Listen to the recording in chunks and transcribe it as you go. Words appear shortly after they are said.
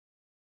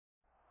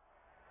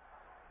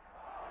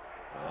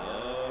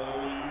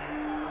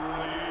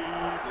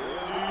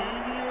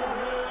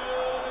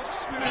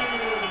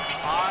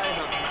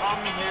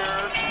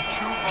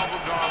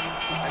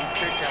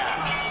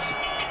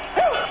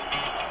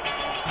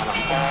and I'm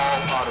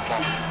all out of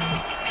ball.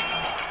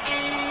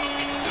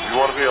 If you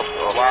want to be a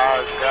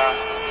wise guy,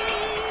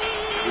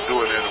 you can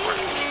do it in the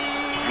ring.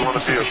 If you want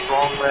to be a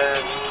strong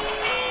man,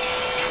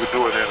 you can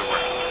do it in the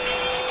ring.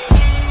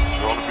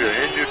 If you want to be an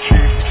Indian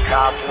chief,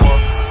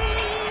 cowboy,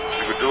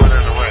 you can do it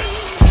in the ring.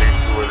 You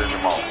can't do it in the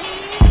mall.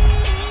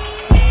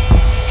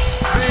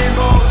 The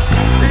most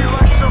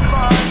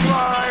electrifying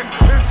line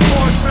in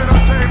sports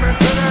entertainment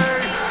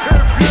today.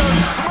 If you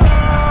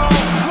smell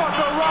what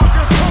the Rock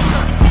is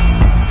cooking,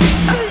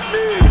 hate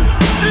me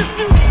if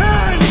you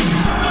can.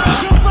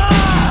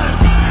 Survive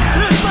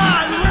this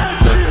red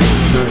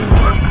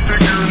I'm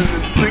figuring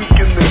and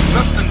thinking that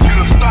nothing's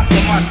gonna stop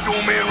the Macho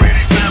Man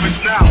Randy Savage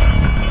now.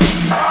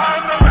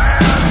 I'm the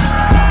man.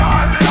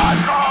 I'm the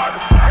icon.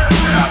 And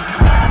yes,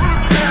 who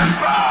can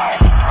bow?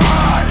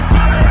 I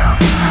am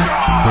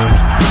God.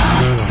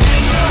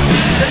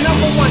 The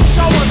number one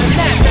show on the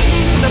net that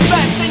leads to the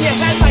best in your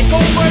head like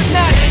Goldberg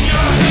net.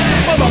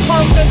 For the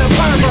punks and the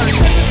perverts,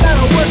 this is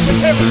how it works with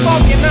every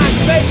fucking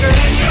non-faker.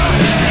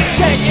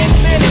 Tech,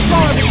 Inman, and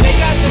Barbie, they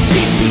got the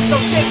cheap seats, so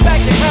sit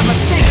back and have a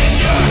seat.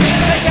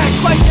 They got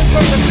questions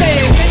from the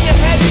fans, in your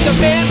head is the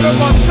man from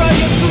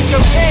Australia to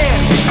Japan.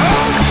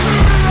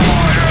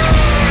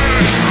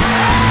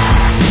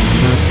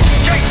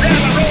 Straight down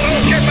the road,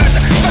 don't care about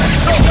the first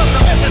stroke of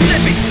the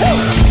Mississippi.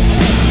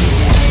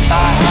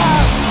 I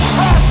have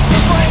crossed the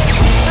brain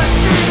and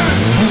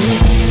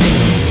demons.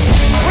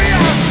 We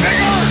are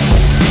bigger,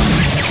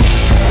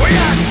 we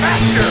are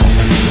faster,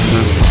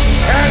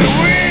 and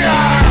we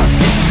are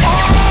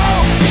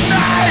all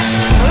night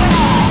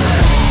long.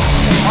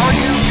 All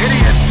you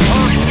idiots,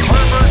 punks,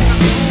 perverts, and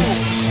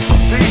fools,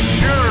 be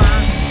sure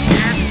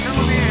and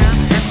tune in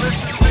and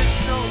listen to this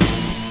show.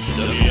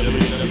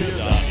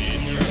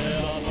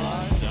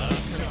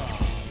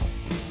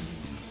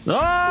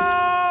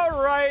 All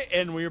right,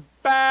 and we're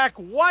back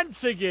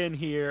once again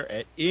here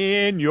at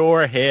In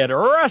Your Head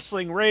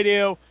Wrestling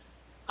Radio.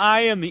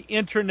 I am the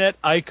internet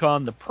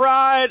icon, the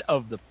pride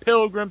of the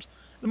pilgrims,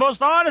 the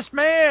most honest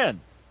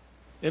man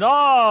in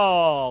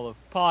all of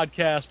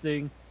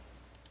podcasting,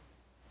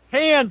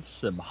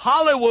 handsome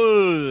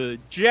Hollywood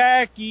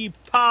Jackie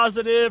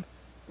Positive,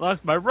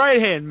 that's my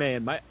right-hand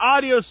man, my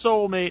audio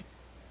soulmate,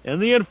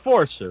 and the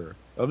enforcer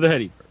of the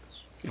Headyverse.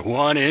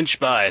 1 inch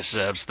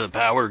biceps, the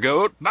power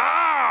goat. Bah!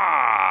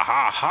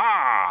 Ha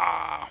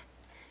ha!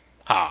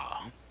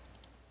 Ha.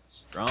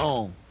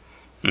 Strong.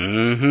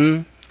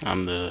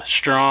 I'm the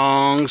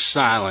strong,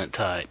 silent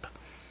type.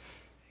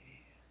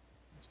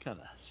 It's kind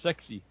of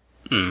sexy.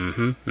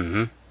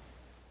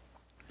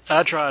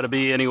 I try to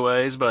be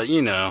anyways, but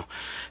you know,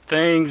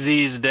 things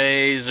these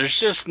days, there's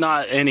just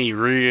not any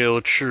real,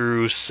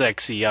 true,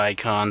 sexy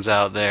icons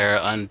out there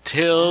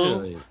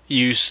until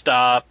you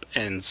stop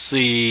and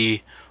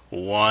see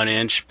 1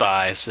 inch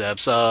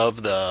biceps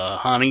of the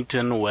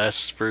Huntington,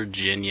 West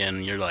Virginia,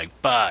 and you're like,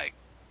 by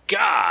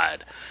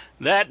God,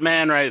 that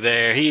man right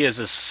there, he is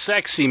a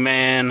sexy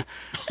man.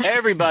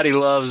 Everybody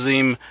loves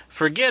him.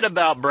 Forget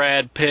about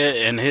Brad Pitt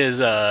and his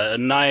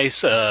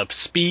nice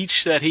speech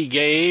that he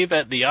gave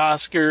at the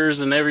Oscars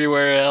and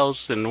everywhere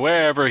else and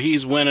wherever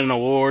he's winning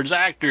awards.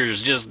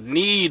 Actors just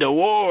need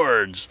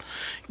awards.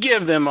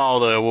 Give them all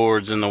the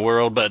awards in the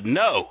world, but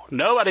no,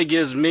 nobody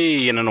gives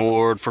me an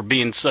award for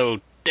being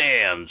so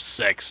damn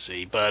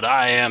sexy. But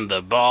I am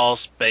the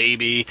boss,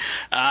 baby.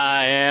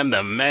 I am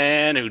the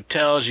man who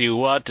tells you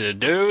what to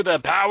do. The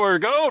power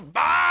goat.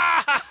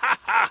 Bah!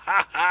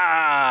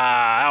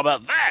 How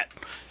about that?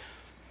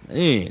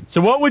 Man. So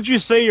what would you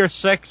say your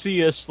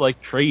sexiest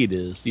trait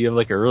is? Do you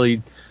have a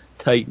really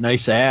tight,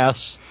 nice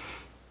ass?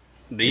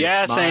 The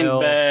ass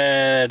ain't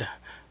bad.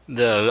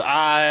 The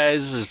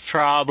eyes is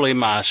probably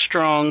my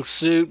strong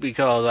suit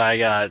because I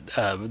got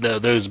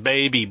those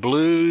baby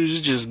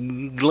blues just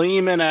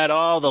gleaming at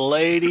all the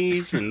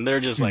ladies, and they're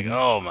just like,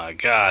 oh my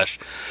gosh,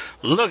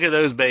 look at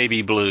those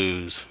baby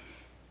blues.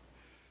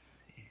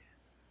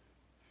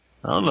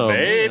 I don't know.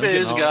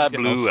 Baby's got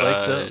blue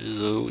eyes.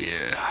 Oh,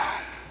 yeah.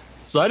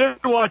 So I didn't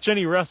watch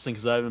any wrestling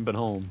because I haven't been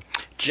home.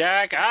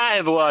 Jack, I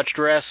have watched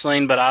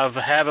wrestling, but I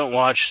haven't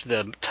watched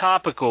the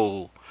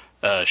topical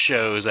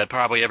shows that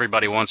probably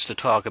everybody wants to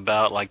talk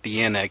about, like the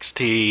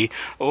NXT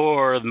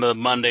or the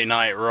Monday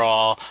Night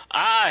Raw.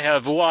 I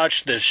have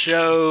watched the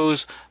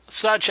shows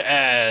such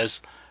as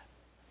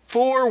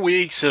 4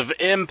 weeks of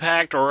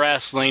Impact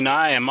Wrestling.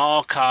 I am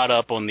all caught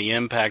up on the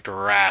Impact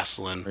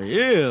Wrestling.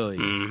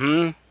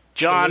 Really?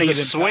 Johnny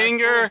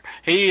Swinger,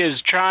 he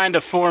is trying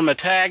to form a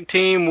tag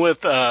team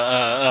with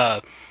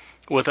the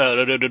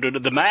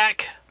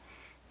Mac.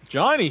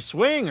 Johnny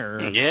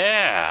Swinger?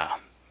 Yeah.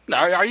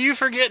 Are you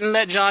forgetting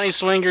that Johnny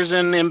Swinger's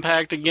in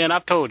Impact again?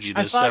 I've told you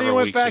this several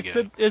weeks ago. I thought he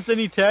went back isn't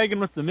he tagging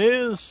with The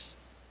Miz?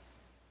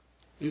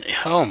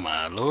 Oh,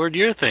 my Lord,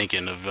 you're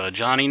thinking of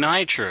Johnny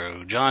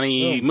Nitro,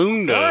 Johnny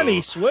Mundo.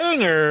 Johnny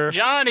Swinger?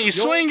 Johnny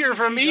Swinger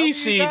from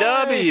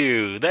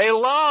ECW. They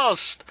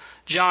lost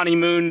Johnny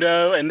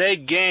Mundo, and they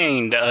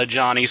gained a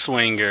Johnny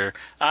Swinger.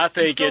 I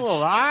think He's still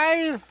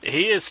alive?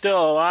 He is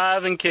still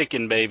alive and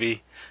kicking,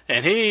 baby.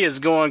 and he is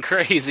going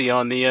crazy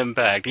on the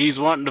Impact. He's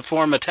wanting to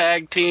form a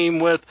tag team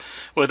with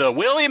a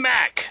Willie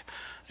Mack,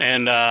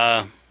 and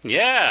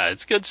yeah,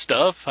 it's good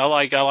stuff. I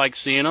like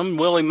seeing him.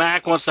 Willie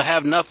Mack wants to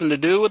have nothing to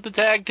do with the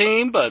tag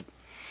team, but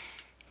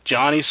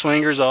Johnny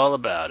Swinger's all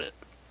about it.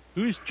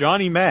 Who's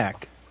Johnny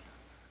Mack?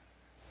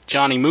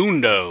 Johnny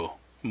Mundo,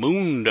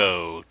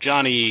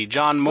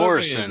 John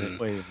Morrison.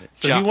 Wait a minute.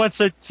 So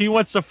he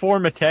wants to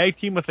form a tag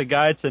team with the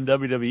guy that's in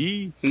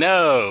WWE?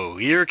 No,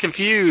 you're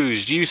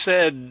confused. You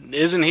said,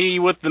 isn't he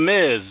with The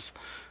Miz?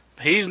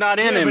 He's not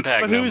in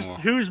Impact no more.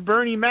 Who's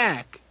Bernie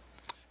Mac?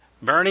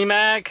 Bernie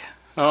Mac?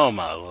 Oh,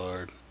 my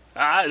Lord.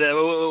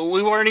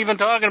 We weren't even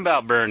talking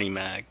about Bernie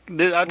Mac.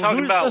 I'm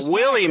talking about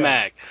Willie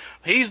Mack.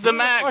 He's the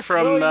Mac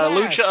from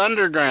Lucha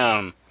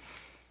Underground.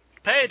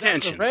 Pay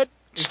attention.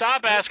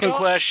 Stop asking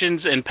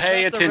questions and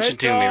pay attention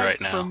to me right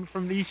now.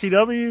 From the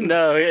ECW?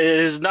 No, it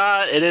is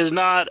not. It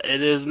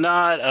is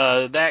not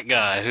that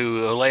guy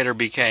who later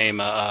became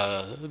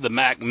the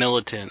Mac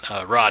militant,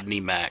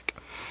 Rodney Mack.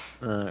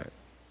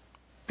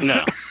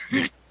 No,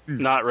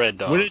 not Red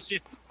Dog.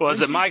 Was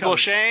it Michael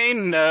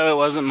Shane? No, it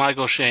wasn't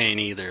Michael Shane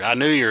either. I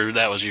knew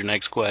that was your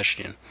next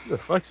question. Who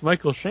the fuck's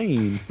Michael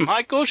Shane?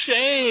 Michael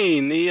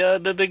Shane,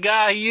 the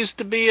guy who used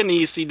to be in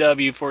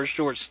ECW for a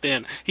short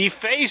stint. He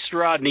faced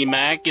Rodney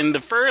Mack in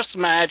the first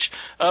match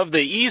of the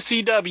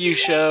ECW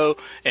show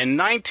in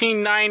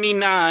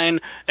 1999,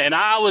 and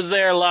I was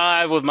there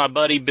live with my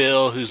buddy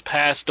Bill, who's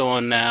passed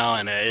on now.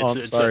 And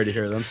I'm sorry to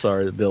hear that. I'm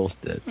sorry that Bill's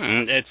dead.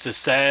 It's a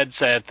sad,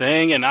 sad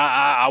thing, and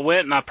I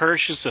went and I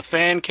purchased a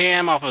fan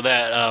cam off of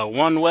that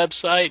one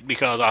website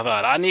because I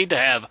thought I need to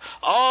have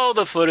all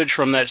the footage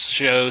from that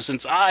show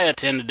since I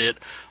attended it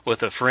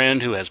with a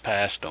friend who has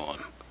passed on.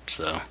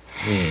 So,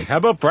 how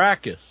about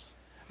Brackus?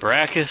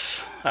 Brackus,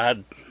 I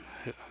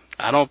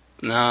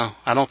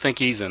don't think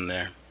he's in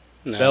there.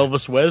 No.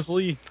 Belvis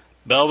Wesley?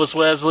 Belvis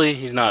Wesley,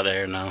 he's not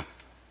there. No.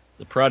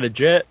 The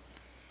Prodigy?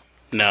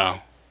 No.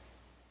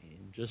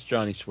 Just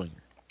Johnny Swinger.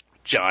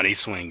 Johnny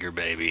Swinger,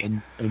 baby.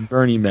 And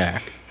Bernie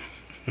Mac.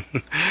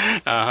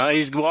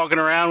 He's walking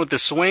around with the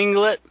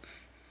swinglet.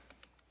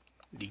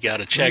 You got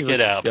to check it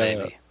out,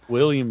 baby.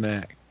 Willie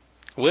Mack.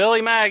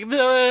 Willie Mack.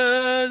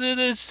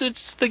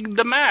 It's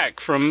the Mac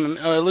from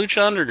Lucha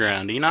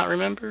Underground. Do you not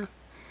remember?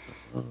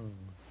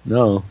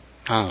 No.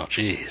 Oh,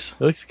 jeez.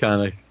 It looks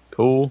kind of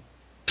cool.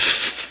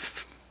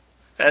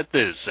 That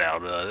does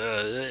sound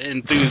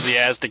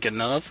enthusiastic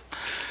enough.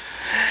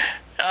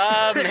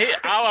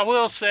 I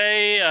will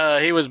say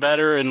he was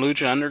better in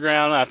Lucha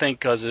Underground, I think,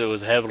 because it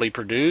was heavily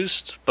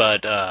produced.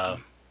 But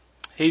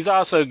he's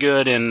also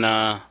good in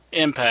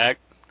Impact.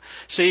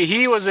 See,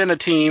 he was in a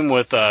team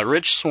with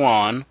Rich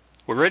Swann,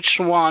 where Rich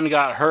Swann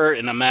got hurt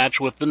in a match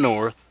with the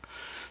North.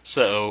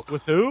 So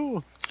with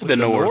who? With the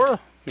North.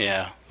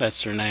 Yeah,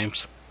 that's their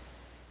names.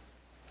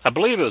 I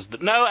believe it was...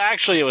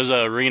 actually, it was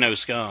Reno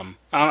Scum.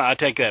 I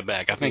take that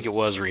back. I think it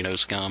was Reno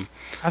Scum.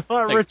 I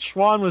thought Rich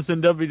Swann was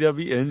in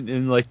WWE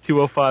in like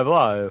 205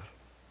 Live.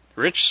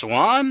 Rich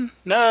Swann?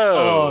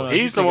 No.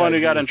 He's the one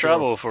who got in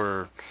trouble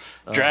for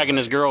dragging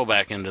his girl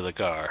back into the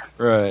car.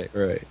 Right.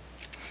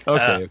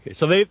 Okay.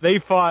 So they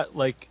fought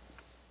like...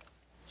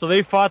 So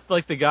they fought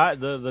like the guy,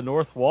 the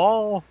North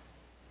Wall?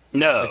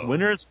 No. Like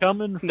Winter's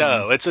Coming?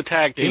 No, it's a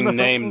tag team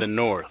named the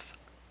North.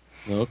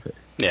 Okay.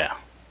 Yeah.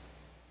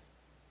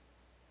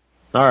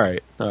 All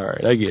right,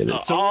 I get it.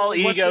 So All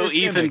Ego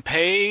Ethan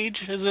Page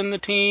is in the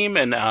team,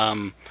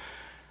 and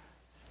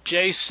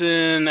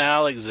Jason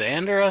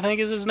Alexander, I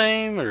think is his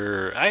name,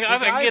 or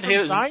I get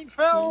his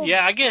Seinfeld?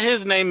 Yeah, I get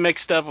his name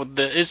mixed up with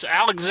it's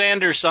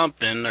Alexander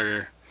something,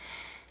 or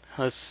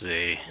let's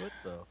see. What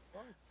the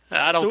fuck?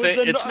 I don't think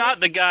it's not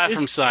the guy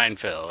from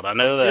Seinfeld. I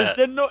know that.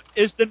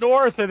 Is the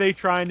North? Are they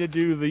trying to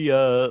do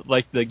the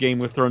like the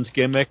Game of Thrones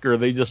gimmick, or are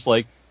they just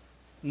like?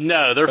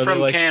 No, they're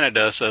from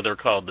Canada, so they're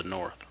called the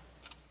North.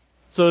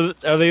 So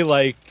are they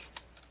like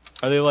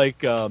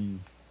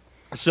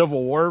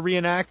Civil War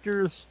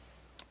reenactors?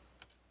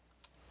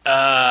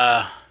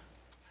 No.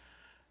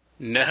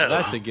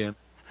 That's again.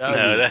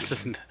 No,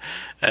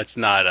 that's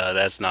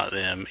not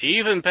them.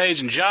 Ethan Page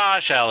and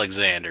Josh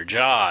Alexander.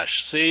 Josh.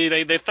 See,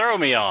 they throw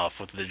me off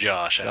with the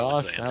Josh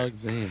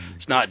Alexander.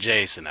 It's not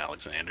Jason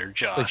Alexander.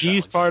 Josh. But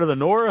he's part of the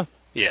North?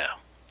 Yeah.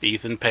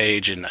 Ethan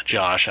Page and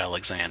Josh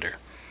Alexander.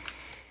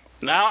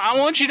 Now, I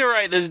want you to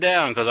write this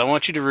down because I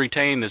want you to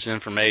retain this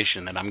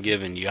information that I'm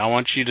giving you. I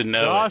want you to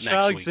know Josh it next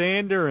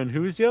Alexander week. And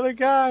who's the other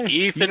guy?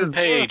 Ethan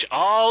Page.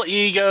 All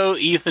Ego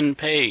Ethan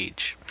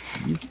Page.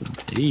 Ethan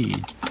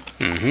Page.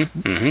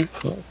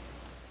 Mm-hmm.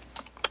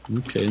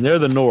 Okay, and they're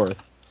the North.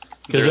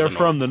 Because they're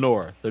from the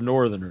North. They're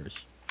Northerners.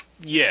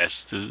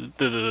 Yes,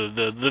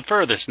 the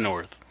furthest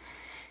north.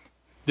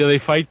 Do they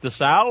fight the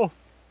South?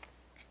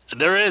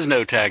 There is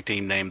no tag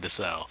team named the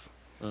South.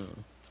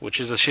 Which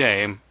is a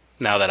shame.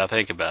 Now that I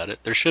think about it,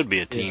 there should be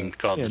a team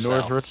called the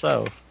North South. or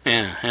South.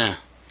 Yeah.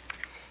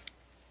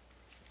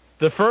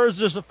 The Furs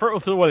is the Fur.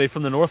 So what, are they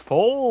from the North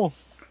Pole?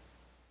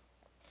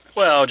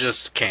 Well,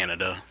 just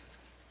Canada.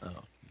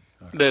 Oh.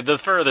 The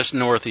furthest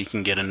north you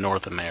can get in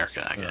North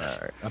America, I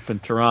guess. Right. Up in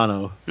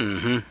Toronto.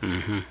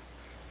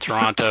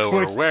 Toronto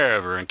or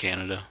wherever in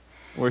Canada.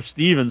 Where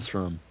Steven's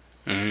from.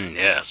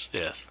 Yes.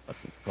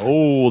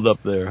 Cold up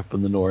there, up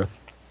in the north.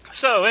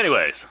 So,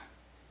 anyways,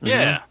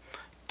 yeah.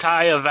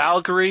 Taya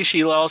Valkyrie,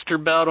 she lost her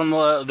belt on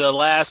the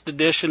last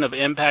edition of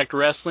Impact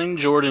Wrestling.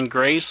 Jordan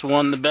Grace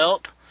won the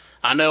belt.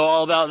 I know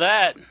all about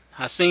that.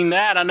 I seen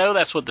that. I know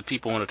that's what the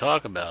people want to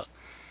talk about.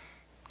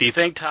 Do you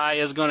think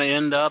Taya's going to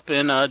end up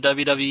in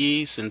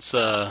WWE since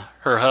her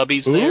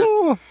hubby's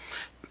Ooh.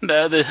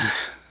 there?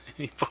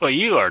 Boy,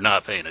 you are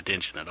not paying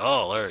attention at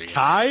all, are you?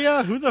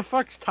 Taya? Who the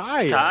fuck's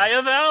Taya?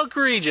 Taya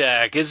Valkyrie,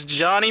 Jack. It's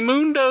Johnny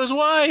Mundo's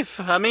wife.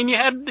 I mean,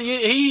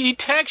 he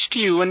texted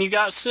you when you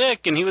got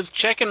sick, and he was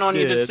checking on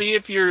you to see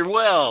if you're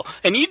well,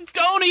 and you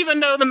don't even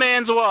know the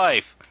man's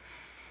wife.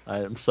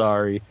 I'm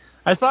sorry.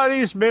 I thought he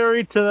was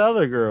married to the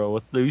other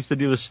girl who used to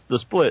do the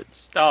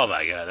splits. Oh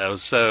my God, that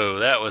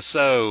was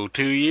so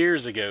 2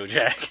 years ago,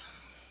 Jack.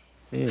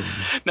 Yeah.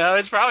 No,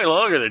 it's probably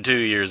longer than 2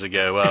 years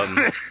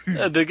ago.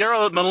 The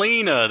girl at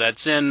Melina,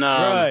 that's in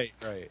right.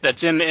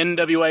 That's in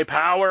NWA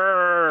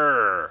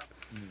Power.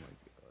 Oh my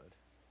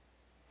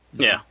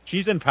God. Yeah,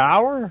 she's in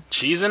Power.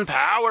 She's in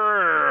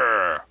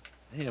Power.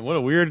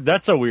 Man,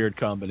 that's a weird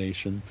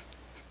combination.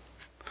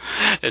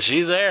 If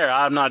she's there,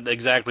 I'm not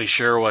exactly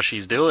sure what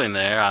she's doing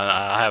there.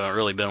 I haven't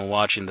really been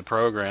watching the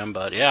program,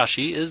 but yeah,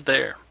 she is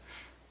there.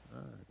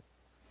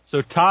 So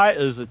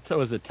was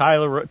it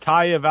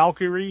Taya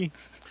Valkyrie?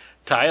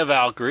 Taya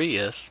Valkyrie,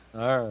 yes.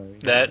 All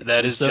right.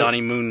 That is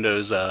Johnny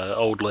Mundo's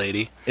old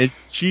lady.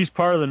 She's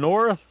part of the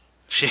North?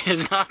 She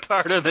is not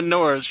part of the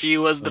North. She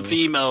was the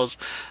females'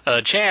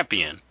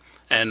 champion.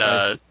 And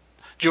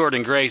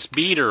Jordan Grace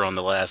beat her on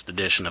the last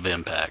edition of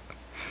Impact.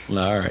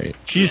 All right.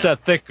 She's that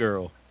thick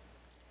girl.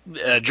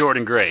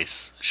 Jordan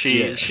Grace.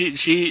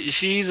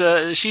 She's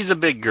a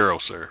big girl,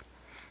 sir.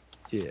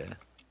 Yeah.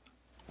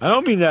 I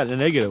don't mean that in a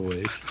negative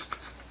way.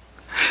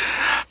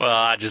 Well,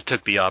 I just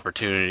took the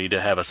opportunity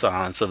to have a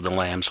Silence of the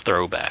Lambs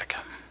throwback.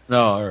 Oh,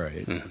 all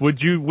right. Mm-hmm.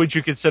 Would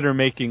you consider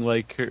making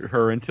like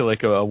her into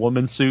like a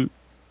woman suit?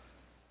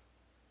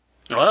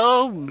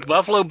 Well,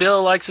 Buffalo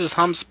Bill likes his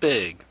humps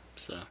big,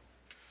 so.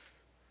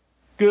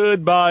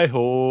 Goodbye,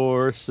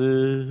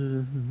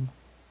 horses.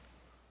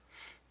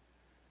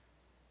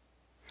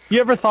 Have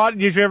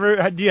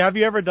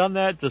you ever done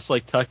that? Just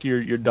like tuck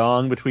your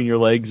dong between your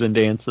legs and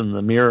dance in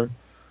the mirror?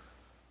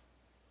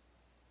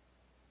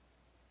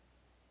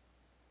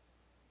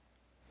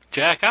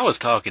 Jack, I was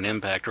talking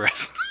Impact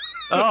Wrestling.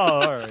 Oh,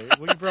 all right.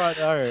 We brought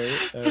all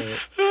right.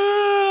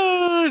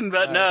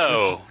 But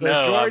no,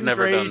 I've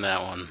never done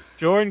that one.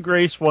 Jordan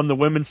Grace won the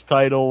women's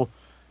title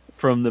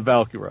from the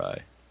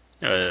Valkyrie.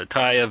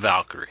 Taya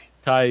Valkyrie.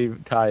 Taya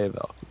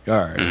Valkyrie. All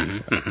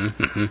right.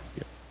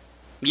 Yeah.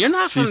 You're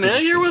not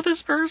familiar with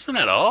this person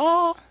at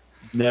all?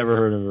 Never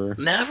heard of her.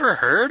 Never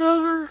heard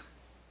of her?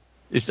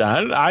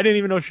 I didn't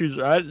even know she was.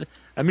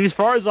 I mean, as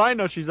far as I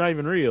know, she's not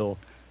even real.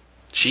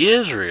 She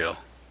is real.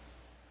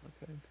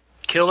 Okay.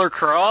 Killer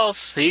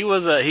Cross. He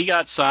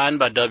got signed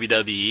by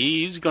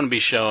WWE. He's going to be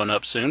showing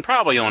up soon,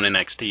 probably on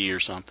NXT or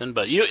something.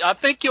 But I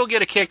think you'll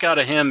get a kick out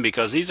of him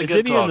because he's a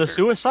good talker. Is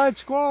he in the Suicide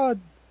Squad?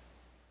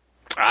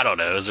 I don't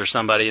know. Is there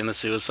somebody in the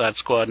Suicide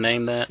Squad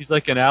named that? He's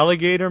like an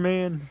alligator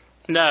man?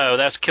 No,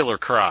 that's Killer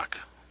Croc.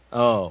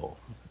 Oh.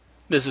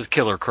 This is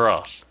Killer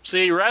Cross.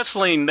 See,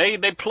 wrestling, they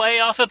play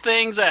off of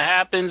things that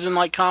happens in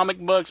like comic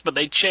books, but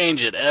they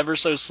change it ever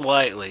so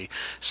slightly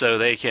so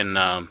they can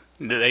right.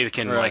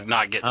 Like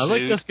not get sued. I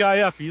look this guy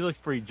up. He looks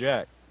pretty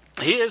jacked.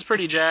 He is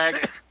pretty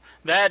jacked.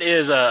 That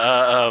is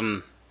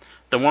the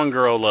one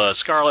girl,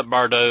 Scarlett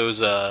Bardot's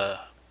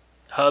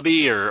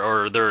hubby,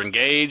 or they're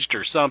engaged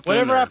or something.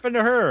 Whatever happened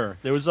to her?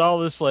 There was all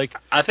this like.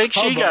 I think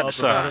she got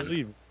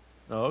signed.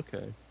 Oh,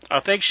 okay. I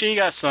think she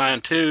got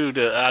signed too.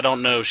 I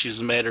don't know if she's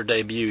made her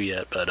debut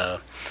yet, but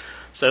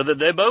so that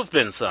they've both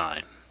been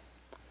signed.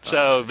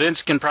 So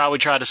Vince can probably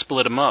try to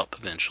split them up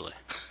eventually,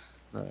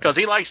 because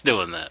he likes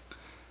doing that.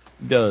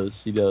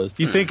 He does.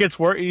 Do you think it's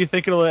work? You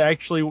think it'll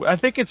actually? I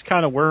think it's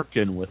kind of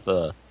working with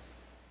the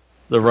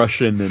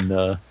Russian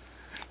and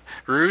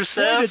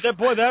Rusev.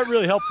 That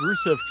really helped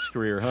Rusev's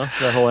career, huh?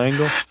 That whole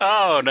angle.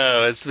 Oh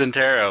no, it's been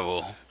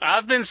terrible.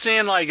 I've been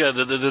seeing like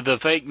the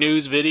fake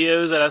news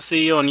videos that I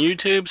see on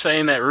YouTube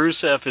saying that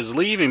Rusev is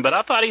leaving, but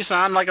I thought he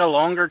signed like a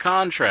longer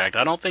contract.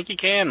 I don't think he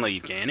can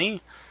leave, can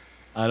he?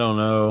 I don't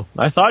know.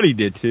 I thought he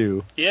did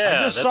too. Yeah,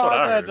 I just that's saw what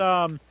I that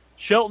heard.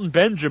 Shelton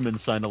Benjamin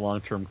signed a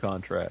long-term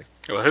contract.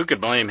 Well, who could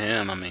blame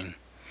him? I mean,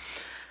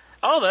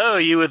 although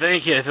you would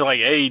think if like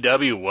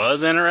AEW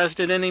was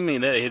interested in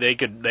him,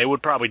 they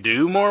would probably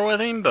do more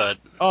with him. But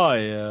oh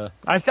yeah,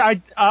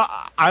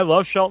 I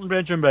love Shelton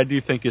Benjamin, but I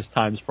do think his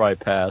time's probably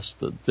passed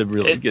to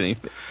really get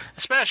anything.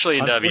 Especially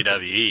in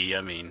WWE.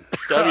 I mean,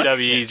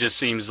 WWE just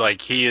seems like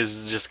he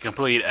is just a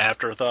complete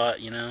afterthought.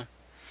 You know,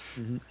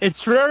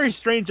 it's very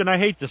strange, and I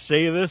hate to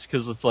say this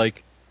because it's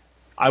like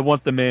I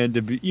want the man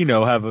to be,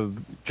 have a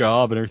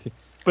job and everything.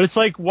 But it's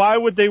like, why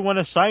would they want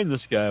to sign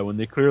this guy when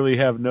they clearly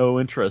have no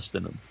interest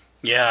in him?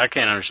 Yeah, I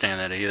can't understand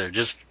that either.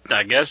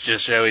 I guess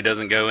just so he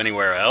doesn't go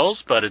anywhere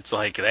else, but it's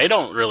like they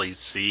don't really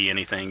see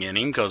anything in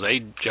him because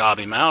they job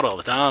him out all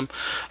the time.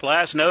 The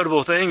last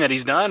notable thing that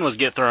he's done was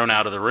get thrown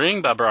out of the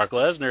ring by Brock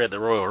Lesnar at the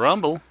Royal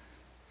Rumble.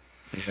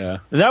 Yeah.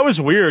 And that was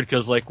weird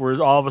because, like,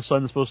 we're all of a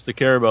sudden supposed to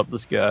care about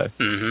this guy.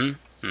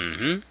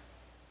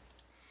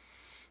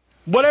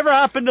 Whatever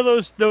happened to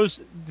those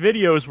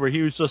videos where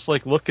he was just,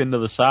 like, looking to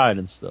the side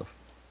and stuff?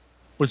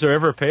 Was there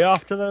ever a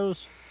payoff to those?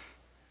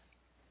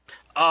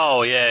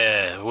 Oh,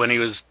 yeah, when he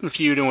was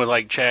feuding with,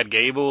 like, Chad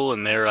Gable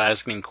and they were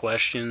asking him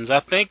questions. I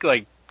think,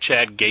 like,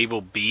 Chad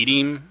Gable beat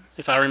him,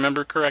 if I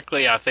remember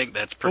correctly. I think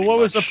that's pretty much... Well,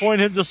 what was the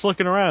point of him just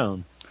looking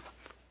around?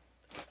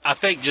 I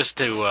think just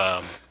to,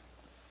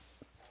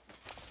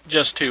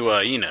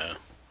 you know,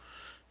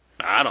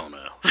 I don't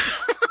know.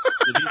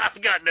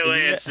 I've got no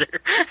answer.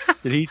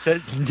 Did he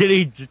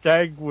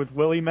tag with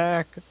Willie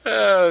Mack?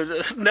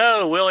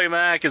 No, Willie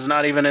Mack is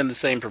not even in the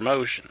same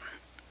promotion.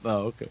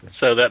 Oh, okay.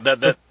 So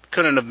that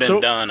couldn't have been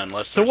done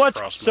unless there's cross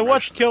promotion. So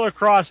what's Killer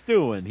Cross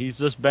doing? He's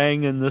just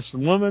banging this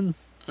woman?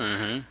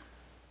 Let's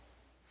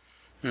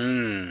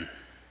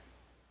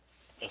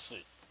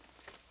see.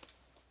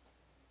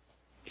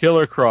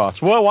 Killer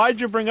Cross. Well,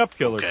 why'd you bring up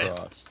Killer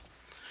Cross?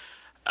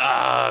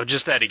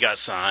 Just that he got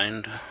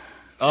signed.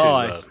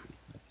 I see.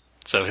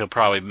 So he'll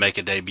probably make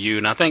a debut,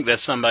 and I think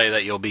that's somebody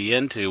that you'll be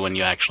into when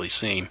you actually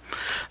see him.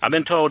 I've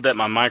been told that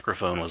my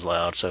microphone was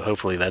loud, so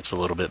hopefully that's a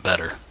little bit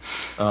better.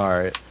 All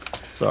right.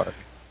 Sorry.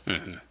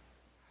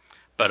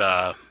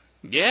 But,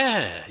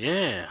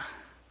 yeah.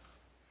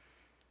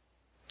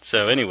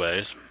 So,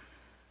 anyways.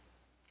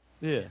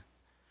 Yeah.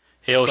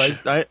 He'll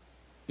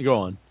go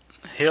on.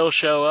 He'll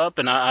show up,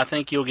 and I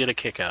think you'll get a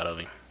kick out of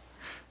him.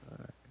 All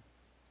right.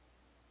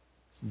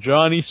 It's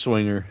Johnny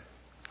Swinger.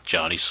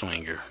 Johnny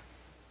Swinger.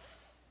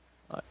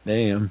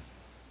 Damn.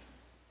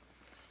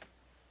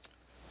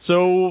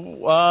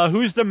 So,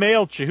 who's the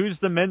who's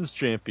the men's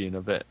champion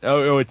of it?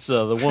 Oh, it's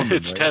the woman.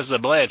 It's right? Tessa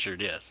Blanchard,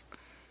 yes.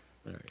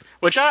 All right.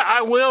 Which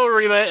I will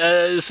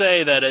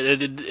say that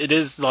it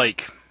is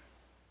like,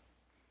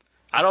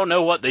 I don't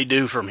know what they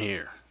do from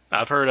here.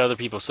 I've heard other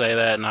people say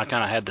that, and I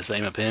kind of had the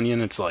same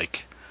opinion. It's like,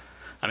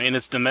 I mean,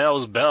 it's the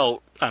male's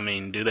belt. I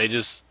mean, do they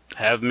just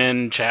have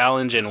men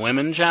challenge and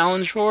women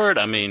challenge for it?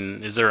 I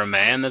mean, is there a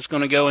man that's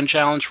going to go and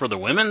challenge for the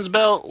women's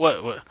belt?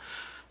 What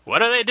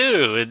do they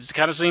do? It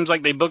kind of seems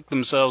like they booked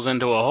themselves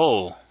into a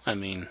hole. I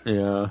mean,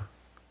 yeah,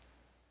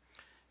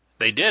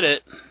 they did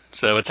it,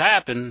 so it's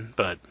happened,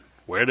 but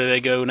where do they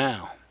go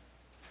now?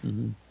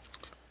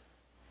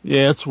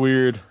 Yeah, it's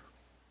weird.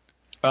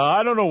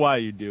 I don't know why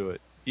you do it.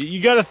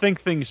 You got to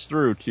think things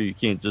through, too. You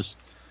can't just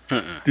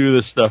do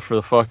this stuff for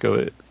the fuck of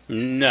it.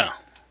 No.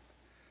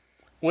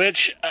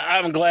 Which,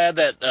 I'm glad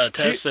that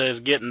Tessa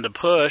is getting the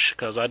push,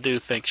 because I do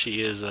think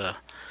she is a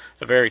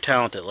very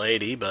talented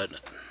lady, but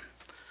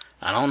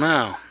I don't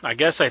know. I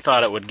guess I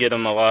thought it would get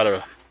them a lot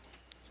of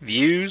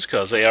views,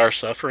 because they are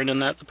suffering in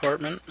that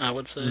department, I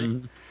would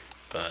say.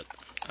 But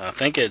I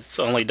think it's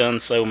only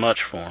done so much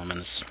for them,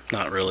 and it's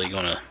not really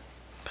going to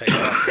pay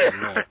off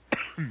anymore.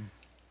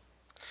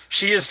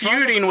 She is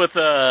feuding with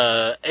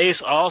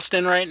Ace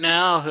Austin right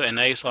now, and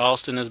Ace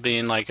Austin is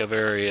being like a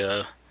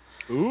very...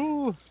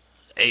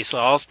 Ace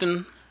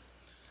Austin.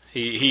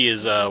 He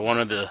is one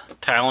of the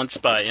talents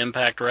by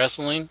Impact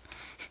Wrestling.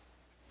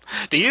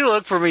 Do you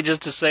look for me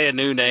just to say a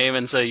new name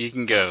and so you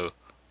can go,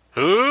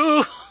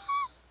 who?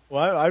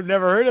 Well, I've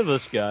never heard of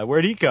this guy.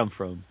 Where'd he come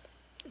from?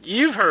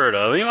 You've heard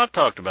of him. I've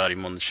talked about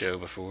him on the show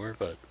before,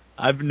 but...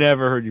 I've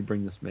never heard you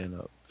bring this man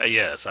up.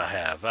 Yes, I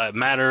have.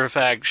 Matter of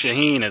fact,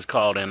 Shaheen has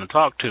called in and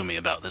talked to me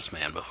about this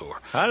man before.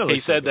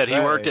 He said that he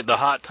worked at the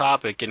Hot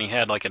Topic and he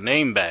had like a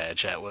name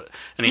badge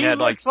and he had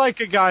looks like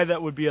a guy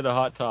that would be at a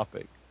Hot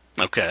Topic.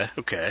 Okay.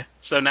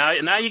 So now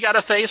you got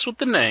a face with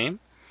the name.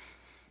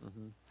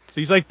 So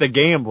he's like the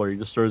gambler. He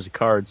just throws the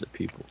cards at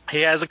people.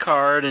 He has a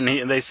card,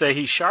 and they say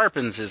he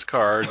sharpens his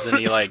cards, and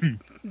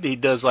he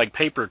does like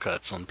paper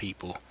cuts on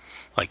people,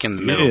 like in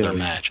the middle of their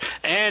match.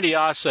 And he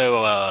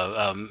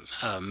also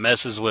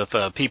messes with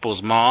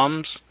people's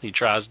moms. He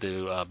tries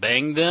to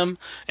bang them,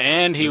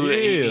 and he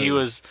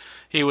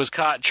was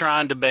caught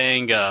trying to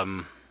bang.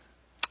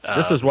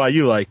 This is why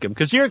you like him,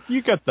 because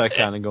you got that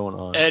kind of going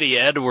on. Eddie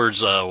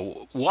Edwards'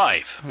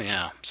 wife,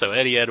 yeah. So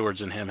Eddie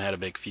Edwards and him had a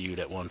big feud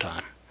at one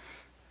time.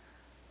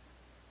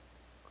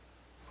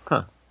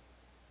 Huh.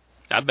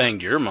 I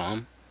banged your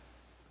mom.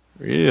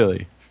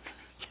 Really?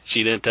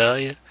 She didn't tell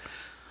you?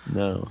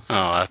 No. Oh,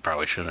 I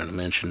probably shouldn't have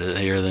mentioned it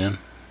here then.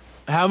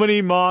 How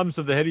many moms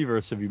of the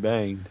Headyverse have you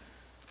banged?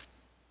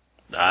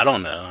 I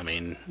don't know. I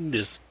mean,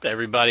 just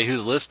everybody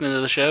who's listening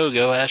to the show,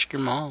 go ask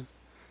your mom.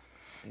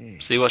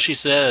 See what she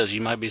says.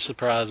 You might be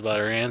surprised by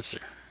her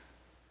answer.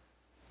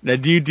 Now,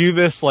 do you do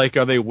this, like,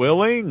 are they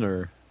willing,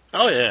 or?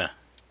 Oh, yeah.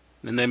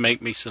 Then they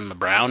make me some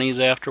brownies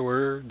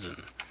afterwards, and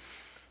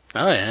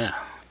oh, yeah.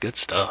 Good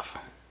stuff.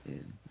 I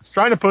was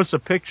trying to post a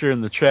picture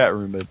in the chat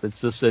room, but it's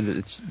just said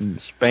it's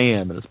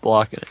spam, and it's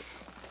blocking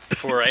it.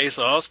 For Ace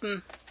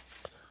Austin?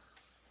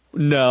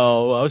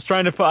 No, I was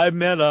trying to. I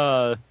met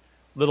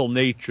Little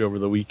Nate over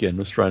the weekend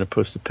was trying to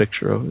post a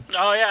picture of it.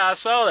 Oh yeah, I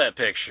saw that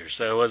picture.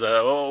 So what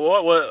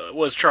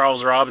was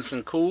Charles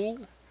Robinson cool?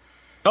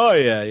 Oh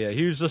yeah.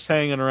 He was just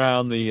hanging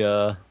around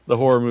the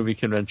horror movie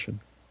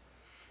convention.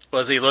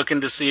 Was he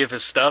looking to see if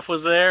his stuff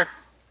was there?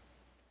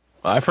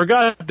 I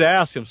forgot to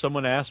ask him.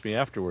 Someone asked me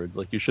afterwards,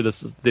 like, did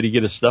he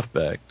get his stuff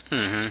back?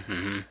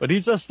 But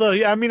he's just,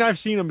 I've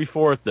seen him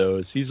before at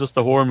those. He's just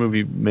a horror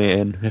movie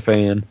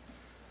fan.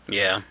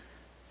 Yeah.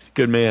 He's a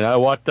good man. I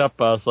walked up,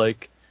 I was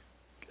like,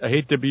 I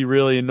hate to be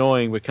really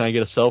annoying, but can I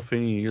get a selfie?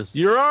 And he goes,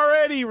 you're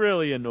already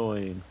really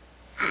annoying.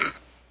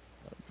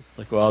 It's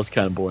like, well, I was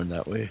kind of born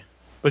that way.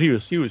 But he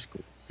was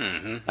cool.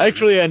 I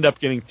actually ended up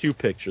getting 2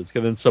 pictures,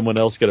 because then someone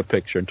else got a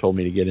picture and told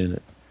me to get in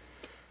it.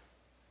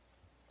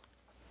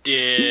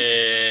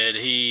 Did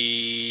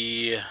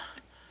he...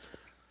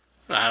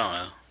 I don't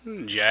know.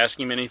 Did you ask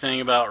him anything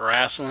about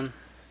wrestling?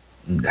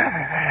 Nah.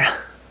 I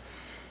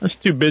was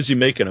too busy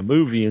making a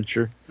movie, and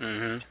sure.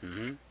 Oh,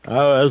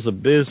 it was a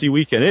busy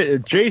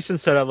weekend. Jason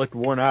said I looked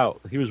worn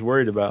out. He was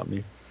worried about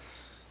me.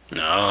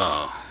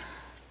 No.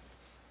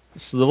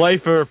 So the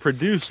life of a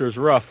producer is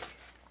rough.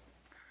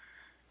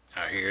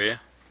 I hear you.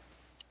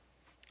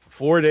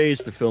 4 days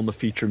to film a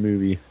feature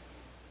movie.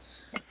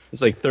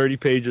 It's like 30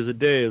 pages a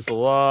day. It's a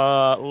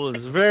lot.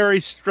 It's a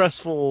very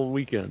stressful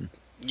weekend.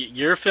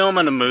 You're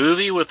filming a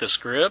movie with a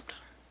script?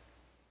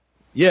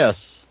 Yes.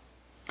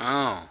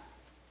 Oh.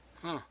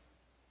 Huh.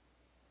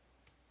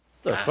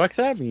 What the fuck's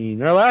that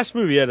mean? Our last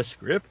movie had a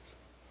script.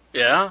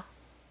 Yeah?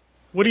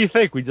 What do you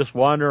think? We just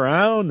wander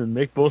around and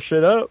make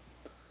bullshit up?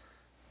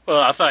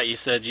 Well, I thought you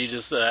said you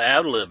just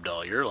ad-libbed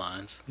all your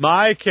lines.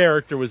 My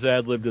character was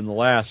ad-libbed in the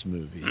last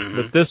movie.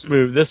 But this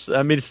movie,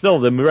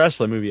 still, the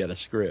wrestling movie had a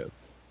script.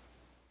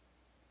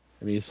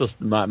 It's just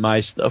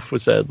my stuff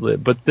was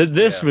ad-lib. But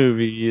this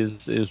movie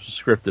is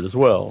scripted as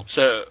well.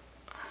 So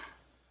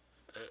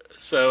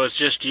it's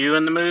just you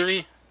in the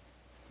movie?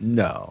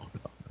 No.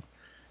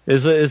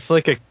 It's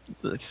like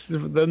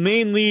the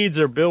main leads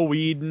are Bill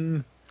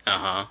Whedon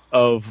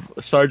of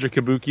Sergeant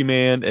Kabuki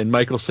Man and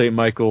Michael St.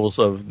 Michaels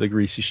of The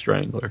Greasy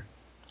Strangler.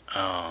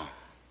 Oh.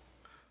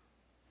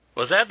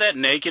 Was that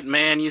naked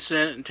man you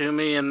sent to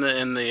me in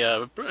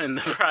the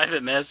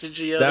private message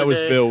the other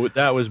day?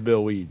 That was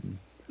Bill Whedon.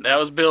 That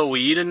was Bill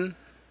Whedon?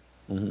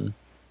 Mm-hmm.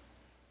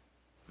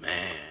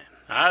 Man,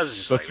 I was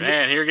just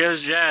man, here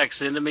goes Jack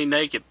sending me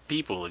naked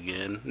people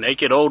again.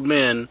 Naked old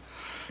men.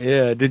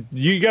 Yeah, did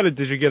you get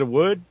a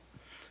wood?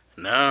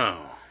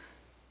 No.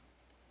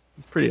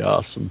 It's pretty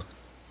awesome.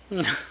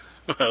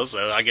 Well,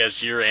 so I guess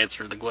you're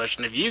answering the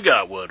question if you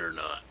got wood or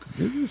not.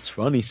 It's a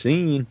funny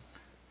scene.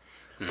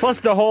 Plus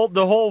the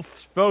whole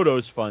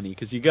photo's funny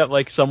because you got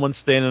like someone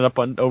standing up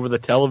over the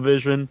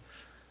television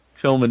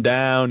filming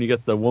down, you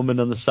got the woman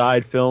on the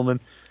side filming,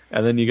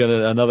 and then you got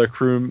another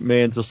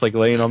crewman just like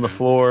laying on the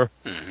floor.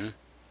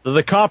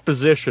 The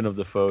composition of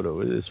the photo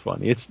is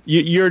funny.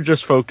 You're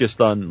just focused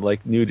on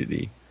like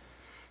nudity.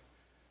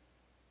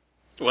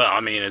 Well,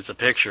 it's a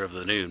picture of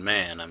the nude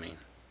man.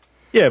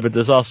 Yeah, but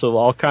there's also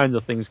all kinds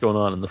of things going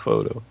on in the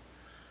photo.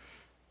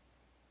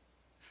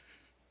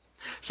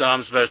 So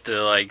I'm supposed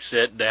to like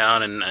sit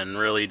down and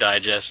really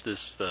digest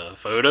this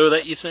photo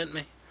that you sent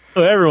me?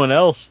 Well, everyone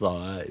else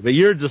thought, but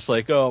you're just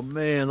like, oh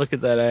man, look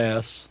at that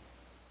ass.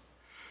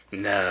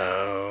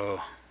 No,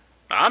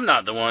 I'm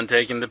not the one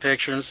taking the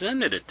picture and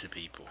sending it to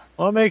people.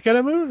 Well, I'm making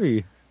a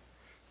movie.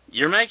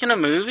 You're making a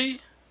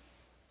movie?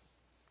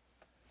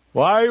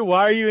 Why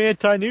are you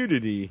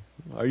anti-nudity?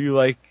 Are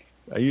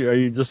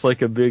you just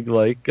like a big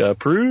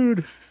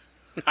prude?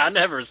 I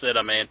never said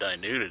I'm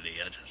anti-nudity.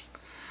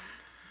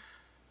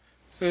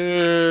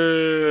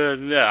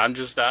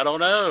 I don't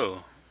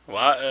know.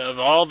 Why, of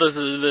all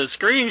the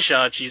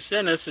screenshots you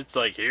sent us, it's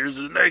like, here's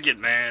the naked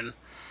man.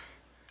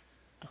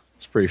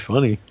 It's pretty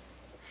funny.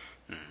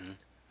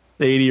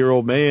 The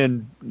 80-year-old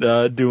man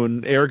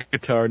doing air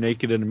guitar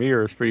naked in a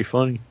mirror is pretty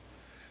funny.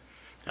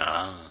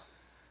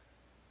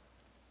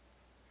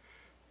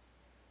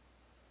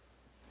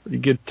 Pretty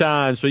good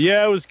time. So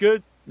yeah, it was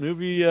good.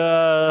 Movie,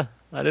 I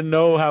didn't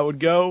know how it would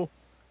go,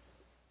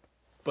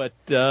 but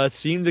it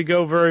seemed to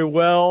go very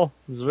well.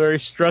 It was very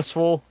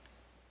stressful.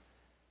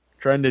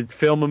 Trying to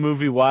film a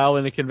movie while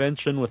in a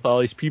convention with all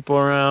these people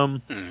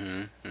around.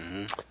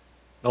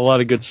 A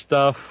lot of good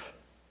stuff.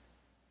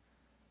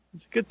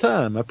 It's a good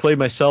time. I played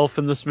myself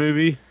in this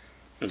movie.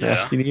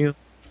 Yeah. Asking you.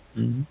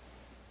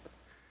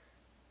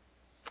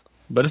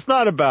 But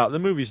the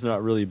movie's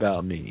not really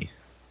about me.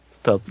 It's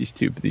about these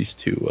two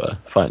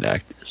fine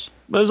actors.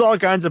 But there's all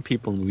kinds of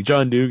people in the movie.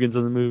 John Dugan's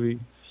in the movie.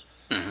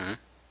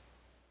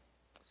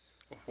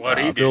 What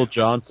do you do? Bill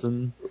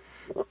Johnson.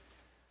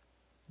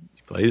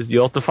 He plays.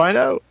 You'll have to find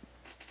out.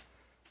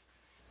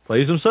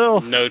 Plays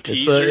himself. No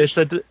teasers?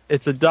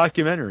 It's a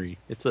documentary.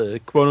 It's a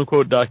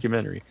quote-unquote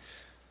documentary.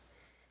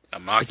 A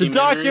mockumentary? It's a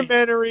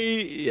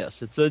documentary. Yes,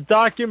 it's a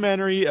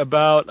documentary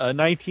about a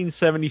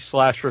 1970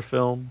 slasher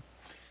film.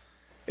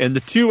 And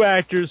the two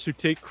actors who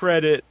take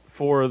credit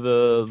for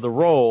the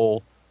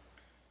role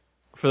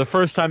for the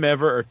first time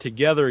ever, are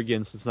together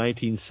again since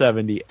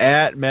 1970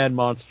 at Mad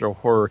Monster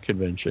Horror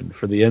Convention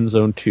for the End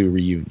Zone 2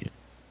 reunion.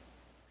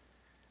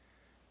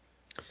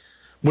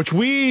 Which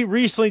we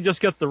recently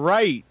just got the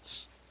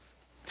rights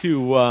to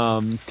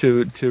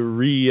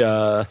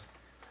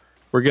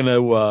we're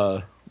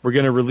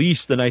gonna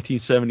release the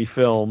 1970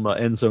 film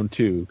End Zone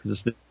 2 because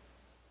it's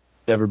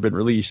never been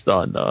released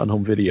on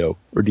home video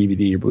or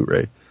DVD or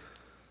Blu-ray.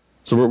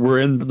 So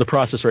we're in the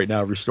process right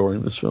now of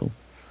restoring this film.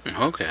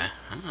 Okay.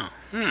 Oh.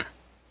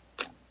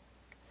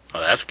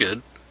 Well, that's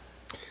good.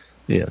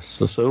 Yes.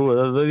 So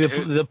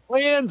the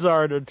plans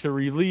are to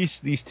release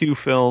these two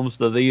films,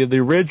 the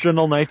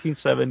original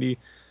 1970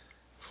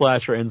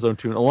 slasher End Zone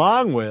 2,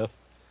 along with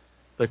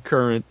the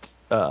current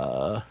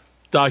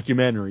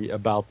documentary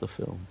about the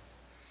film.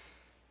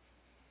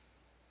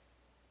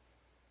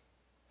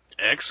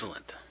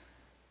 Excellent.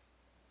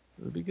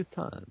 It'll be good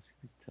times.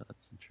 I'm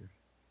sure.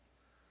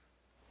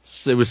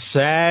 So it was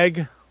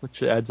SAG,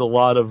 which adds a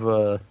lot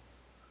of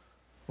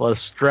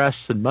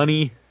stress and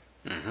money.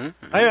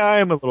 Mm-hmm. I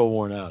am a little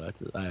worn out.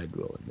 I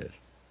will admit. I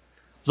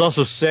was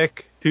also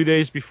sick 2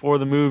 days before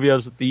the movie. I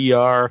was at the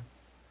ER,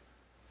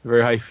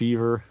 very high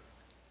fever.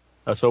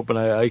 I was hoping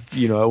I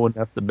wouldn't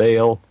have to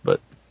bail, but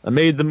I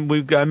made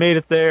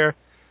it there.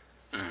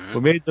 Mm-hmm.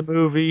 We made the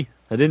movie.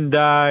 I didn't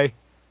die.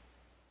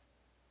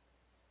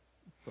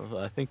 So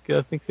I think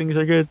things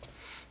are good.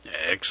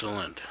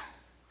 Excellent.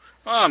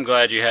 Well, I'm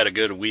glad you had a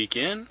good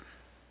weekend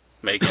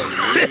making the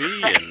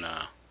movie and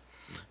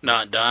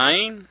not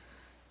dying.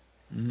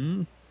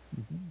 Mm-hmm.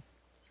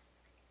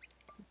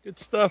 Good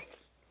stuff.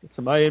 Get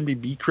some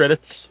IMDb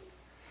credits.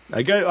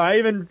 I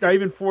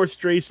even forced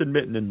Jason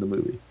Mitten in the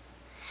movie.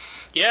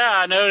 Yeah,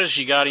 I noticed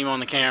you got him on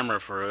the camera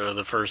for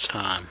the first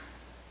time.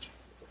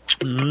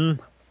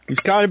 Mm-hmm. He's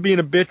kind of being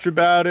a bitch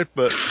about it,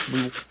 but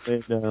we won't lay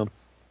it down.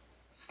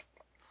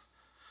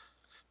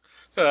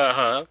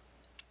 Uh-huh.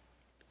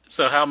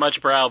 So how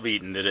much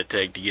browbeating did it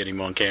take to get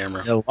him on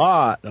camera? A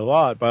lot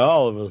by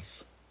all of us.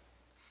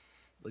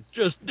 Like,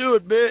 just do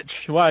it, bitch.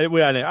 Why?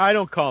 I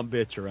don't call him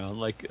bitch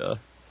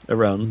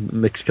around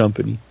mixed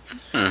company.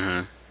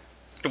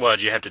 Mm-hmm. Well,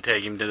 did you have to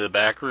take him to the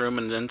back room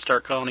and then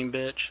start calling him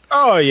bitch?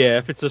 Oh yeah,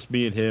 if it's just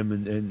me and him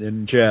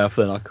and Jeff,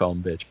 then I'll call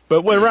him bitch.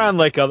 But when around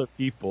like other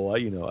people, I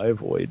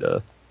avoid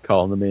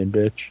calling the man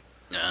bitch.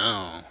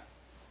 No.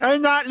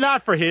 And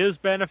not for his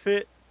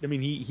benefit. I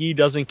mean, he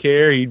doesn't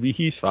care.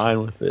 He's fine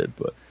with it,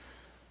 but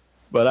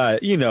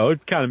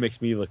it kind of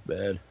makes me look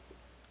bad.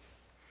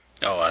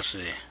 Oh, I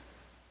see.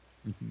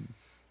 Mm-hmm.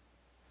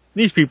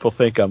 These people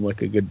think I'm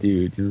like a good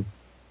dude. You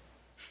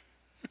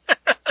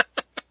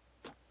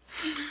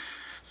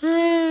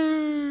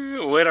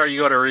know? When are you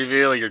going to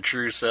reveal your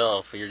true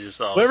self? You're just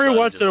all every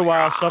once in a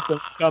while, like, something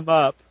will come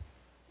up,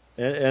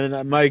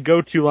 and my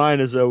go-to line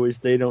is always,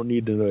 "They don't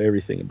need to know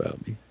everything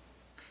about me."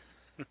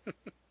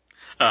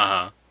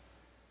 Uh-huh.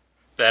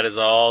 That is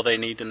all they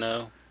need to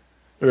know?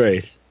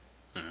 Right.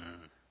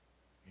 Mm.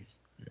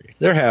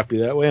 They're happy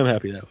that way. I'm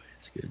happy that way.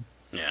 It's good.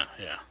 Yeah.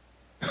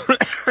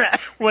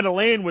 When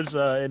Elaine was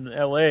in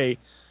L.A.,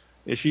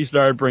 she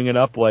started bringing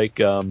up, like,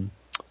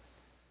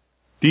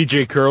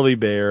 DJ Curly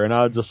Bear, and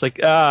I was just like,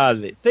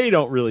 they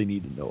don't really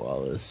need to know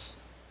all this.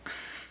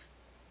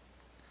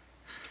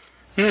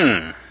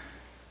 Completed.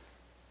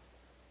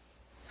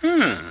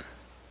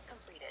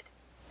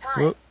 Time,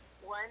 Whoop.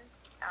 1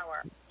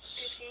 hour,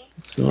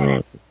 50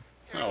 minutes.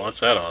 Oh, what's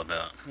that all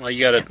about? Well,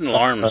 you got an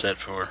alarm set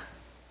for.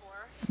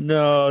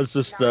 No, it's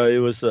just I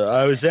was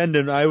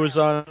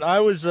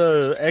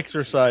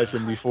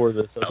exercising before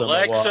this. I was on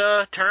my walk.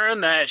 Alexa,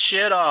 turn that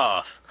shit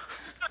off.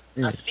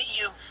 I see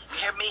you. You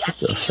hear me? I What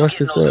the see you fuck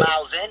getting is those that?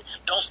 miles in.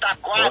 Don't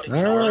stop grinding.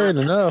 All right,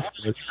 enough.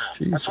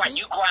 That's right.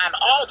 You grind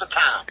all the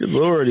time. Good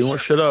Lord, you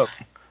won't shut up.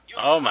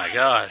 Oh my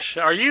gosh.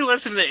 Are you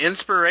listening to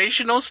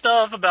inspirational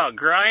stuff about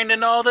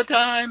grinding all the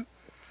time?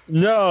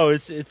 No,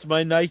 it's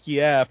my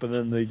Nike app, and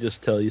then they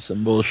just tell you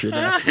some bullshit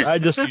after. I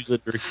just use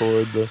it to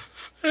record the...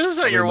 It's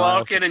like you're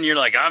walking and you're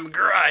like, I'm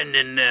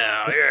grinding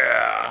now,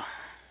 yeah.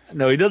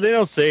 No, they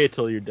don't say it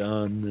till you're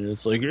done.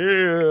 It's like,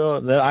 yeah.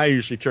 Then I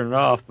usually turn it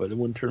off, but it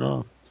wouldn't turn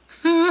off.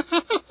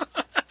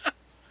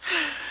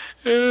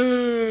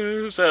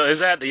 So is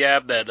that the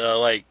app that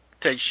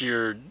takes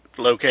your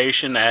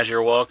location as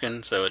you're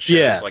walking, so it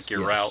shows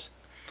your route?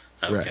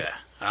 Okay, right.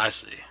 I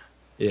see.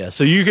 Yeah,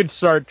 so you could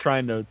start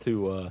trying to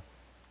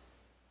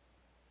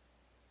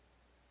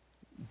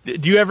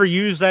do you ever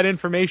use that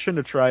information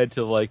to try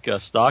to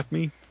stalk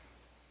me?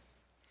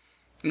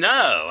 No,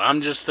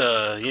 I'm just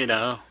I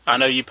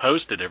know you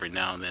post it every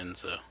now and then,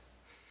 so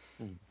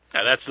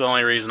that's the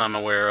only reason I'm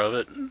aware of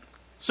it.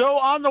 So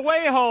on the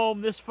way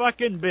home, this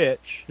fucking bitch,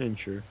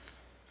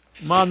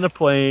 I'm on the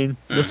plane.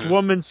 This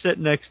woman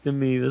sitting next to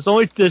me. There's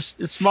only this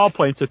small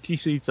plane, so 2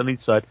 seats on each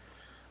side.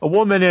 A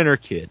woman and her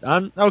kid.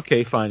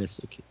 Okay, fine, it's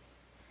the kid.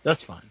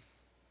 That's fine.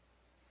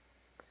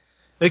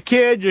 The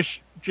kid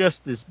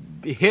just is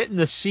hitting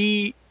the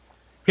seat,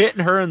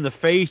 hitting her in the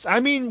face. I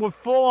mean, with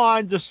full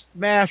on just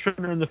smashing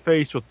her in the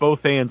face with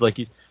both hands, like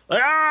he's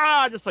like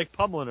just like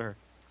pummeling her.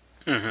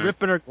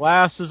 ripping her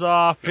glasses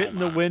off, hitting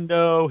the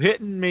window,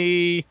 hitting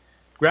me,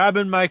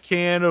 grabbing my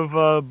can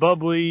of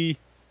bubbly,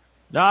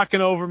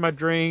 knocking over my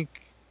drink,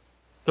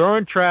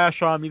 throwing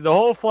trash on me, the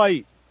whole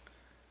flight.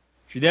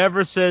 She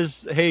never says,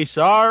 hey,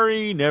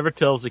 sorry, never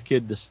tells the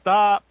kid to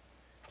stop.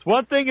 It's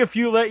one thing if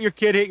you let your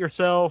kid hit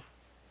yourself,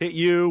 hit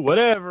you,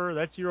 whatever,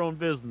 that's your own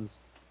business.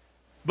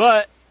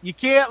 But you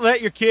can't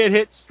let your kid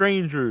hit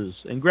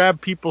strangers and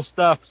grab people's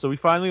stuff. So we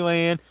finally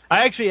land.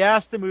 I actually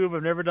asked to move.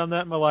 I've never done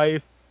that in my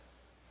life.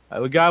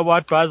 The guy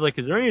walked by. I was like,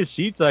 is there any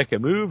seats I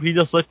can move? He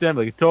just looked at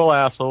me like a total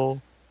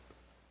asshole.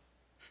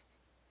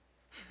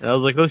 And I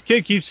was like, this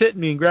kid keeps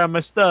hitting me and grabbing my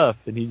stuff.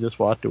 And he just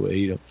walked away.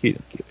 He don't give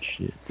a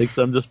shit. Thinks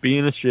I'm just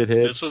being a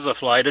shithead. This was a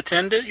flight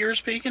attendant you were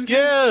speaking to?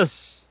 Yes.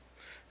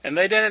 And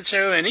they didn't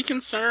show any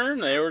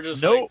concern? They were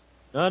just nope.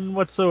 None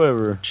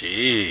whatsoever.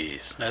 Jeez.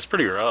 That's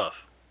pretty rough.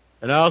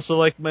 And I also,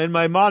 like,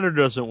 my monitor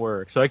doesn't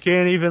work. So I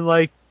can't even,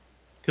 like,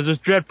 because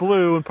it's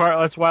JetBlue. And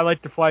that's why I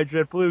like to fly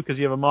JetBlue, because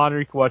you have a monitor,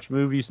 you can watch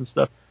movies and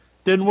stuff.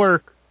 Didn't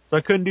work. So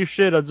I couldn't do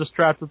shit. I was just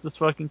trapped with this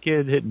fucking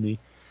kid hitting me.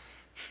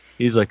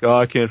 He's like, oh,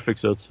 I can't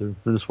fix that, sir.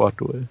 And just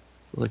walked away.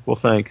 So I'm like, well,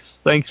 thanks.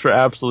 Thanks for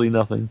absolutely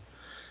nothing.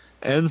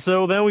 And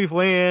so then we've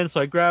landed,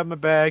 so I grabbed my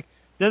bag.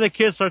 Then the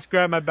kid starts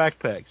grabbing my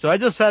backpack. So I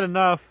just had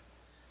enough,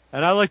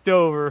 and I looked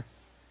over,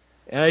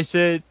 and I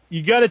said,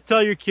 you got to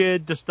tell your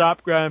kid to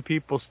stop grabbing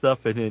people's stuff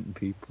and hitting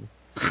people.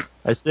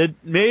 I said,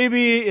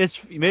 maybe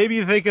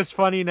you think it's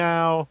funny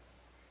now.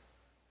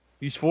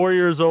 He's 4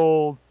 years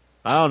old.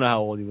 I don't know how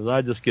old he was.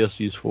 I just guess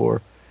he's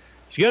 4.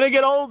 He's going to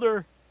get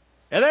older.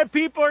 And then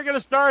people are going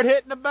to start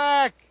hitting the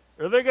back.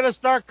 Or they're going to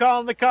start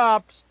calling the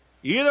cops.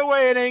 Either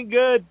way, it ain't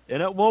good.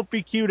 And it won't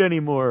be cute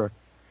anymore.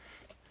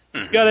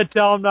 You got to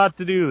tell him not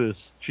to do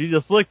this. She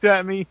just looked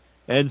at me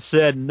and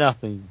said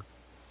nothing.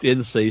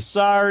 Didn't say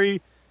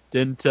sorry.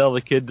 Didn't tell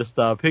the kid to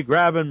stop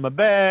grabbing my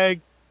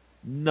bag.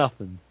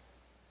 Nothing.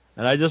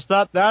 And I just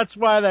thought that's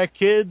why that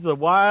kid's a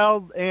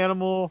wild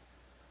animal.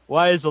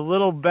 Why he's a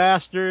little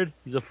bastard.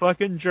 He's a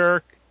fucking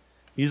jerk.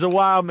 He's a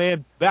wild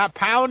man.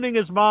 Pounding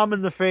his mom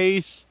in the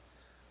face.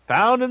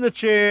 Pounding the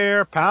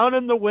chair.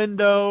 Pounding the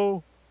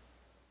window.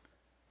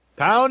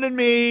 Pounding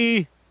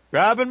me.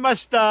 Grabbing my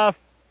stuff.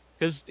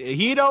 Because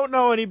he don't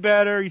know any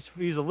better.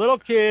 He's a little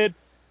kid.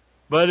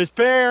 But his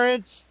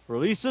parents, or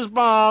at least his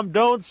mom,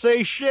 don't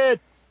say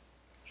shit.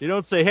 She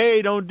don't say,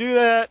 hey, don't do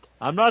that.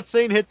 I'm not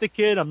saying hit the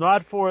kid. I'm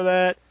not for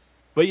that.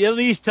 But you at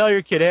least tell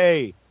your kid,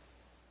 hey,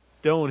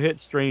 don't hit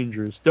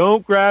strangers.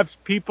 Don't grab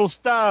people's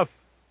stuff.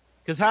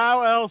 Because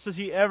how else is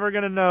he ever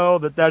going to know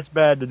that that's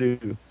bad to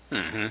do?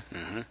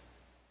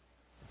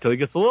 Until he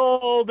gets a little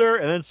older,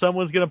 and then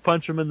someone's going to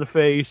punch him in the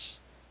face,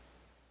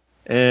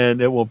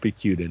 and it won't be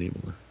cute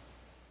anymore.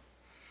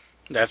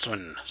 That's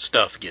when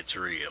stuff gets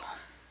real.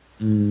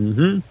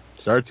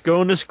 Starts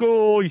going to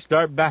school. You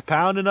start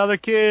pounding other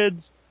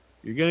kids.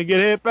 You're going to get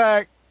hit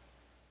back.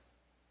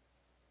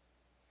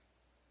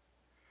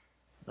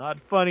 Not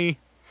funny.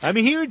 I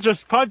mean, he was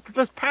just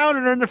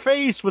pounding her in the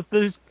face with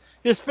his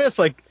fist,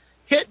 smack.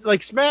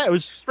 It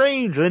was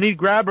strange. And then he'd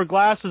grab her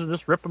glasses and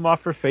just rip them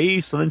off her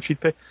face, and then she'd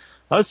pay.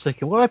 I was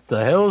thinking, what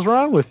the hell is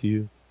wrong with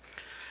you?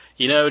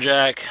 You know,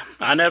 Jack,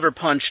 I never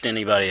punched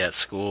anybody at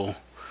school,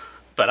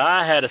 but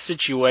I had a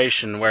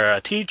situation where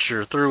a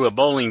teacher threw a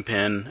bowling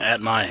pin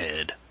at my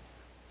head.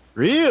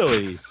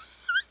 Really?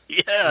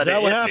 Yeah, is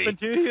that what happened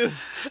to you?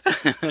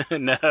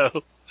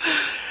 No.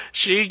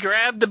 She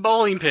grabbed the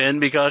bowling pin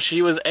because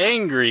she was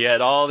angry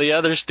at all the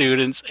other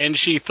students, and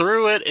she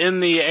threw it in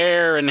the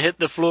air and hit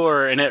the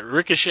floor, and it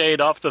ricocheted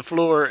off the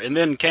floor and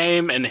then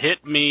came and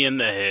hit me in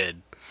the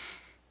head.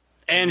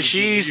 And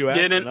she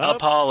didn't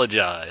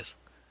apologize.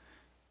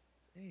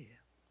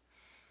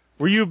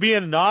 Were you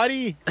being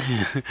naughty?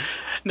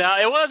 Now,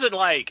 it wasn't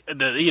like,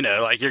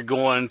 like you're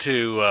going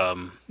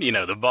to,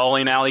 the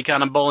bowling alley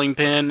kind of bowling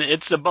pin.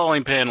 It's the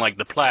bowling pin, like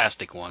the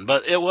plastic one.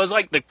 But it was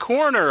like the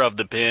corner of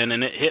the pin,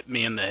 and it hit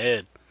me in the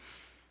head.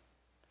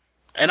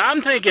 And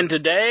I'm thinking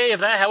today, if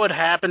that would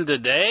happen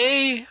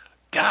today,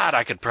 God,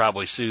 I could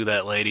probably sue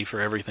that lady for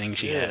everything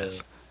she has.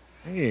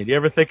 Hey, do you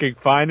ever think of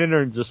finding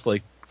her and just,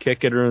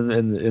 kicking her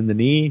in the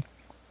knee?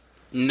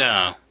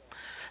 No.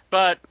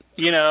 But,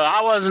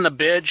 I wasn't a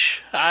bitch.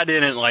 I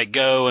didn't,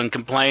 go and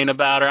complain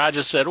about her. I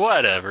just said,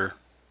 whatever.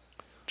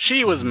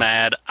 She was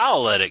mad.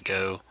 I'll let it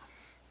go.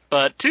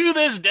 But to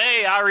this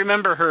day, I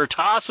remember her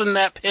tossing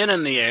that pin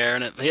in the air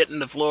and it hitting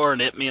the floor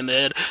and hit me in the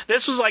head.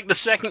 This was like the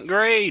 2nd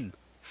grade.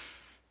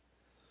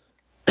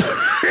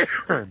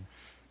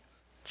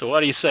 So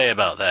what do you say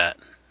about that?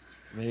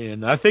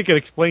 Man, I think it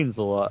explains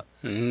a lot.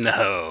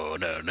 No.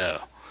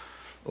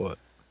 What?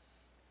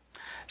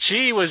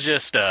 She was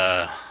just,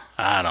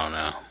 I don't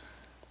know.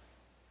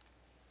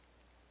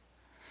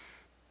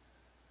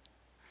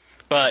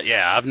 But,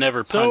 yeah, I've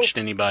never punched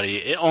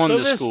anybody on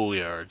the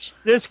schoolyards.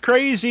 This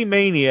crazy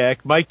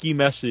maniac, Mikey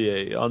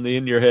Messier, on the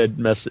In Your Head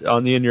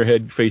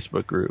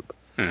Facebook group.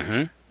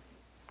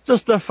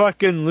 Just a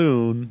fucking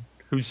loon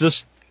who's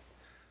just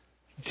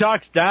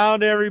talks down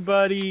to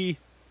everybody.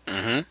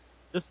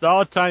 Just all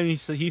the time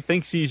he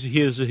thinks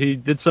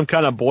he did some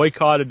kind of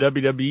boycott of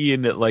WWE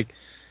and that like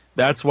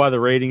that's why the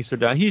ratings are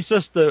down. He's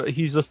just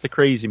a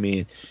crazy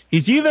man.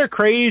 He's either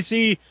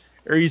crazy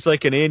or he's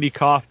like an Andy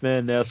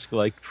Kaufman-esque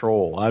like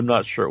troll. I'm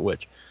not sure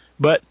which.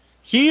 But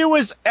he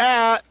was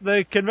at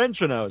the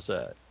convention I was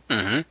at.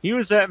 Mm-hmm. He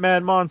was at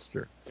Mad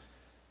Monster.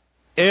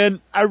 And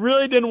I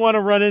really didn't want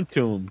to run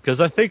into him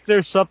because I think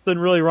there's something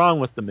really wrong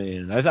with the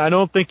man. I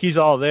don't think he's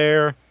all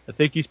there. I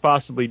think he's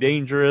possibly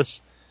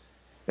dangerous.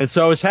 And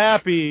so I was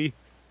happy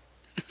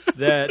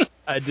that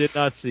I did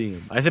not see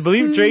him. I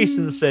believe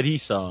Jason said he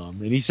saw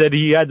him, and he said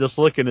he had this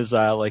look in his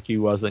eye like he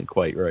wasn't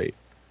quite right.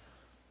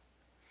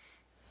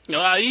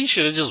 Well, you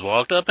should have just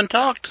walked up and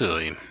talked to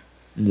him.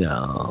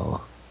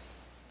 No.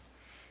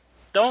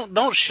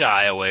 Don't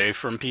shy away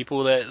from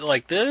people that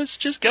like this.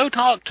 Just go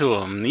talk to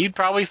him. You'd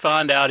probably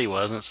find out he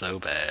wasn't so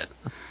bad.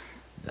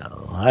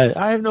 No,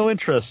 I have no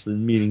interest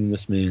in meeting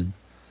this man.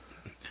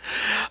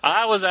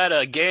 I was at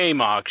a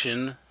game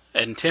auction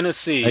in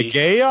Tennessee. A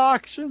gay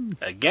auction?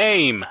 A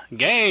game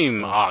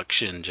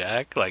auction,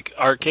 Jack. Like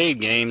arcade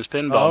games,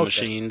 pinball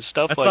machines,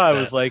 stuff like that. I thought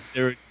it was like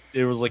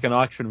there was like an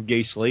auction of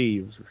gay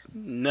slaves.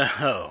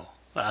 No.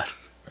 All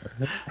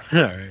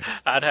right.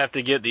 I'd have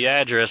to get the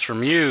address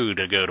from you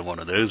to go to one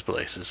of those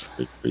places.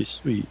 Pretty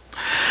sweet.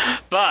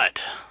 But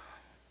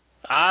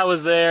I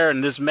was there,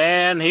 and this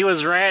man, he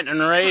was ranting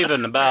and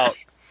raving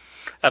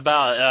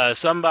about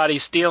somebody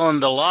stealing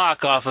the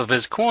lock off of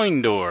his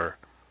coin door.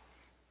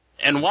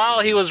 And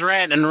while he was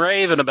ranting and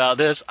raving about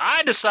this,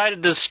 I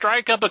decided to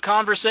strike up a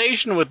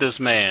conversation with this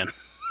man.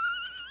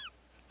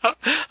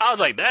 I was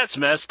like, that's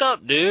messed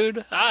up,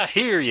 dude. I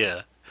hear you.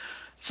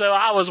 So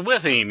I was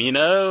with him, you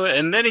know,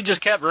 and then he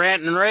just kept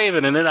ranting and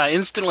raving, and then I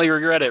instantly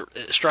regretted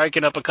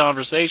striking up a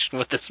conversation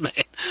with this man.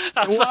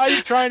 Why are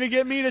you trying to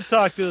get me to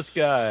talk to this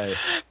guy?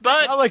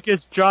 But not like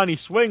it's Johnny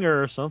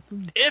Swinger or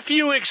something. If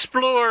you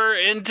explore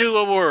into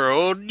a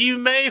world, you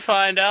may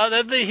find out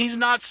that he's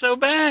not so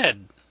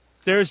bad.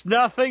 There's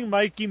nothing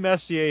Mikey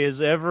Messier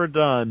has ever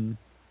done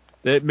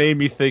that made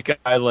me think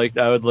I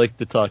would like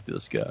to talk to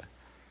this guy.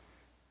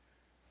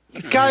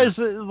 This guy is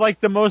like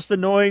the most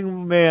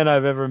annoying man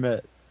I've ever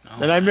met.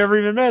 And I've never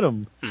even met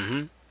him.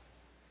 Mm-hmm.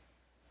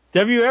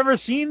 Have you ever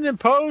seen him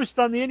post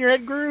on the In Your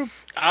Head group?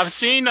 I've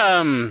seen, he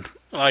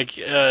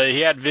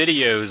had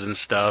videos and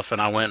stuff,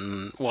 and I went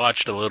and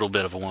watched a little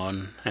bit of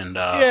one. And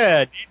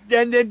yeah,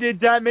 and did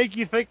that make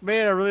you think,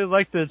 man, I really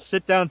like to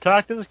sit down and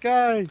talk to this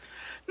guy?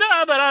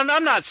 No, but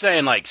I'm not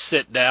saying, like,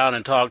 sit down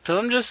and talk to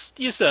him. Just,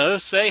 you know,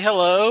 say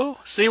hello,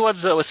 see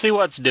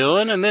what's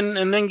doing, and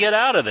then get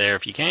out of there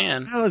if you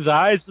can. You know, his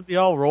eyes would be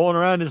all rolling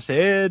around his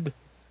head.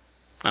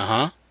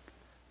 Uh-huh.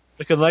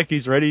 Looking like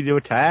he's ready to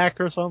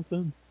attack or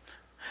something.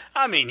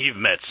 I mean, you've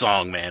met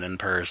Songman in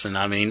person.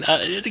 I mean,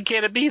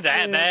 can it be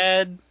that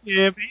bad?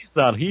 Yeah,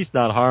 but he's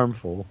not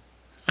harmful.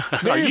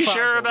 Are you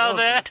sure about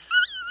that?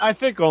 I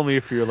think only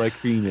if you're, like,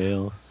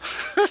 female.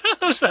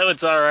 So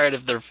it's all right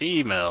if they're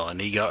female, and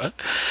he got.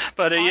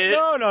 But no.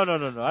 I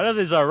don't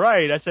think it's all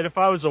right. I said if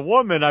I was a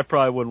woman, I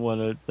probably wouldn't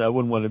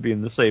want to be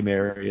in the same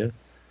area.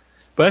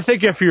 But I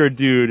think if you're a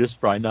dude, it's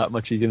probably not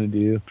much he's gonna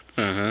do.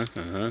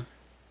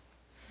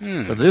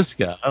 But this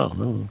guy, I don't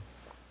know.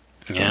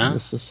 Yeah.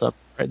 This is up.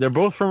 Right. They're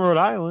both from Rhode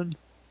Island.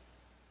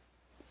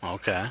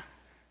 Okay.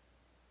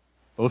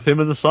 Both him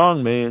and the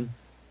song, man.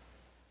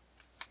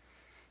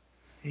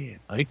 Man,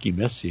 Mikey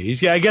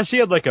Messier. I guess he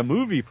had like a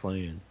movie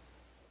plan.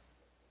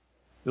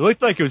 It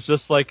looked like it was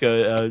just like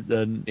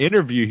an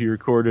interview he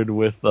recorded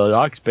with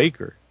Ox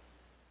Baker.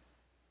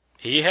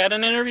 He had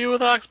an interview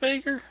with Ox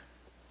Baker?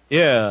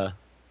 Yeah.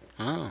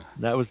 Oh.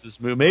 That was his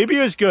movie. Maybe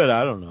it was good.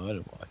 I don't know. I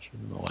didn't watch it.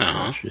 I don't watch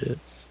that shit.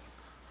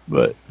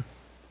 But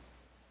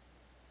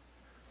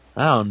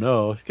I don't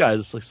know. This guy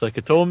just looks like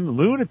a total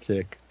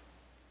lunatic.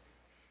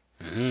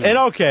 And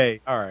okay,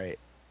 all right.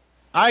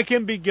 I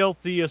can be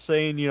guilty of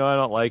saying, you know, I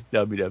don't like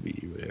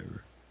WWE,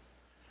 whatever.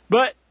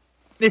 But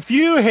if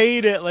you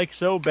hate it like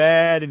so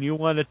bad and you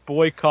want it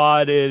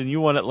boycotted and you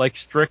want it like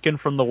stricken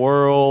from the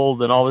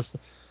world and all this,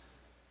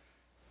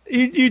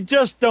 you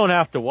just don't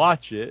have to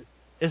watch it.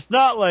 It's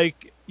not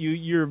like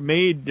you're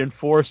made and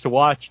forced to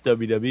watch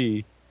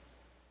WWE.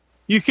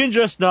 You can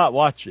just not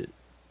watch it.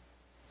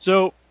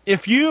 So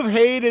if you've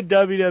hated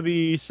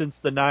WWE since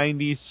the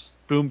 90s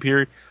boom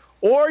period,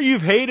 or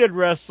you've hated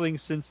wrestling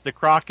since the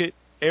Crockett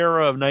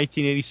era of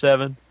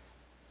 1987,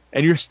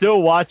 and you're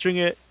still watching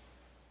it,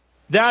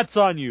 that's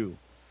on you.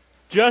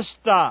 Just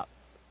stop.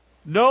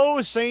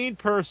 No sane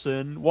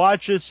person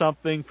watches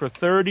something for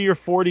 30 or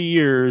 40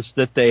 years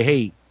that they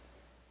hate.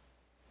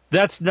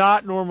 That's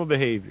not normal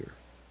behavior.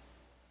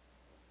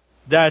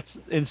 That's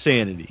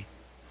insanity.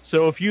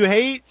 So if you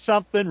hate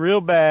something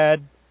real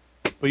bad,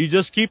 but you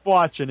just keep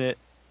watching it,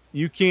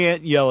 you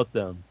can't yell at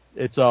them.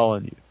 It's all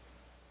on you.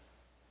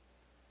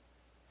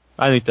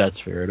 I think that's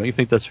fair. Don't you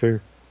think that's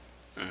fair?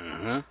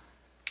 Mm-hmm.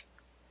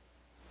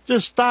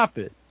 Just stop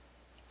it.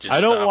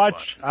 I don't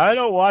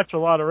watch a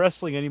lot of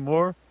wrestling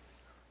anymore.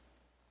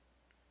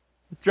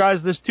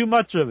 There's too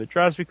much of it. It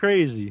drives me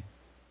crazy.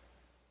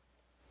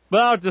 But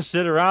I don't just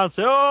sit around and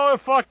say, oh,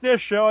 fuck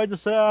this show. I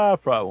just say, I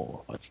probably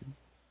won't watch it.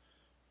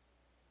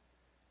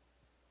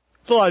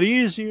 It's a lot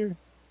easier.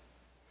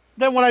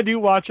 Then when I do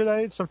watch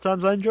it,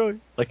 sometimes I enjoy it.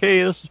 Like,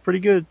 hey, this is pretty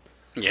good.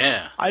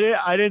 Yeah.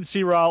 I didn't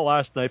see Raw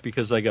last night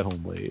because I got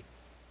home late.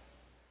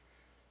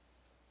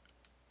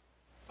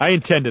 I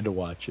intended to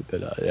watch it,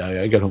 but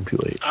I got home too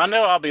late. I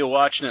know I'll be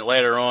watching it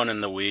later on in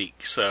the week,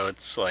 so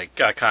it's like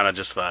I kind of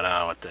just thought,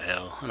 oh, what the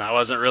hell? And I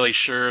wasn't really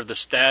sure of the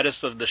status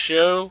of the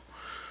show.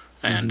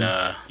 And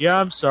yeah,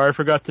 I'm sorry. I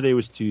forgot today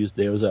was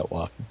Tuesday. I was out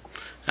walking.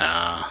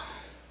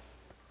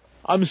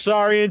 I'm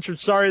sorry,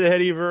 sorry, the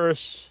Headyverse.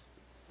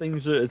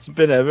 It's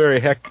been a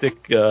very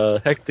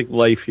hectic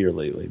life here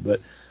lately, but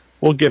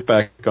we'll get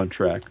back on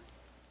track.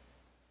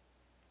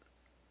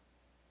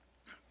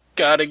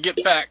 Gotta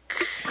get back.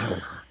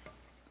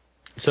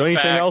 So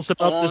anything else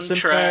about this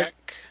Impact? Track.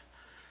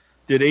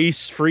 Did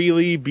Ace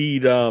Frehley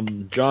beat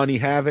Johnny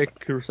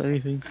Havoc or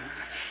anything?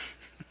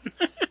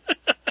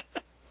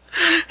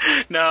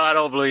 No, I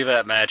don't believe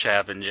that match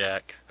happened,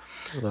 Jack.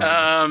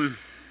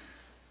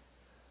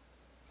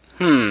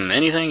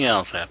 Anything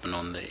else happened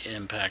on the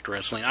Impact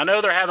Wrestling? I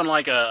know they're having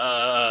like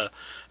a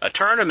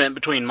tournament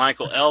between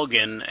Michael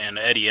Elgin and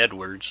Eddie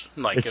Edwards.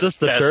 Like it's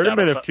just a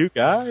tournament of two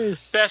guys?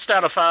 Best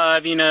out of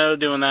 5, doing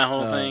that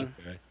whole thing.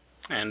 Okay.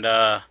 And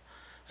I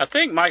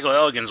think Michael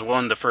Elgin's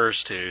won the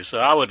first 2, so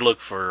I would look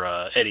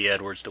for Eddie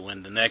Edwards to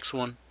win the next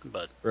one.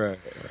 But right.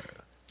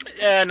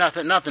 Yeah,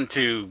 nothing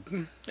too.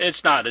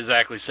 It's not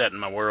exactly setting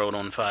my world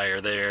on fire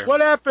there.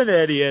 What happened to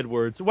Eddie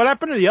Edwards? What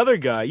happened to the other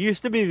guy?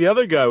 Used to be the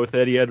other guy with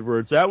Eddie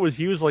Edwards.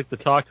 He was like the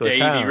talk of the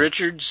town. Davey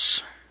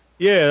Richards.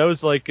 Yeah, that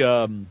was like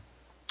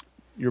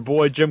your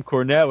boy Jim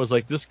Cornette was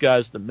like, this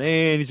guy's the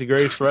man. He's the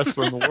greatest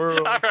wrestler in the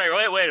world. All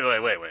right, wait.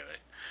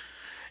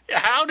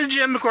 How did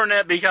Jim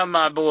Cornette become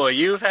my boy?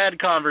 You've had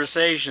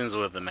conversations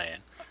with the man.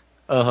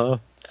 Uh-huh.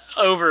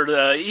 Over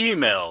the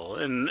email,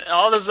 and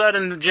all of a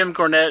sudden Jim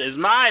Cornette is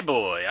my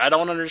boy. I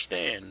don't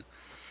understand.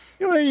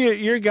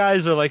 Your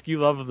guys are like, you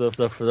love the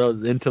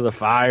Into the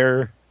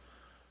Fire.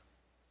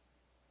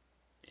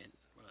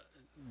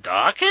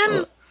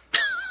 Dawkins?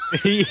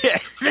 Yeah.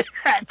 What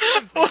kind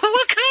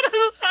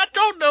of... I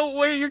don't know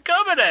where you're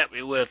coming at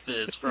me with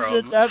this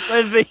from. That's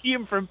the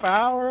theme from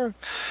Power?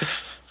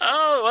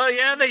 Oh, well,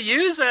 yeah, they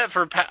use that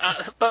for...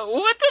 but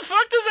what the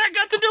fuck does that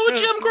got to do with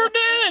Jim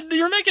Cornette?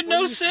 You're making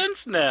no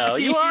sense now.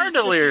 You are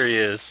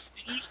delirious.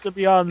 He used to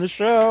be on the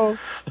show.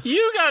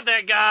 You got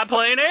that guy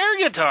playing air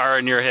guitar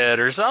in your head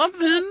or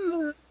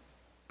something.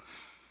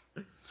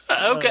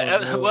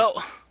 Okay,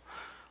 well...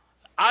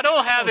 I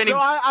don't have any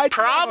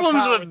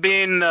problems with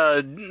being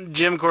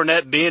Jim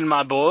Cornette being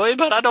my boy,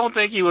 but I don't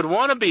think he would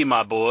want to be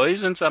my boy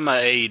since I'm an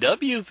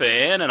AEW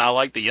fan and I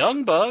like the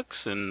Young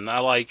Bucks and I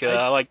like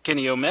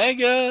Kenny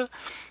Omega.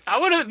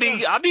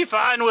 I'd be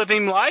fine with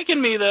him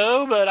liking me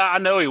though, but I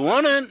know he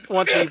wouldn't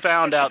once he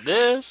found out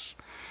this.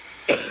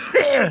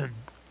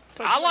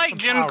 I like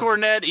Jim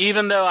Cornette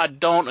even though I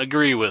don't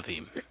agree with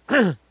him.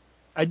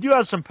 I do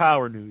have some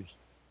Power news.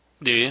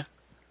 Do you?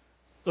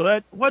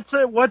 So what's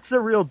the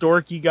real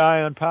dorky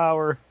guy on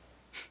Power?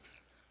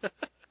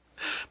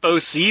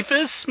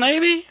 Bocephus,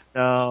 maybe?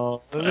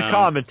 No, the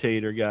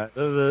commentator guy.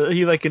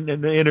 He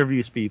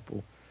interviews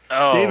people.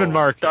 Oh, David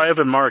Marquez.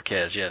 David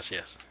Marquez, yes.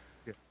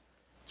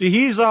 See,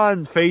 he's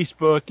on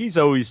Facebook. He's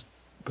always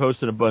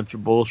posting a bunch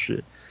of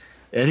bullshit,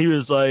 and he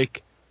was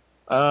like,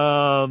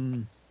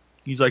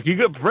 you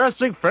good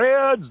wrestling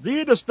fans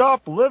need to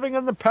stop living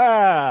in the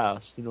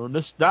past.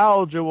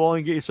 Nostalgia will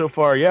only get you so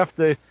far. You have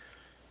to.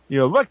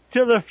 Look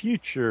to the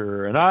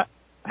future. And I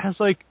was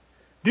like,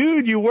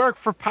 dude, you work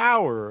for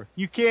Power.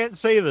 You can't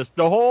say this.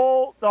 The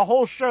whole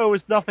show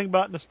is nothing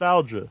but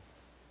nostalgia.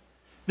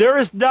 There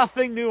is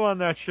nothing new on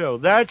that show.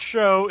 That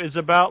show is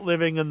about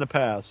living in the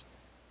past,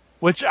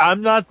 which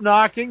I'm not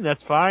knocking.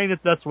 That's fine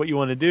if that's what you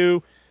want to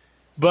do.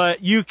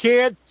 But you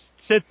can't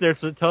sit there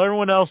and tell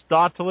everyone else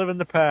not to live in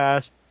the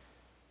past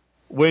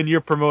when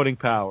you're promoting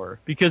Power,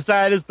 because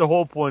that is the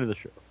whole point of the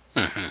show.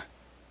 Mm-hmm.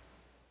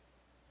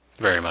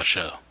 Very much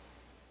so.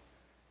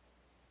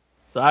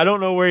 So I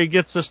don't know where he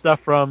gets this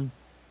stuff from.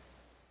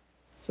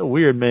 It's a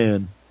weird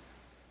man.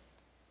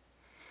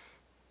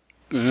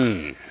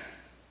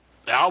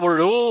 Albert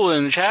Uhl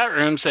in the chat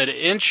room said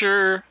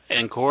Incher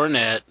and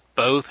Cornette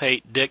both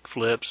hate dick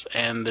flips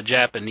and the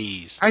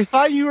Japanese. I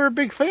thought you were a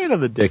big fan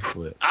of the dick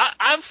flip.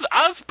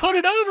 I've put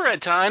it over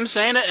at times,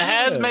 saying it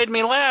has made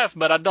me laugh,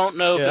 but I don't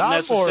know if it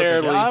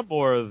necessarily... I'm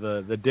more of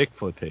the dick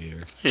flip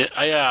hater.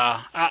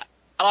 Yeah.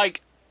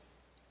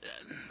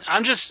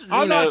 I'm just.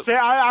 I'm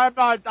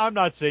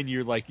not saying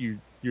you're like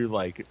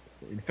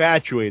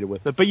infatuated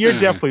with it, but you're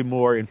definitely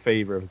more in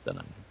favor of it than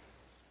I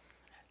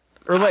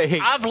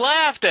am. I've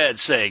laughed at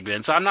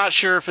segments. I'm not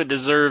sure if it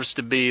deserves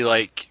to be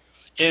like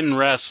in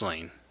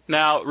wrestling.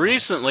 Now,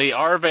 recently,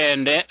 Rob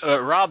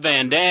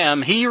Van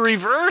Dam, he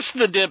reversed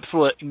the dick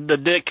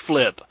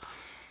flip.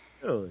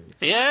 Really?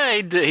 Yeah,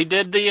 he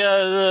did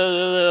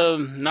the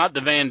not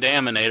the Van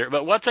Daminator,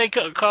 but what's they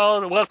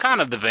called? Well,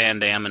 kind of the Van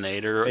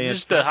Daminator,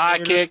 just the high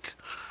kick.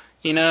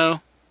 Yeah.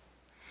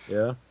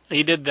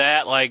 He did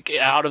that, like,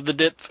 out of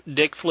the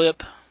dick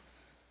flip.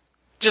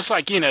 Just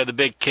like, the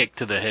big kick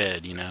to the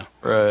head,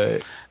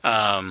 Right.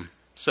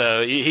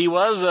 So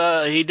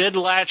he did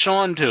latch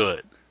on to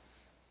it.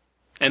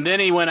 And then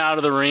he went out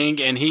of the ring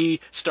and he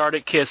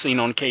started kissing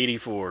on Katie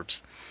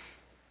Forbes.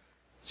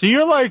 So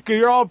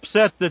you're all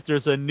upset that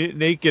there's a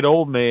naked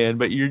old man,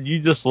 but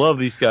you just love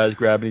these guys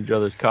grabbing each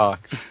other's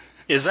cocks.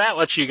 Is that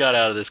what you got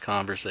out of this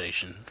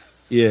conversation?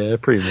 Yeah,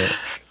 pretty much.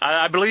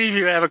 I believe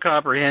you have a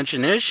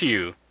comprehension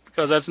issue,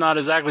 because that's not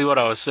exactly what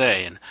I was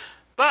saying.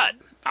 But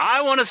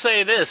I want to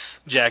say this,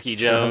 Jackie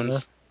Jones.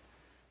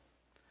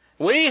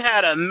 Uh-huh. We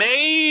had a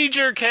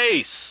major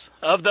case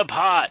of the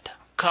pot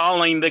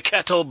calling the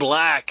kettle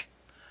black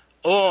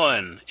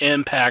on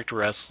Impact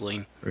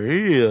Wrestling.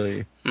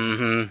 Really?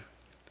 Mm-hmm.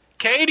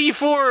 Katie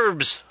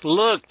Forbes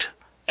looked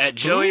at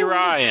Joey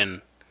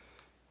Ryan.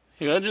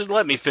 Just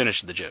let me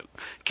finish the joke.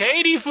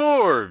 Katie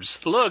Forbes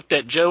looked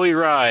at Joey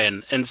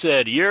Ryan and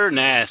said, "You're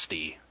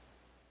nasty."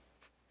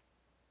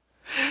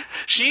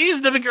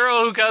 She's the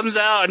girl who comes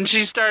out and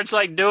she starts,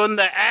 like, doing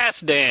the ass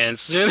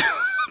dance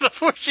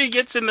before she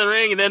gets in the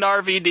ring, and then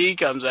RVD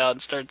comes out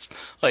and starts,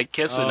 like,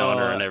 kissing on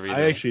her and everything.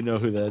 I actually know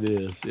who that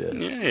is,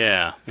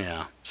 yeah.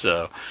 Yeah.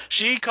 So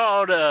she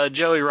called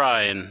Joey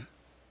Ryan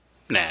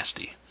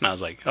nasty. And I was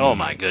like, oh,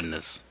 my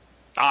goodness.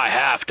 I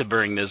have to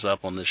bring this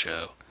up on the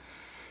show.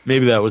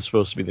 Maybe that was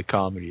supposed to be the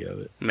comedy of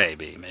it.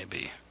 Maybe.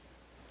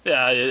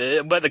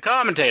 Yeah, but the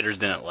commentators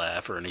didn't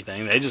laugh or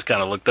anything. They just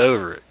kind of looked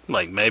over it.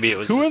 Like, maybe it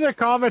was... Who are the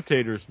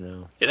commentators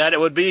now? That it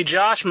would be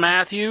Josh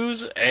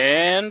Matthews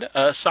and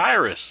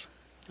Cyrus.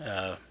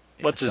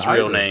 What's his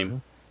real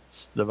name?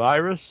 The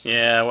Virus?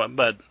 Yeah,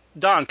 but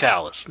Don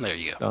Callis. There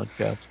you go. Don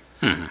Callis.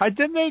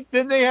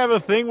 Didn't they have a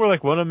thing where,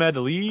 like, one of them had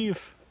to leave?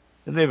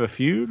 Didn't they have a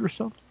feud or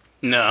something?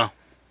 No.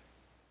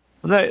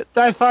 I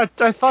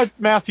thought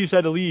Matthews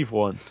had to leave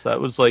once. That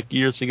was like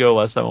years ago.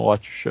 Last time I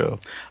watched your show.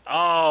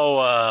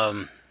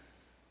 Oh,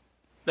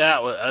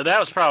 that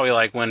was probably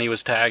like when he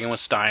was tagging with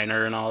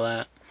Steiner and all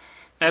that.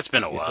 That's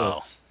been a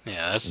while.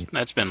 Yeah,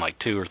 that's been like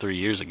 2 or 3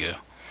 years ago.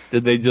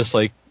 Did they just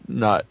like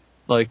not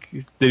like?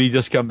 Did he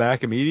just come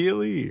back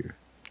immediately? Or?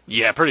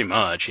 Yeah, pretty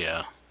much.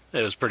 Yeah,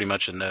 it was pretty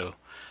much a no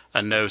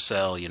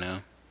sell.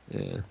 Yeah,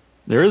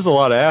 there is a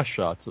lot of ass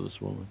shots of this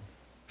woman.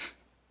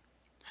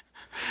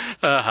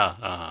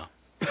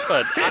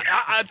 But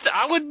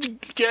I would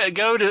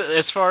go to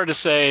as far to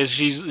say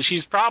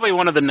she's probably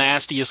one of the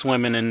nastiest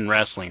women in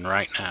wrestling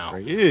right now.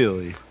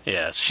 Really?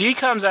 Yes. She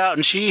comes out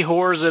and she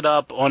whores it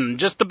up on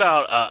just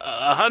about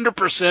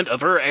 100%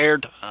 of her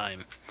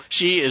airtime.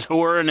 She is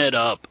whoring it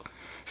up.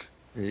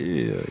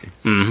 Really?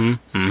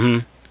 Mm-hmm.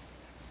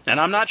 And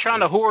I'm not trying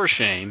to whore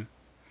shame,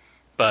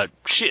 but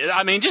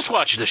just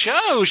watch the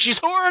show. She's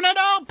whoring it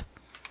up.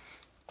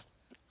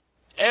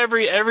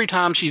 Every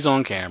time she's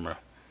on camera.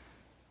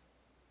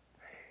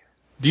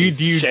 Do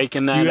you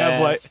shaking that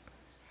ass?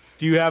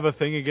 Do you have a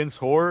thing against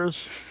whores?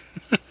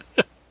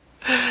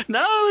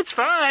 No, it's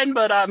fine,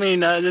 but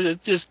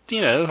just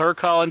her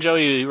calling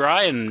Joey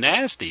Ryan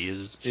nasty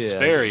is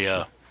very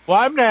Well,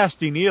 I'm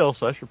nasty Neil,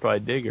 so I should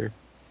probably dig her.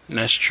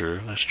 That's true.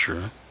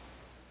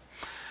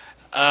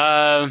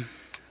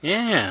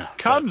 Yeah.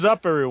 Comes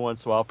up every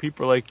once in a while.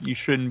 People are like, you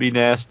shouldn't be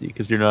nasty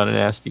because you're not a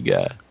nasty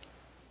guy.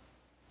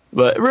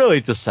 But really,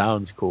 it just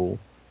sounds cool.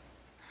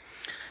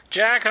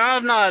 Jack,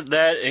 I'm not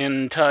that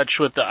in touch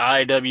with the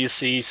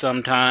IWC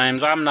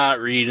sometimes. I'm not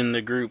reading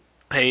the group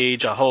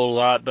page a whole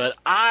lot, but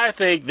I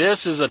think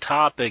this is a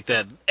topic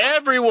that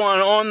everyone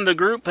on the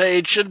group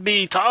page should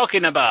be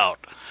talking about.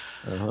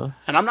 Uh-huh.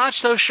 And I'm not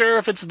so sure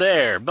if it's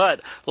there,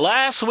 but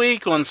last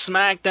week on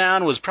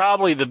SmackDown was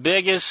probably the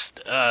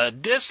biggest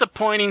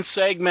disappointing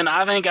segment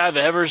I think I've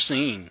ever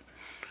seen.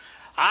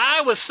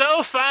 I was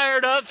so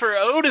fired up for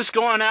Otis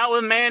going out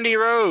with Mandy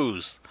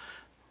Rose.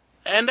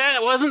 And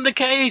that wasn't the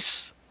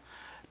case.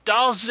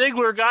 Dolph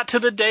Ziggler got to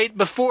the date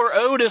before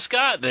Otis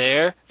got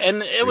there,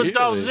 and it was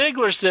Dolph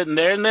Ziggler sitting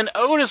there, and then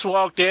Otis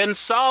walked in,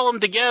 saw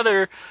them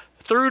together,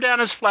 threw down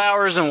his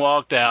flowers, and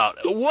walked out.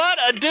 What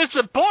a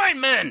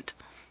disappointment!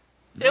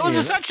 It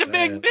was such a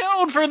big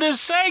build for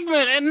this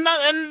segment, and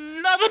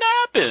nothing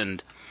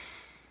happened.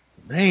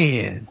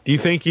 Man, do you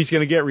think he's going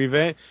to get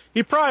revenge?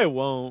 He probably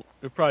won't.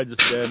 He'll probably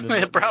just end.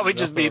 It'll probably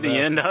just be the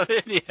end of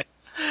it, yeah.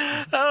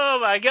 Oh,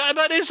 my God.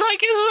 But it's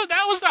like,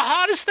 that was the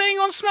hottest thing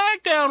on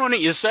SmackDown,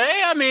 wouldn't you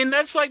say?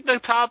 That's like the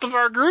top of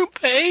our group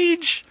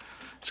page.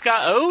 It's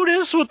got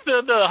Otis with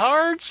the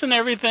hearts and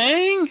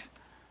everything.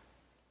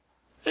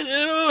 What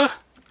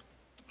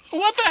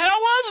the hell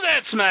was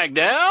that,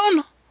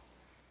 SmackDown?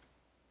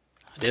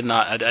 I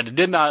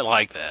did not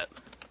like that.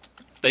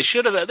 They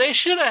should have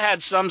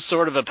had some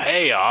sort of a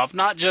payoff,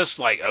 not just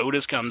like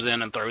Otis comes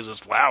in and throws his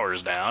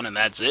flowers down and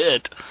that's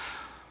it.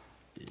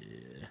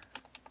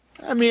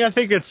 I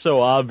think it's so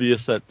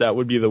obvious that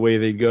would be the way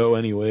they go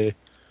anyway.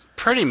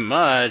 Pretty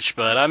much,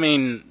 but I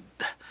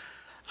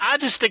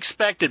just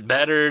expected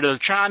better. They're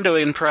trying to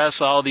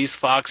impress all these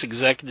Fox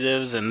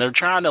executives, and they're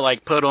trying to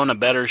like put on a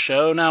better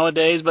show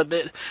nowadays, but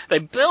they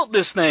built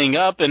this thing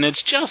up, and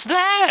it's just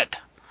that.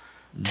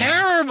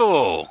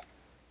 Terrible.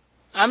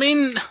 I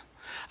mean,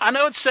 I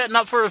know it's setting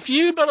up for a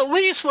feud, but at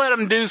least let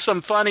him do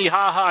some funny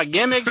ha-ha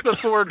gimmicks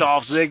before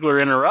Dolph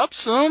Ziggler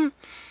interrupts him.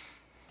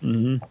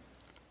 Mm-hmm.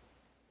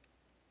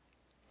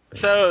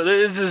 So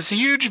there's this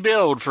huge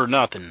build for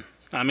nothing.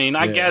 I mean,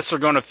 I guess they're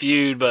going to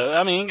feud, but,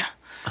 I mean,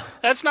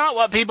 that's not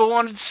what people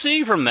wanted to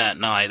see from that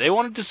night. They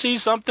wanted to see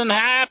something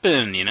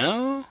happen, you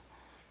know?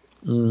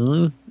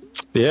 Mm-hmm.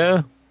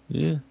 Yeah.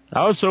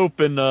 I was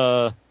hoping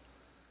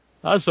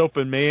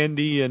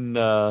Mandy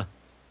and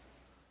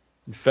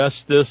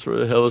Festus, where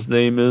the hell his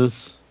name is.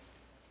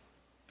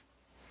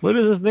 What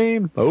is his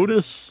name?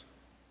 Otis?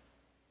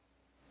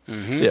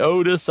 Mm-hmm. Yeah,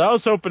 Otis. I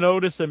was hoping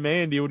Otis and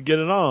Mandy would get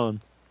it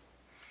on.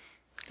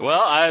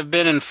 Well, I've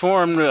been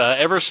informed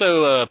ever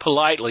so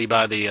politely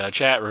by the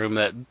chat room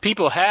that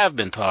people have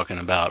been talking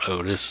about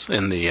Otis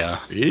in the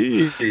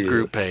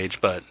group page,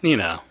 but, you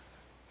know.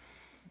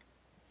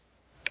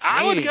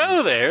 I would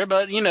go there,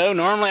 but, you know,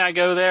 normally I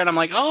go there and I'm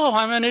like, oh,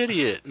 I'm an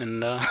idiot,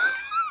 and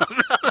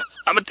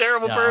I'm a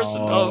terrible person.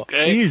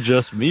 Okay. You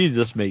just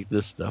make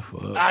this stuff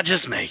up. I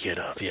just make it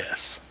up, yes.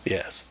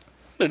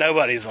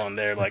 Nobody's on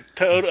there, like,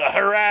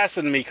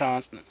 harassing me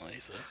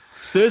constantly, so.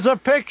 There's a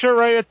picture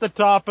right at the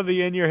top of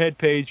the In Your Head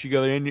page. You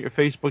go to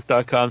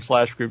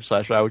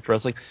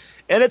facebook.com/group/iWatchWrestling,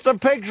 and it's a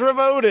picture of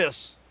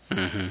Otis.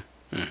 Mm-hmm.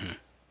 Mm-hmm.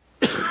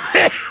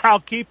 I'll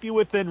keep you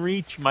within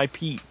reach, my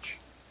peach.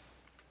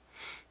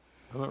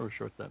 I'm not really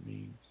sure what that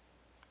means.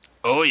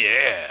 Oh,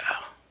 yeah.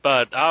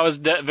 But I was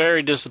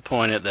very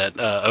disappointed that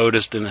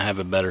Otis didn't have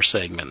a better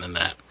segment than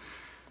that.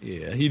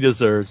 Yeah, he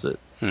deserves it.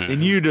 Mm-hmm.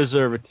 And you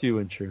deserve it too,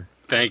 Incher.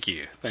 Thank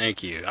you.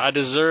 I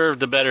deserve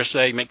the better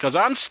segment because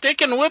I'm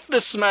sticking with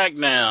the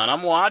SmackDown.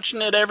 I'm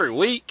watching it every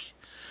week.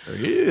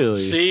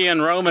 Really?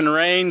 Seeing Roman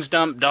Reigns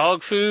dump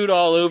dog food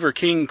all over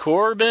King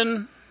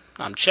Corbin.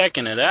 I'm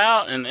checking it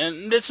out,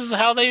 and this is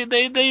how they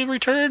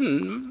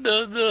return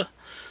the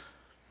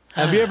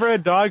Have you ever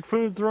had dog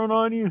food thrown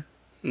on you?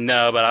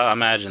 No, but I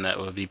imagine that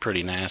would be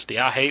pretty nasty.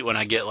 I hate when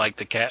I get, like,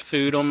 the cat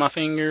food on my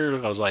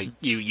finger. I was like,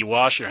 you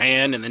wash your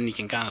hand, and then you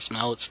can kind of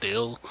smell it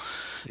still.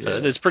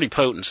 So it's pretty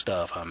potent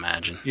stuff, I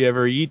imagine. You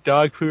ever eat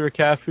dog food or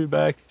cat food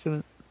by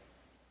accident?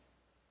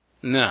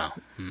 No.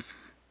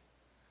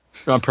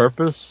 On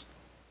purpose?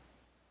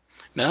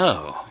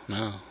 No.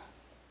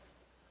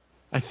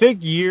 I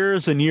think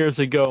years and years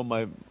ago,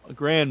 my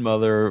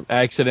grandmother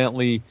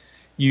accidentally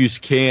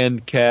used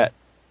canned tuna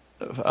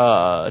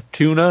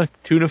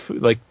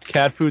food, like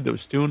cat food that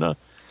was tuna,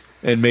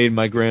 and made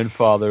my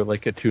grandfather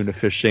like a tuna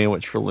fish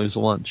sandwich for his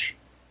lunch.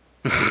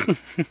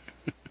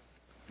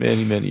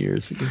 many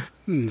years ago.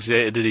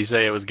 Did he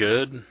say it was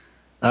good?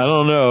 I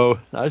don't know.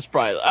 I was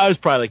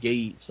probably like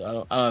 8, so I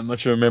don't have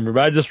much to remember,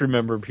 but I just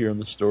remember hearing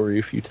the story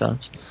a few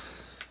times.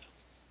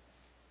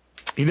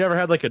 You never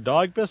had like a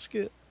dog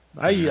biscuit?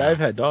 I've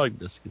had dog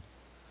biscuits.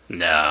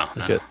 No.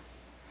 They're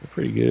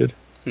pretty good.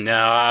 No,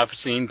 I've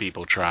seen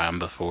people try them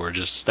before,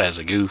 just as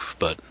a goof,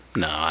 but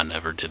no, I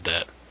never did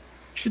that.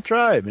 You should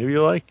try it. Maybe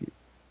you'll like it.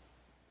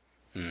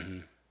 Mm-hmm.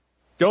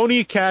 Don't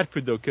eat cat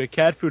food, though, because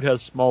cat food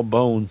has small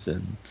bones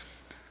in.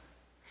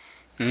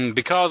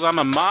 Because I'm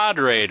a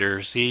moderator,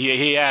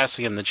 he asked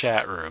in the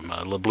chat room,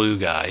 the blue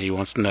guy, he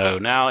wants to know,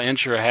 now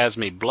Incher has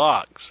me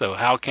blocked, so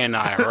how can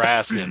I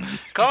harass him?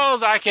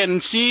 Because I can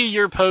see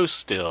your post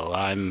still.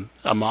 I'm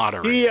a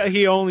moderator.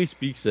 He only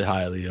speaks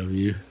highly of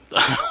you.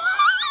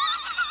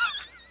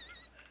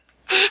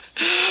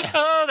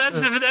 Oh,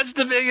 that's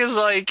the biggest,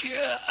 like,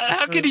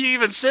 how can you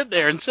even sit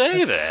there and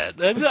say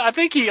that? I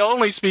think he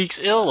only speaks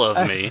ill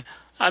of me.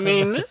 I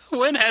mean,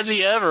 when has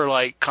he ever,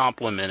 like,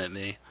 complimented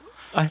me?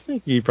 I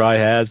think he probably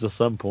has at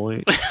some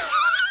point.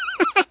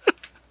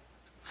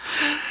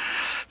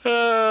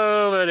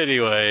 Oh, but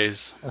anyways.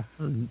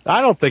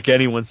 I don't think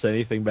anyone said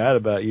anything bad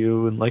about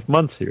you in, like,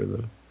 months here,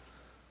 though.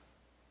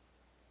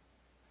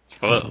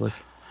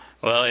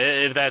 Well,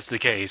 if that's the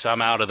case,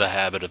 I'm out of the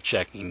habit of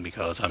checking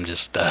because I'm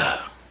just a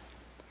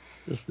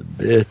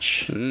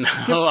bitch.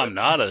 No, I'm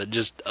not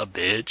just a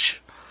bitch.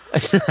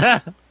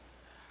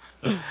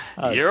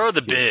 You're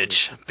the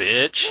bitch.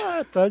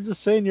 What? I'm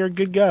just saying you're a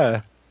good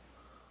guy.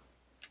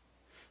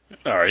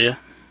 Are you?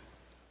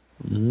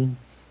 Mm-hmm.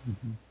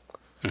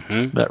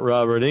 Met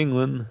Robert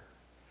England.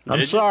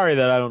 I'm sorry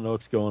that I don't know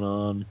what's going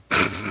on.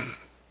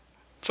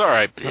 It's all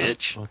right,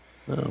 bitch.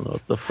 I don't know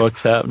what the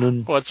fuck's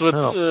happening. What's with?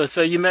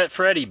 So you met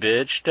Freddie,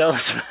 bitch. Tell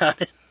us about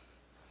it.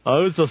 I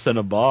was just in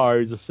a bar.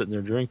 He was just sitting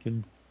there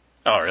drinking.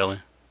 Oh, really?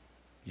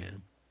 Yeah.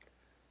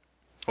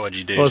 What'd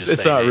you do? Well,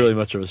 it's not really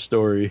much of a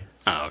story.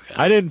 Oh, okay.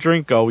 I didn't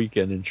drink all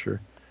weekend, and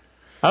sure.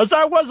 I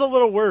was a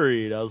little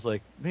worried. I was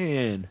like,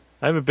 man,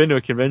 I haven't been to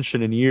a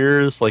convention in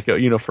years, like,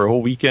 for a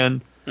whole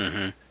weekend.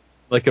 Mm-hmm.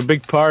 Like, a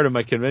big part of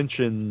my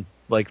convention,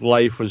 like,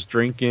 life was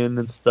drinking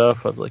and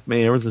stuff. I was like,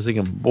 man, everyone's just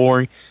thinking I'm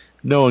boring.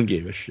 No one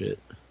gave a shit.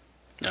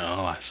 Oh,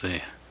 I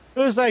see.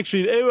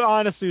 Honestly, it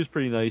was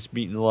pretty nice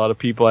meeting a lot of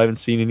people I haven't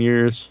seen in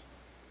years.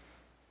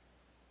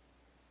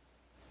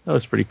 That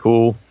was pretty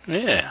cool.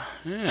 Yeah.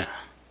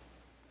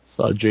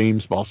 Saw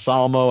James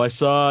Balsamo. I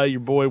saw your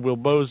boy Will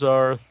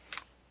Bozarth.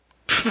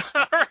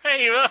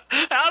 Alright, well,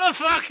 how the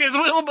fuck fuck is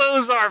Will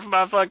Bozarth,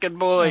 my fucking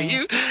boy?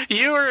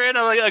 You were in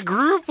a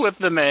group with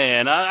the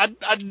man. I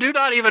do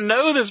not even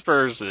know this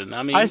person.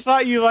 I mean, I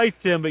thought you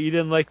liked him, but you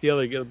didn't like the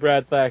other guy,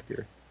 Brad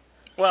Thacker.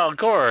 Well, of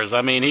course.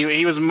 I mean,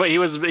 he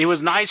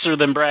was nicer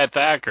than Brad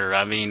Thacker.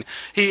 I mean,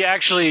 he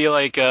actually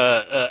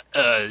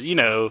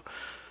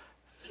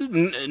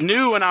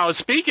knew when I was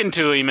speaking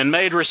to him and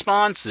made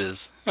responses.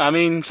 I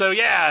mean, so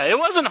yeah, it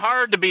wasn't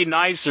hard to be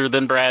nicer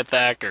than Brad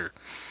Thacker.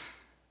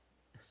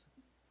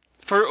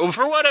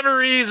 For whatever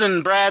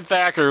reason, Brad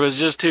Thacker was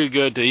just too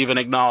good to even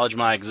acknowledge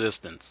my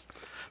existence.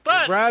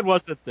 But Brad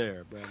wasn't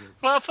there.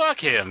 Well, fuck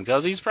him,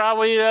 because he's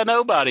probably a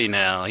nobody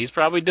now. He's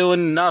probably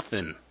doing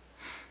nothing.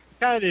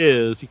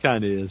 He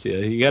kind of is,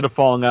 yeah. He got a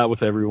falling out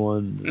with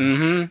everyone.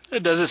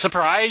 Mm-hmm. Does it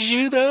surprise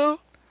you, though?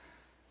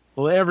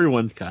 Well,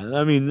 everyone's kind of.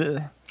 I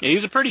mean...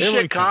 He's a pretty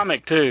shit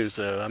comic, too,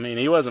 so, I mean,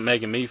 he wasn't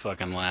making me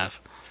fucking laugh.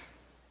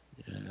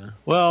 Yeah.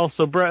 Well,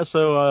 so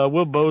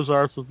Will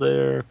Bozarth was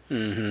there.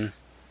 Mm-hmm.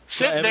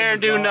 Sit there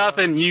and do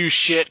nothing, you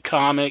shit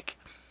comic.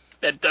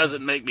 That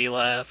doesn't make me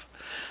laugh.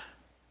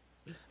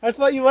 I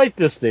thought you liked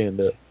this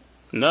stand-up.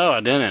 No, I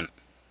didn't.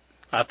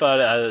 I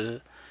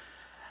thought...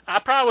 I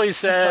probably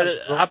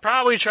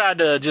tried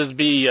to just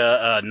be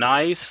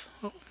nice.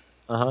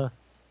 Uh-huh.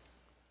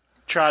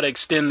 Try to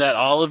extend that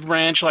olive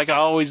branch like I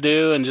always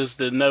do, and just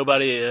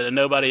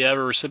nobody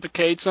ever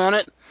reciprocates on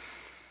it.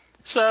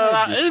 So,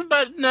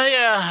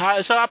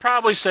 I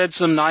probably said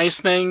some nice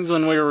things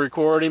when we were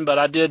recording, but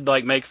I did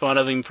make fun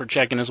of him for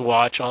checking his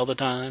watch all the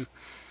time.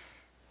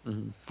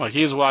 Mm-hmm. Like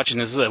he was watching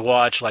his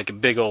watch like a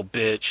big old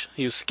bitch.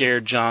 He was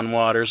scared John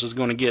Waters was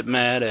going to get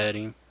mad at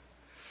him.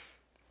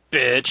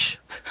 Bitch.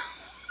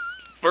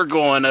 We're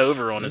going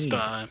over on his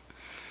time.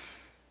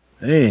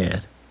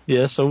 Man.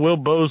 Yeah, so Will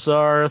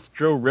Bozarth,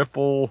 Joe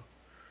Ripple.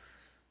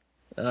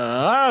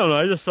 I don't know.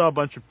 I just saw a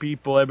bunch of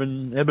people.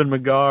 Eben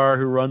McGar,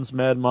 who runs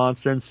Mad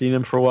Monster, and seen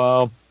him for a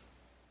while.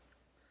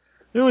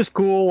 It was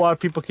cool. A lot of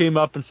people came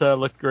up and said I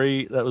looked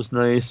great. That was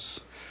nice.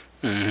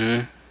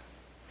 Mm-hmm.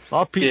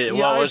 What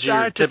was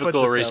your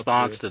typical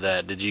response to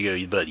that? Did you go,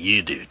 but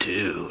you do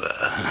too?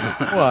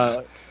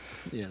 Well,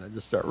 I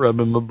just start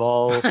rubbing my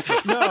balls.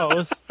 No, it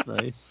was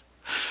nice.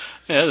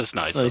 Yeah, that's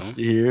nice. Nice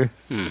to hear.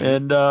 Mm-hmm.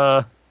 And,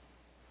 what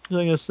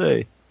was I going to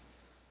say?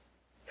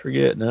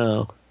 Forget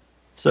now.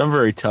 So I'm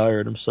very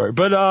tired. I'm sorry.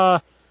 But,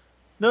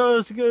 no, it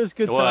was good. It was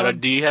good time.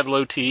 Do you have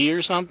low T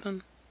or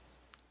something?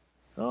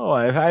 Oh,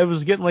 I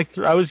was getting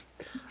I was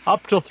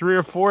up till 3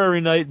 or 4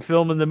 every night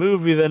filming the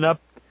movie, then up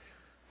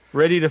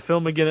ready to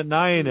film again at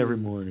 9 every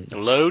morning.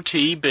 Low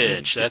T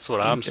bitch. That's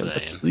what I'm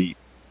saying. Sleep.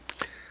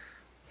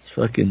 It's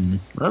fucking...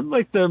 I'm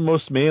like the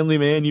most manly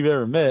man you've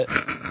ever met.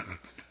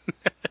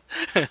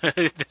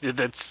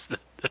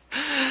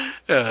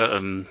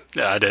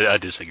 I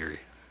disagree.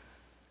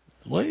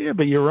 Well, yeah,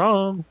 but you're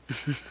wrong.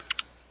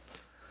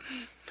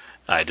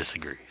 I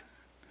disagree.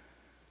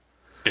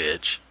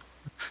 Bitch.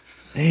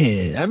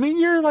 Man, I mean,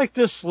 you're like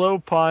this slow,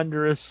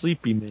 ponderous,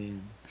 sleepy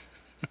man.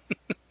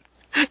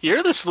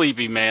 You're the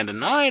sleepy man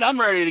tonight. I'm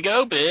ready to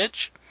go,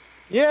 bitch.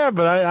 Yeah,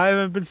 but I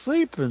haven't been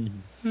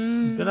sleeping.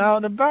 Been out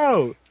and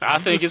about.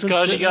 I think it's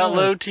because you got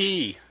low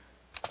T.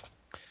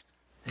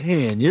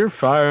 Man, you're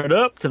fired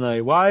up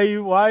tonight. Why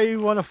you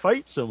want to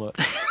fight so much?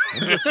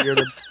 I'm just here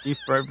to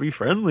be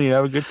friendly and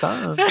have a good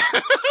time.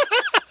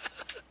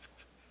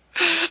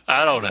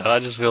 I don't know. I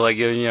just feel like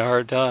giving you a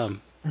hard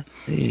time.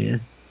 Yeah,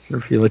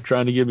 sure feel like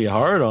trying to give me a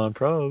hard on,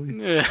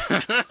 probably. Yeah.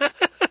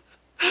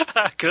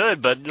 I could,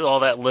 but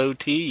all that low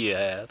T you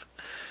have,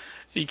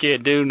 you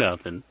can't do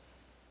nothing.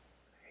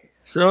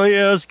 So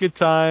yeah, it was a good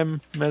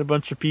time. Met a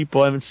bunch of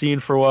people I haven't seen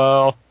for a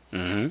while.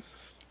 Mm-hmm.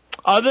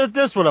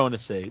 That's what I want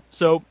to say.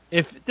 So,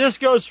 if this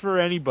goes for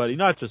anybody,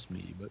 not just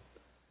me, but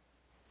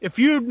if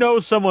you know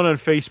someone on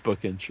Facebook,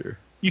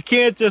 you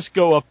can't just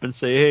go up and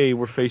say, hey,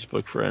 we're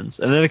Facebook friends,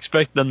 and then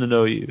expect them to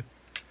know you.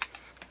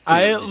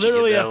 I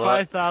literally have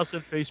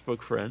 5,000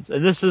 Facebook friends,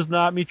 and this is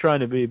not me trying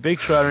to be a big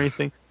shot or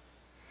anything.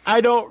 I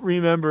don't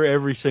remember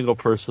every single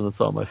person that's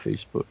on my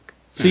Facebook.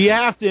 So you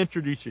have to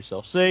introduce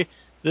yourself. Say,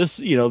 this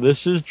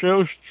is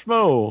Joe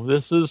Schmo.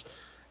 This is...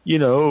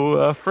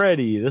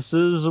 Freddie, this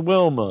is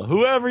Wilma,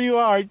 whoever you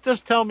are,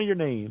 just tell me your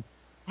name.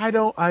 I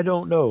don't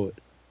know it.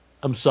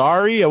 I'm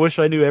sorry, I wish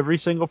I knew every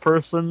single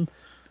person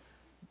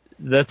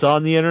that's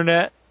on the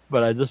internet,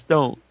 but I just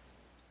don't.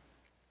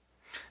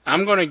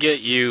 I'm going to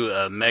get you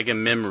a mega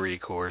memory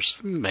course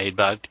made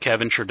by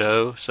Kevin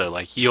Trudeau, so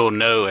you'll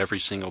know every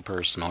single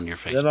person on your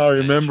Facebook. Then I'll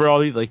remember all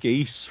these,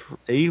 Ace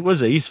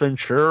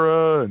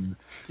Ventura and...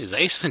 Is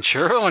Ace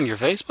Ventura on your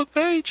Facebook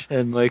page?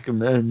 And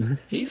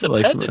he's a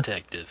pet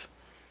detective.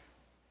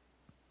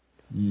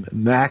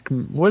 Mac,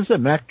 what is it?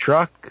 Mac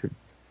Truck?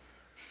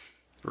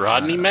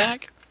 Rodney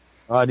Mac?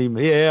 Rodney,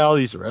 yeah, all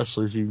these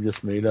wrestlers you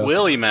just made up.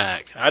 Willie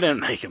Mac. I didn't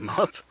make him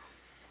up.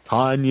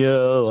 Tanya,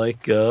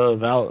 Velcro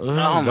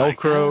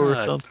or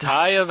something.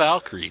 Taya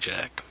Valkyrie,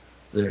 Jack.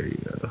 There you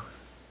go.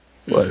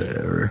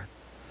 Whatever.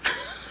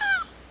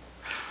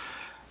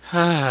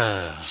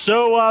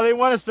 So they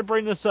want us to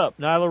bring this up.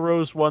 Nyla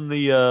Rose won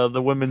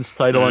the women's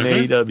title on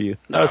AEW.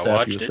 I was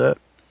happy with that.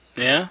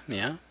 Yeah.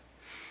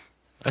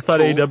 I thought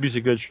cool. AEW's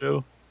a good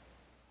show.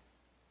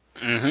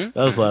 Mm-hmm.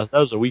 That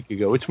was a week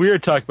ago. It's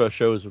weird to talk about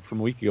shows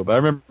from a week ago, but I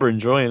remember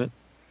enjoying it.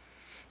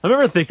 I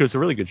remember thinking it was a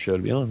really good show,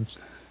 to be honest.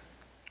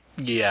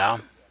 Yeah.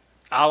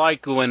 I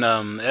like when,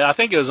 I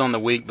think it was on the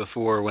week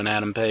before when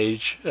Adam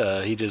Page,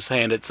 he just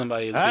handed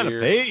somebody his beer.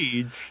 Adam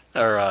Page?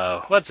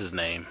 Or, what's his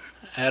name?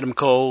 Adam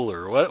Cole,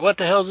 or what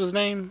the hell's his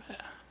name?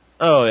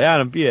 Oh,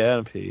 Adam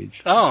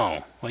Page. Oh,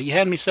 well, you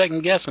had me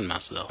second guessing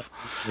myself.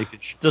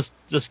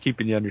 Just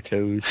keeping you on your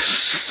toes.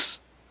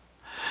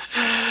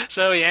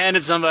 So he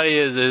handed somebody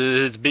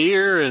his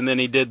beer, and then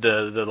he did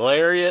the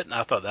lariat.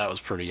 I thought that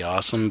was pretty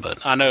awesome, but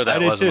I know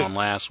that wasn't on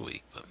last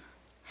week. But.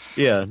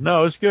 Yeah,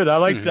 no, it's good. I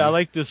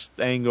like this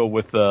angle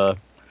with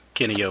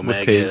Kenny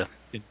Omega.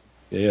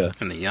 Yeah,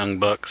 and the Young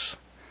Bucks.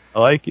 I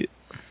like it.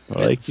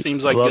 It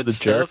seems like I love good the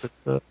Jericho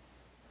stuff.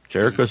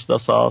 Jericho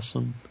stuff's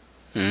awesome.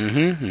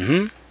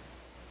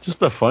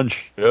 Just a fun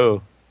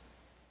show.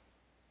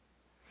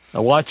 I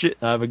watch it.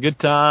 I have a good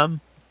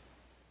time.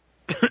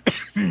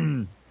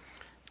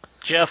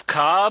 Jeff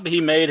Cobb, he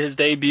made his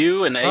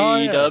debut in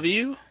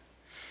AEW.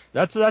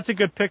 Yeah. That's a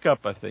good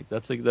pickup, I think.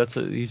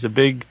 He's a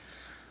big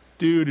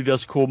dude who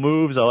does cool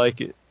moves. I like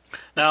it.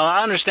 Now,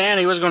 I understand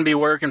he was going to be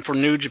working for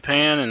New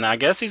Japan, and I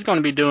guess he's going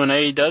to be doing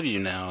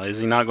AEW now. Is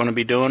he not going to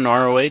be doing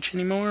ROH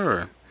anymore?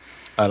 Or?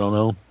 I don't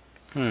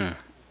know.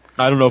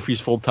 I don't know if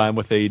he's full-time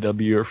with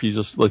AEW or if he's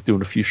just like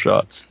doing a few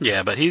shots.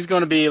 Yeah, but he's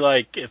going to be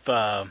like,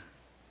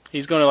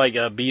 he's going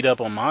to beat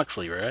up on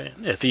Moxley, right?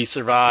 If he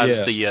survives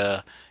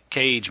the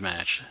cage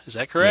match. Is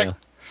that correct?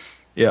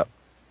 Yeah.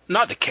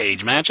 Not the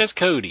cage match, that's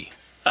Cody.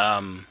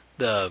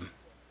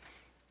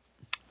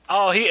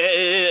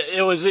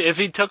 It was if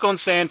he took on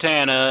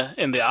Santana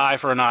in the eye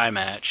for an eye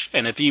match,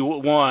 and if he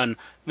won,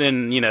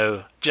 then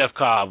Jeff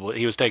Cobb.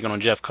 He was taking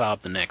on Jeff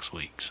Cobb the next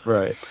week. So.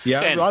 Right. Yeah,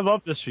 I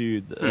love this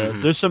feud.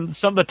 There's some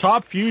of the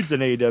top feuds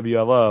in AEW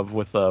I love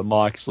with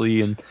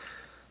Moxley and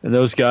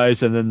those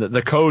guys, and then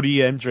the Cody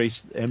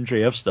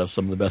MJF stuff.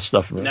 Some of the best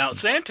stuff. Now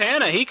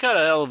Santana, he cut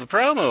a hell of a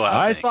promo.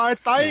 I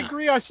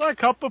agree. I saw a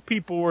couple of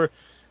people were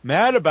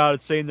mad about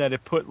it, saying that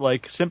it put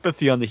like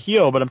sympathy on the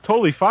heel, but I'm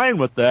totally fine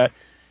with that.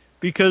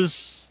 Because,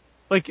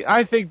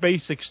 I think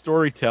basic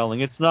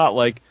storytelling, it's not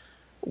like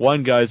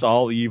one guy's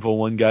all evil,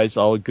 one guy's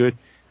all good.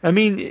 I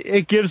mean,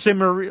 it gives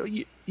him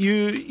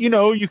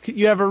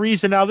you have a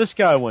reason now this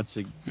guy wants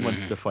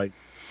to fight.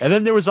 And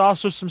then there was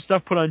also some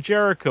stuff put on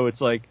Jericho.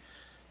 It's like,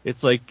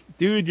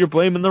 dude, you're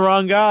blaming the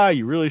wrong guy.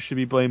 You really should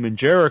be blaming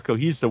Jericho.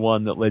 He's the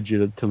one that led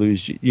you to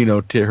lose,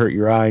 to hurt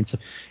your eye.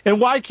 And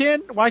why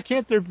can't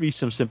there be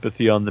some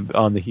sympathy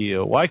on the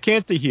heel? Why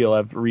can't the heel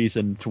have a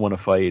reason to want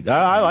to fight?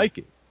 I like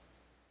it.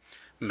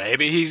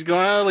 Maybe he's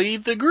going to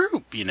leave the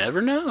group. You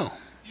never know.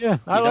 Yeah,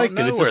 I like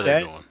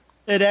it.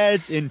 It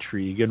adds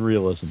intrigue and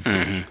realism.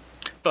 Mm-hmm.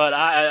 But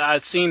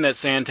I've seen that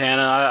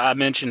Santana, I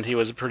mentioned he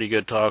was a pretty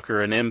good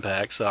talker in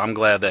Impact, so I'm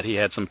glad that he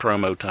had some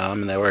promo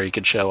time and that where he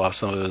could show off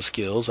some of his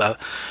skills. I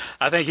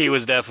think he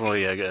was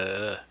definitely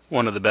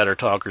one of the better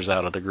talkers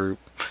out of the group.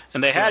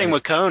 And they had him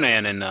with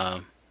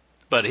Conan,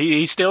 but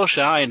he still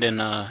shined in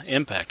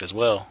Impact as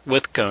well,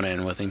 with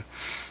Conan with him.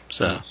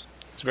 So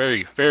it's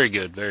very, very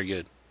good, very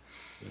good.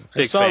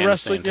 I saw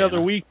wrestling the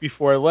other week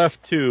before I left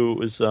too.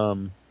 It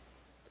was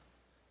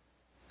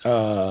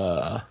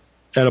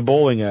at a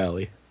bowling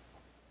alley,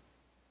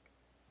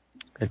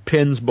 at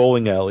Pinn's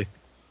Bowling Alley.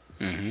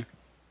 Mm-hmm.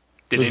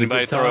 Did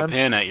anybody throw a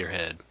pin at your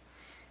head?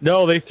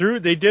 No,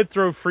 they did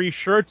throw free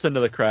shirts into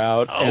the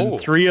crowd, and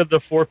 3 of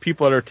the 4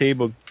 people at our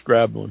table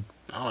grabbed one.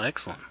 Oh,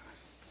 excellent!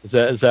 Is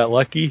that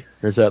lucky,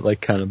 or is that like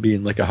kind of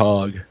being like a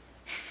hog?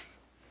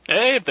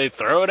 Hey, if they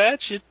throw it at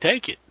you,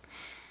 take it.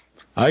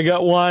 I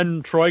got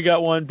one, Troy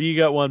got one, B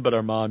got one, but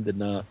our mom did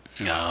not.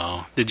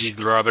 No. Did you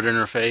rub it in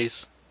her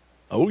face?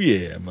 Oh,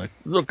 yeah. I'm like,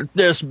 look at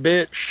this,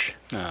 bitch.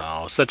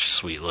 Oh, such a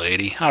sweet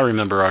lady. I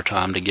remember our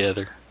time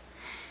together.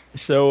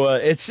 So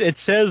it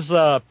says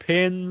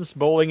Pins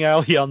Bowling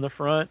Alley on the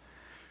front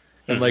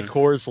and like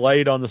Coors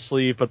Light on the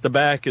sleeve, but the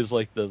back is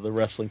like the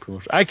wrestling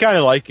promotion. I kind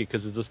of like it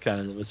because it's just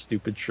kind of a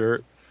stupid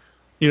shirt.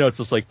 It's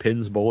just like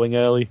Pins Bowling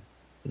Alley.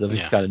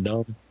 It's kind of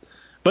dumb.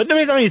 But I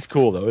mean, it's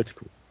cool, though. It's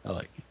cool. I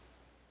like it.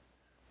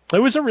 It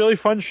was a really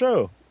fun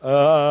show.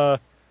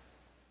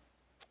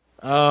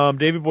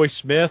 Davey Boy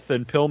Smith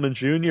and Pillman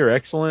Jr. are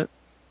excellent.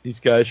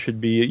 These guys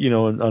should be,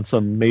 on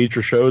some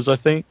major shows, I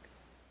think.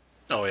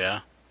 Oh,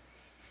 yeah.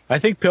 I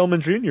think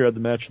Pillman Jr. had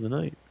the match of the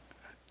night.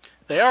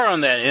 They are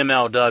on that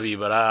MLW,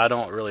 but I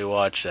don't really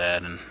watch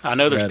that. And I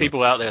know there's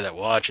people out there that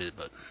watch it,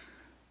 but...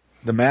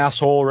 The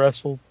Masshole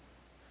wrestled.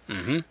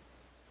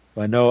 Mm-hmm.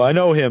 I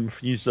know him.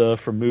 He's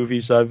from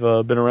movies I've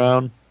been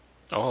around.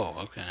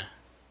 Oh, okay.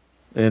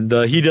 And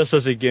he just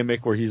has a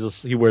gimmick where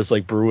he wears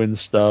like Bruin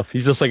stuff.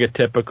 He's just like a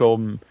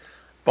typical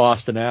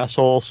Boston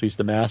asshole, so he's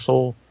the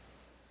masshole.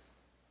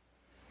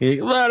 He's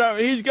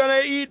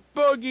gonna eat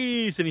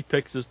boogies, and he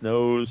picks his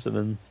nose and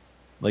then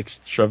like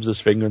shoves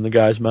his finger in the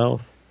guy's mouth.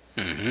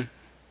 Mm-hmm.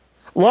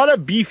 A lot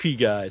of beefy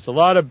guys, a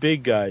lot of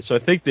big guys. So I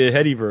think the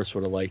Headyverse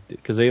would have liked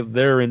it because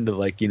they're into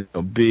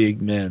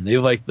big men. They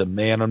like the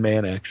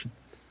man-on-man action.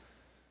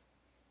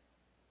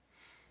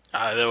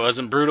 There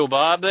wasn't Brutal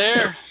Bob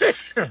there.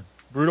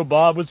 Brutal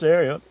Bob was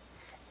there. Yep.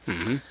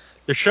 Mm-hmm.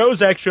 The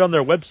show's actually on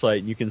their website,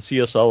 and you can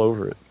see us all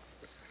over it.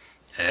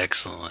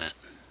 Excellent.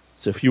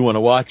 So if you want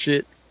to watch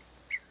it,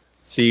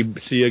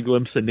 see a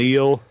glimpse of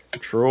Neil,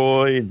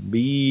 Troy, and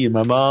me, and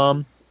my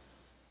mom.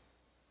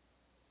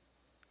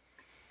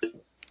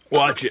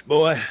 Watch it,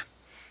 boy.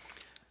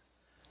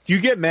 Do you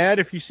get mad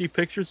if you see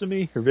pictures of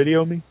me or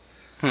video of me?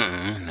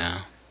 No.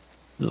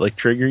 Does it,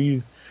 trigger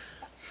you?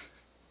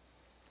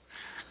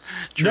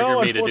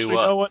 Trigger me to do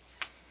what?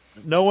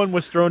 No one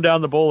was thrown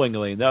down the bowling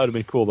lane. That would have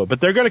been cool, though. But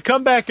they're going to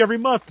come back every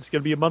month. It's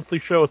going to be a monthly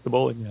show at the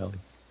bowling alley.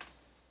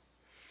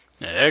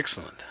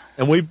 Excellent.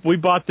 And we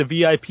bought the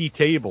VIP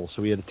table,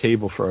 so we had a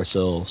table for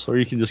ourselves. Or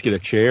you can just get a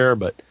chair,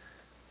 but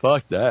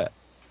fuck that.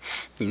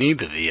 You need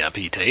the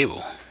VIP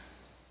table.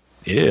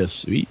 Yeah,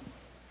 sweet.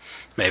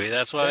 Maybe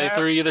that's why they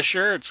threw you the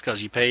shirts,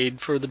 because you paid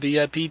for the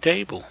VIP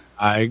table.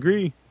 I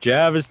agree.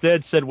 Jav is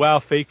dead said,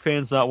 wow, fake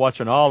fans not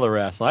watching all the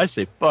wrestling. I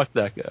say, fuck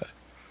that guy.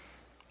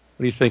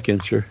 What do you think,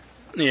 Incher?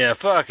 Yeah,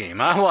 fuck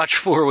him. I watched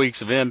 4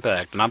 weeks of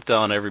Impact, and I'm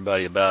telling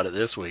everybody about it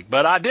this week.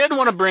 But I did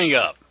want to bring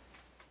up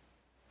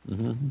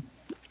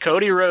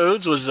Cody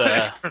Rhodes was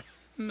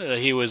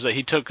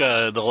he took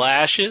the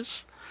lashes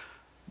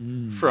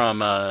from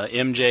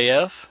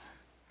MJF.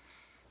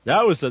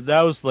 That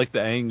was like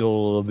the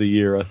angle of the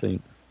year, I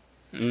think.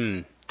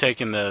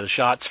 Taking the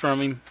shots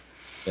from him.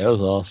 That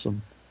was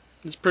awesome.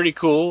 It's pretty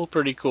cool.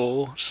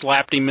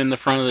 Slapped him in the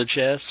front of the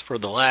chest for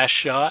the last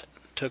shot.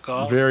 Took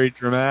off. Very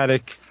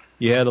dramatic.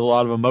 You had a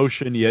lot of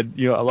emotion. You had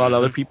a lot of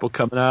other people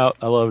coming out.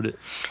 I loved it.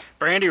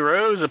 Brandy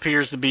Rose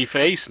appears to be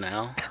face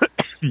now.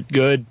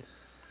 Good.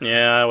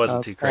 Yeah, I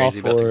wasn't too crazy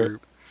about the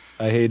group.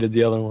 I hated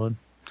the other one.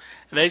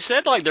 They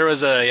said there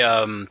was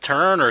a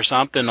turn or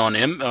something on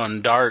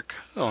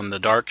the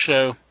Dark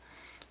show,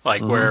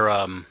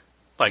 where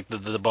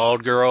the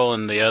bald girl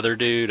and the other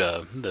dude,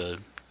 the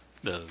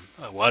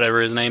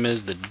whatever his name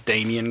is, the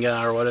Damien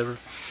guy or whatever.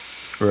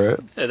 Right.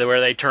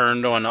 Where they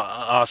turned on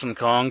Awesome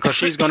Kong, because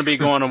she's going to be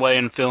going away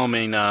and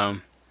filming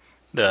the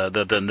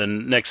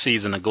next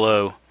season of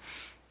Glow.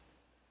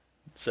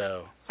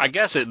 So I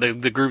guess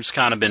the group's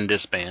kind of been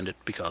disbanded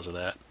because of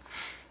that.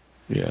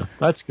 Yeah,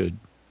 that's good.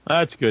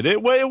 That's good.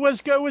 It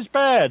was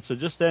bad, so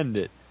just end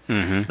it.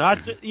 Mm-hmm. Not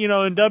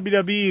in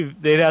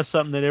WWE they'd have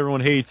something that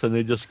everyone hates and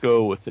they just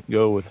go with it.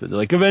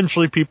 Like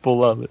eventually people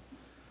love it.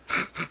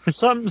 If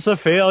something's a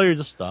failure,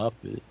 just stop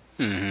it.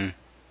 Mm-hmm.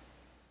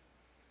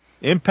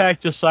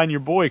 Impact just signed your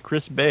boy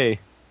Chris Bay.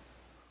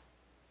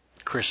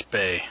 Chris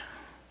Bay.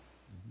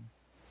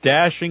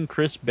 Dashing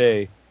Chris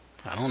Bay.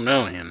 I don't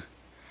know him.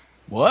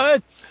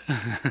 What?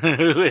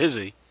 Who is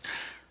he?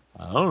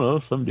 I don't know,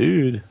 some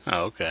dude.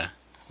 Oh, okay.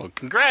 Well,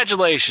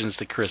 congratulations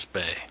to Chris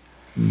Bay.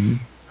 Mm-hmm.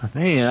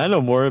 Man, I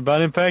know more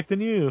about Impact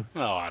than you.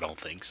 Oh, I don't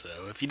think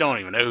so. If you don't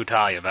even know who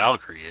Talia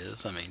Valkyrie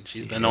is, I mean,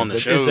 she's been on the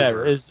show.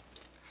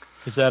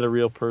 Is that a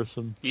real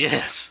person?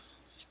 Yes.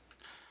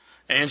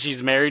 And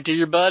she's married to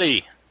your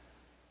buddy.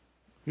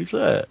 Who's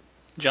that?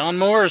 John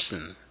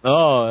Morrison.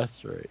 Oh,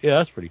 that's right. Yeah,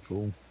 that's pretty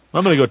cool.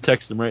 I'm going to go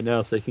text him right now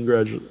and say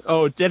congratulations.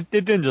 Oh, it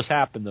didn't just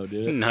happen, though,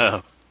 did it?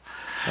 No.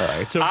 All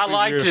right, so I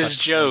liked his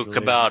joke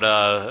about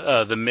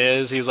The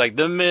Miz. He's like,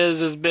 The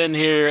Miz has been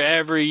here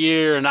every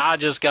year, and I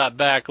just got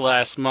back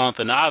last month,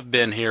 and I've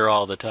been here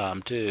all the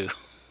time, too.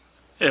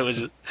 It was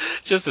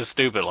just a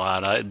stupid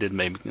line. It did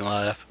make me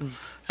laugh. And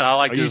I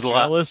liked his line.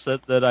 Are you jealous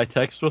that I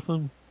text with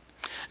him?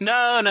 No.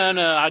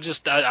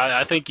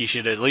 I think you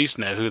should at least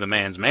know who the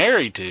man's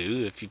married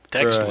to if you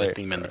texted with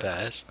him in the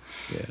past.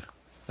 Yeah.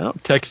 I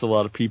don't text a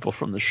lot of people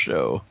from the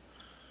show.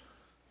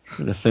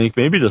 I'm going to think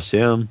maybe just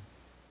him.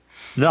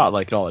 Not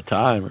like all the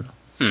time.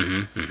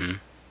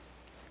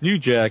 New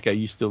Jack, I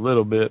used to a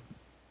little bit.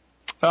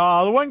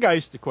 The one guy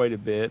used to quite a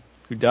bit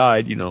who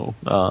died,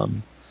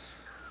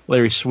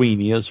 Larry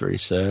Sweeney. Is very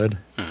sad.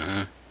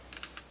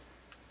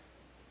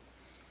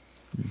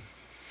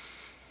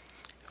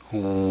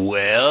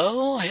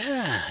 Well,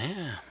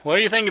 yeah. What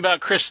do you think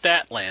about Chris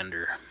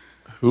Statlander?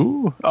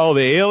 Who? Oh,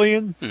 the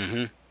alien?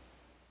 Mm-hmm.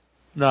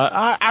 No,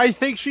 I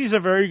think she's a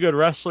very good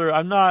wrestler.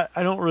 I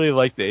don't really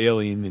like the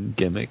alien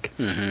gimmick.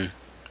 Mm-hmm.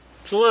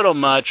 It's a little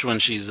much when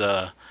she's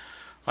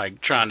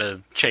trying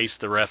to chase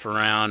the ref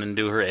around and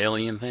do her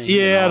alien thing.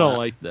 Yeah, I don't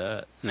like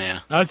that.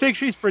 Yeah. I think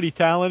she's pretty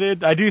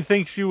talented. I do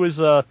think she was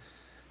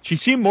she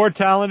seemed more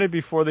talented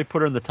before they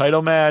put her in the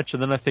title match,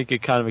 and then I think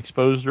it kind of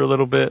exposed her a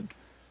little bit.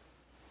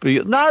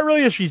 But not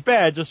really if she's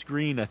bad, just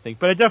green, I think.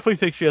 But I definitely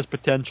think she has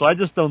potential. I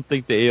just don't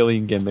think the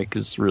alien gimmick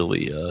is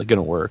really going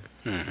to work.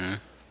 Mm-hmm.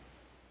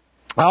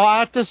 I'll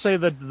have to say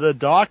that the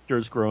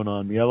Doctor's grown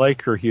on me. I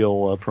like her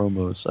heel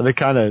promos. They're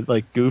kind of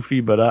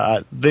goofy,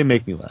 but they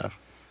make me laugh.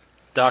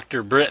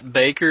 Dr. Britt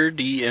Baker,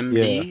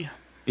 DMD.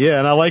 Yeah,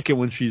 and I like it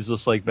when she's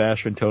just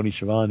bashing Tony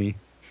Schiavone.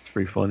 It's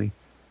pretty funny.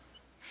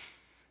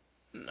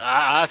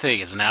 I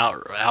think it's an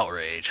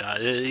outrage.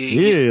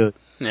 Yeah.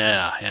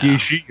 Yeah. Do you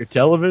shoot your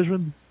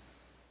television?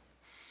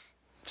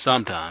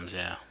 Sometimes,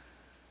 yeah.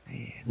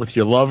 With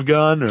your love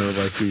gun or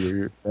like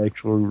your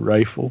actual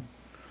rifle?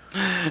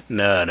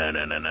 No.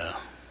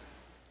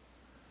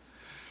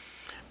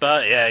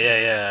 But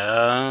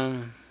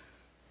yeah.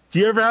 Do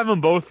you ever have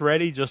them both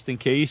ready just in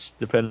case,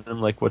 depending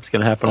on like what's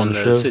going to happen on the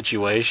the show?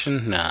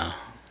 situation? No.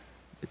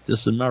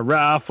 This is my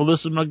rifle.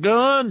 This is my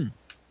gun.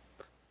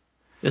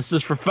 This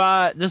is for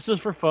fight. This is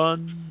for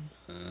fun.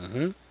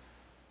 Mm-hmm.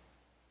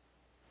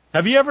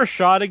 Have you ever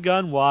shot a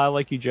gun while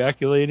like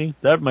ejaculating?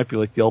 That might be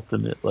like the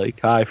ultimate like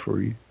high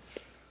for you.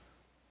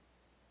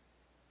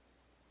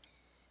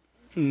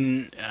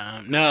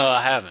 No,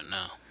 I haven't.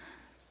 No.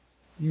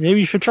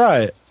 Maybe you should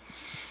try it.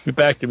 Get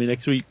back to me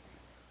next week.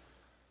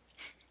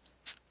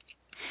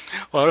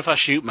 What if I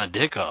shoot my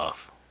dick off?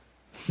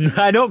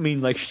 I don't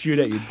mean like shoot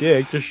at your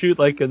dick. Just shoot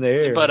like in the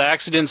air. But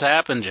accidents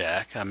happen,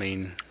 Jack. I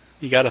mean,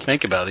 you got to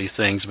think about these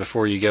things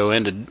before you go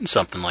into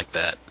something like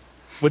that.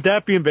 Would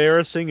that be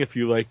embarrassing if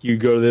you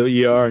go to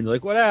the ER and you're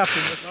like, what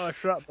happened? Like, oh, I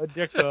shot my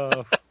dick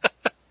off.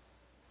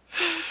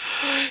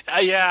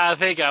 Yeah, I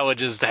think I would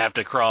just have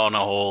to crawl in a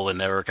hole and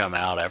never come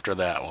out after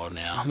that one.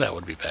 Yeah, that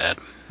would be bad.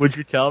 Would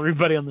you tell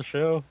everybody on the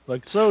show?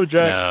 Like, so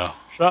Jack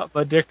shot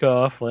my dick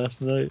off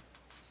last night.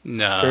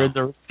 No.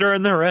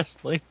 During the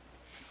wrestling.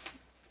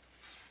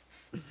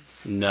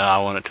 No, I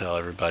want to tell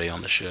everybody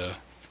on the show.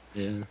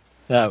 Yeah,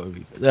 that would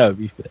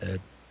be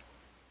bad.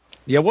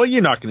 Yeah, well,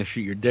 you're not going to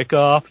shoot your dick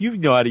off. You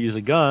know how to use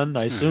a gun,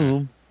 I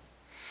assume.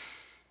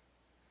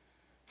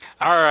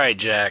 All right,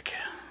 Jack.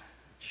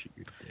 Shoot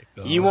your dick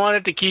off. You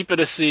wanted to keep it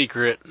a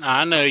secret.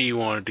 I know you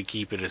wanted to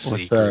keep it a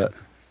secret. What's that?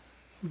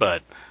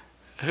 But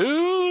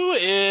who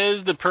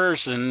is the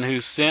person who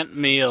sent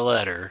me a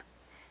letter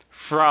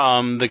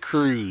from the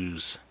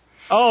cruise?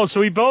 Oh, so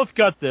we both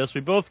got this.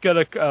 We both got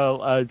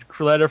a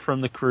letter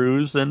from the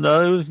cruise, and it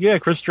was,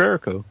 Chris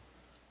Jericho.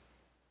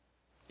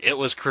 It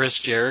was Chris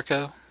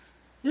Jericho?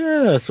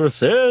 Yeah, that's what it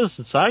says.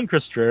 It's signed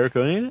Chris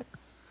Jericho, ain't it?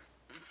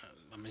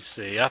 Let me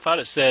see. I thought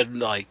it said,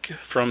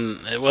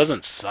 it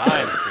wasn't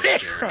signed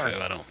Chris Jericho,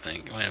 I don't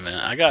think. Wait a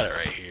minute. I got it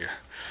right here.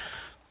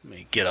 Let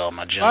me get all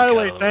my junk By the out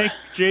way, of the thank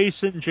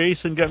Jason.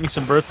 Jason got me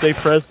some birthday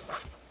presents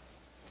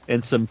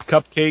and some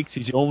cupcakes.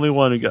 He's the only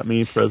one who got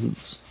me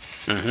presents.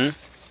 Mm-hmm.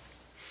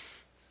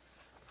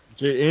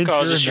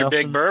 Because it's your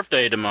big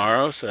birthday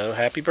tomorrow, so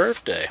happy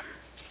birthday.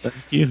 Thank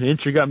you.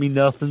 Incher got me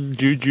nothing.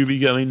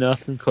 Jujubee got me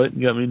nothing.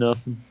 Clinton got me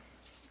nothing.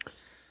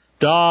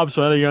 Dobbs,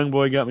 my other young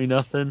boy, got me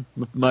nothing.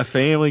 My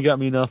family got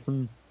me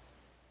nothing.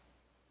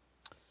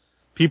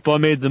 People I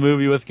made the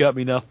movie with got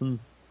me nothing.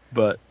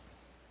 But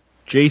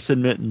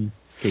Jason Minton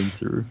came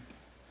through.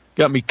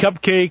 Got me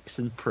cupcakes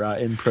and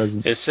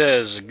presents. It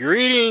says,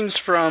 greetings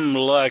from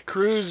La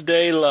Cruz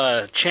de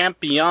la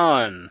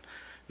Champion.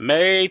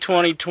 May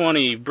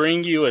 2020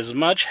 bring you as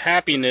much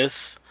happiness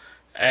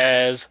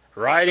as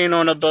riding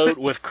on a boat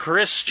with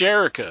Chris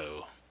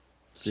Jericho.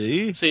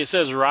 See, it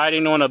says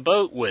riding on a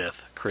boat with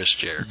Chris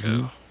Jericho.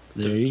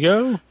 Mm-hmm. There you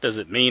go. Does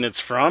it mean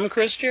it's from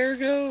Chris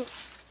Jericho?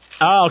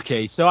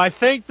 Okay, so I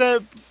think that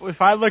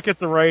if I look at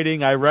the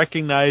writing, I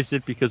recognize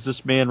it because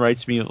this man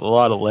writes me a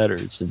lot of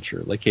letters, and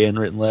sure, like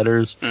handwritten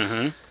letters.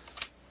 Mm-hmm.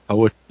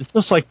 It's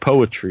just like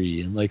poetry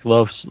and like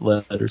love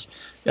letters.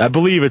 I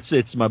believe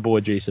it's my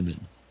boy Jason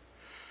Minton.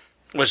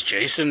 Was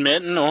Jason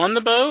Minton on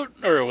the boat,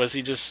 or was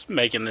he just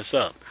making this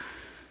up?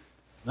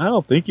 I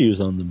don't think he was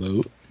on the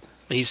boat.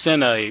 He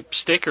sent a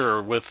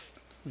sticker with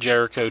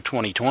Jericho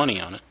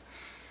 2020 on it.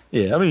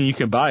 Yeah, I mean, you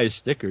can buy a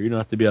sticker. You don't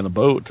have to be on a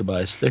boat to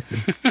buy a sticker.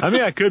 I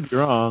mean, I could be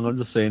wrong. I'm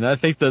just saying. I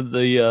think that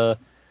the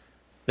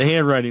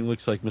handwriting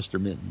looks like Mr.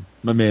 Minton,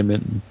 my man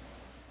Minton.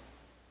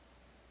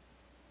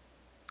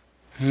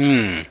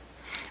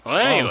 Well,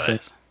 anyways,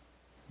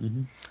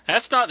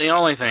 that's not the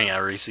only thing I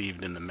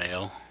received in the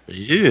mail.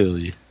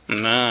 Really?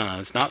 No,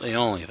 it's not the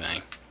only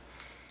thing.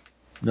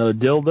 Another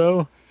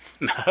dildo?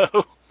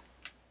 No.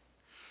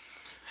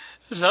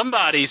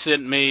 Somebody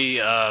sent me,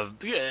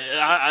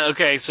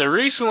 okay, so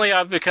recently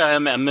I've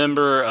become a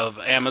member of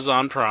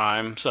Amazon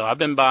Prime, so I've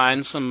been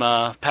buying some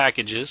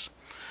packages,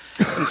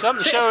 and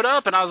something showed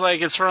up, and I was like,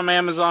 it's from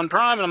Amazon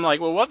Prime, and I'm like,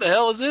 well, what the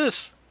hell is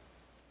this?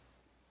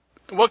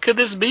 What could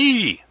this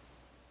be?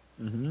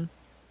 Mm-hmm.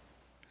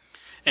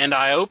 And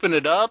I opened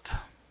it up,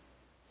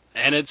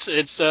 and it's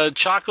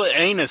chocolate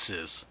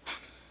anuses.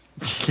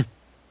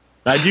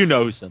 I do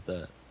know who sent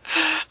that.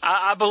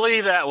 I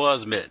believe that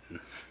was Minton.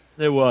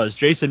 It was.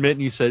 Jason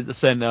Minton, you said,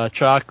 sent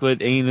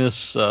chocolate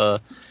anus. I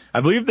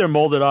believe they're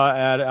molded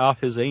off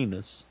his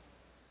anus.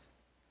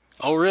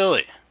 Oh,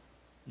 really?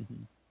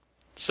 Mm-hmm.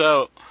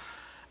 So,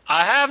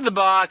 I have the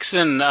box,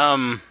 and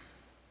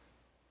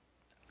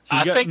so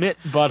you got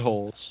Minton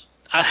buttholes.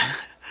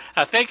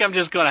 I think I'm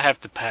just going to have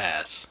to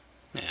pass.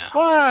 Yeah.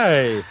 Why?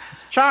 It's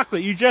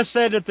chocolate. You just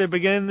said at the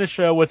beginning of the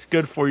show what's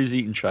good for you is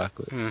eating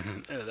chocolate.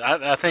 Mm-hmm.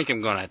 I think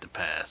I'm going to have to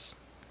pass.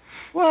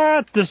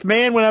 What? This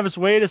man went out of his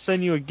way to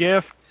send you a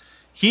gift.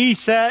 He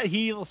sat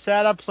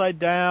upside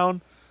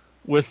down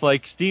with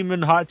like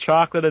steaming hot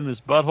chocolate in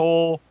his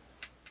butthole.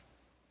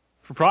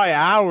 for probably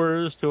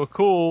hours to a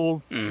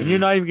cold, and you're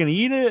not even going to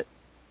eat it?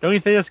 Don't you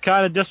think that's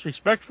kind of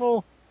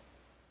disrespectful?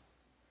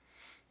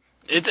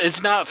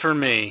 It's not for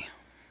me.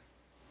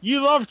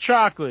 You love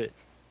chocolate.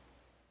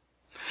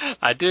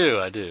 I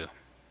do.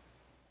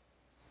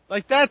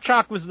 Like, that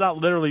chocolate's not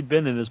literally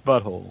been in his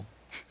butthole.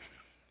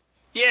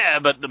 Yeah,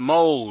 but the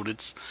mold,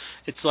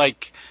 it's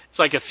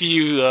like a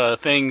few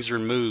things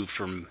removed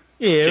from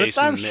Yeah, Jason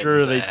but I'm Mitten's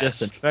sure they ass.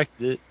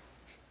 disinfect it.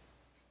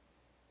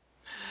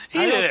 He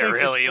I don't didn't think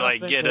really it's like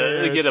something get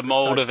where a it's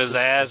mold of protected. his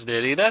ass,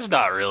 did he? That's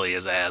not really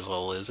his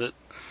asshole, is it?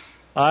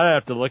 I'd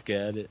have to look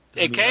at it.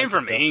 It came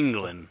from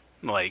England,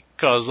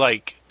 cause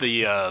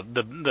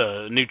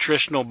the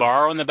nutritional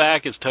bar on the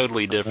back is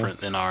totally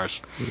different than ours.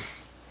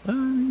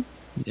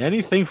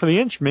 Anything for the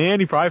Inchman.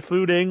 He probably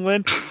flew to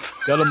England,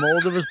 got a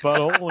mold of his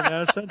butthole,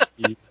 and had sent to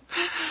you.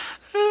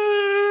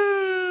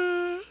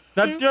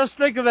 Now, just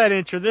think of that,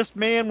 Incher. This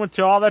man went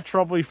to all that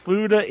trouble. He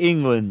flew to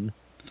England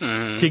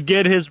to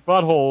get his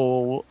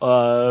butthole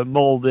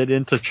molded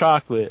into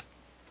chocolate.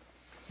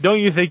 Don't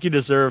you think you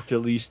deserve to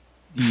at least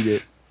eat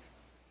it?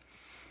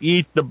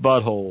 Eat the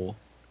butthole.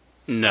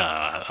 No,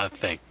 I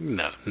think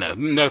no,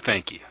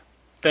 thank you.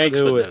 Thanks,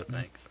 Do but it. no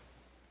thanks.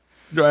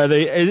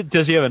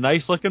 Does he have a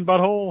nice looking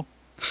butthole?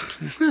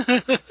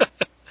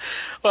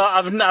 Well,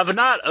 I've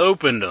not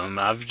opened them.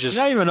 I've just He's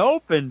not even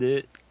opened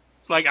it.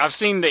 I've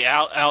seen the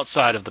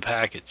outside of the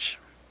package.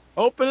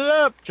 Open it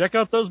up. Check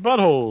out those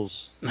buttholes.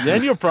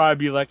 Then you'll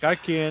probably be like, I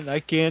can't,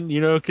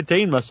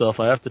 contain myself.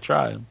 I have to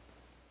try them.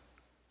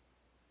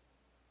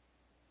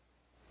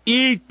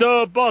 Eat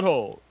the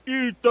butthole.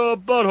 Eat the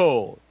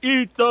butthole.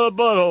 Eat the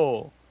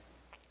butthole.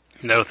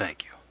 No, thank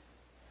you.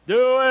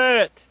 Do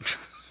it.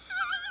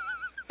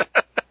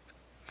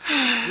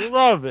 You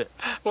love it.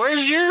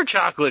 Where's your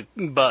chocolate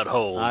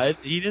butthole?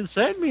 He didn't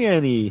send me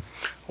any.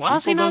 Why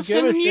is he People not don't give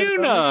a sending shit you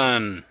about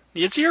none?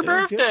 It's your They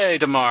don't give- birthday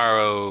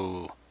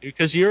tomorrow.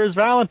 Because you're his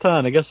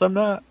Valentine. I guess I'm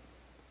not.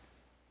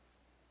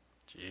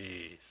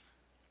 Jeez.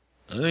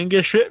 I didn't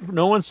get shit.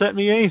 No one sent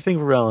me anything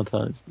for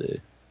Valentine's Day.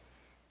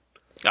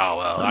 Oh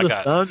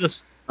well,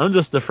 I'm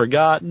just a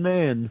forgotten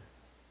man.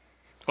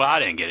 Well, I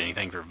didn't get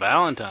anything for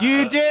Valentine's.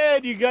 You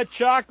did. You got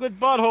chocolate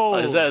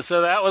butthole.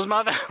 So that was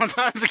my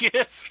Valentine's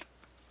gift?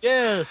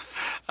 Yes.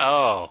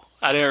 Oh,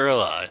 I didn't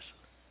realize.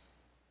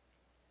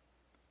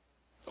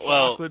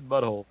 Well, Chocolate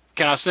butthole.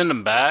 can I send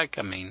them back?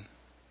 I mean,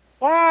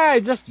 Why?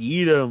 Just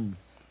eat them.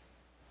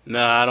 no,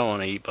 I don't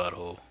want to eat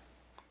butthole.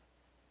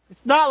 It's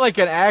not like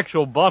an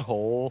actual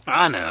butthole.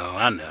 I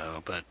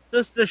know, but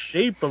Just the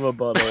shape of a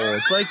butthole.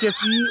 It's like if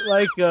you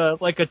eat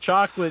like a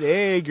chocolate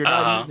egg, you're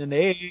not eating an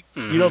egg.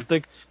 Mhm. You don't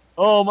think,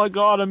 oh my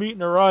God, I'm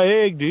eating a raw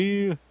egg, do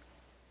you?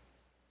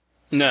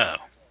 no.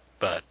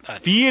 But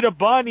If you eat a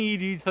bunny,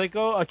 do you think,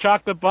 oh, a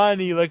chocolate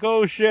bunny, like,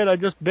 oh shit, I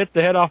just bit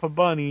the head off a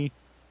bunny.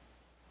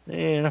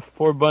 Man,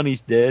 poor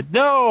bunny's dead.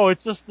 No, it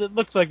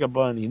looks like a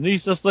bunny. And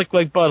these just look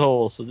like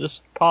buttholes, so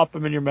just pop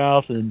them in your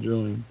mouth and enjoy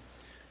them.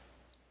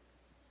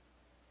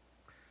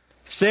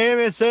 Sam,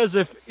 it says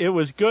if it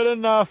was good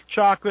enough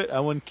chocolate, I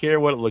wouldn't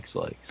care what it looks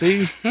like.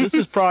 See, this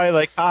is probably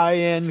like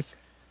high-end,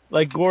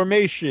 like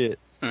gourmet shit.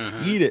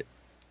 Mhm. Eat it.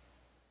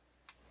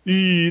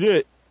 Eat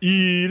it.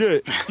 Eat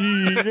it.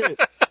 Eat it.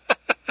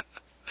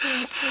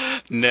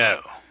 No,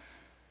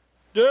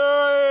 Do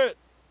it.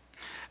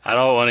 I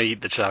don't want to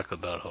eat the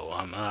chocolate butthole.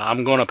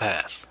 I'm going to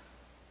pass.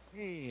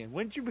 Man,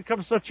 when did you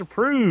become such a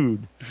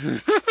prude?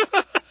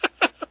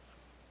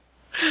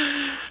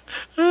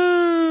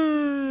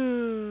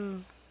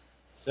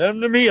 Send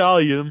them to me, I'll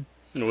eat them.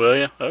 Will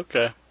you?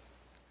 Okay.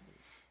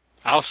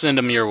 I'll send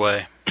them your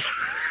way.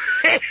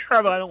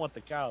 But I don't want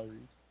the calories.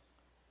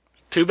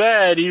 Too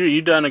bad.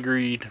 You done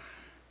agreed.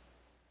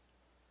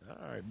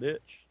 All right, bitch.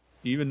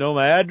 Do you even know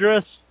my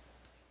address?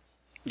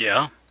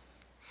 Yeah.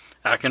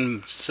 I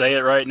can say it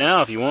right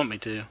now if you want me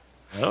to.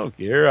 I don't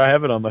care. I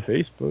have it on my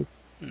Facebook.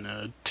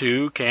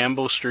 2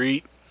 Campbell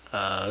Street,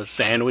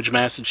 Sandwich,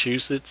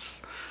 Massachusetts.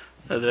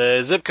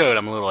 The zip code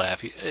I'm a little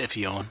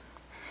iffy on.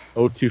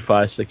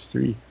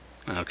 02563.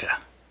 Okay.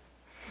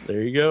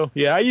 There you go.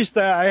 Yeah,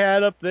 I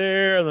had up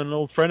there, and then an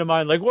old friend of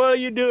mine, like, what are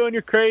you doing?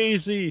 You're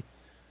crazy.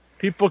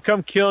 People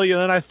come kill you.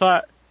 And then I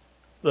thought,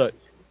 look,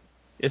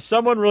 if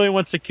someone really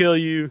wants to kill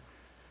you,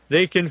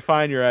 they can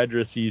find your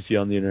address easy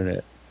on the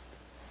internet.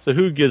 So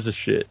who gives a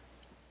shit?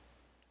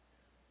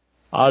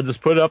 I'll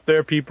just put it up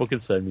there. People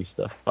can send me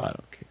stuff. I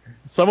don't care.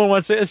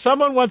 If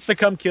someone wants to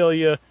come kill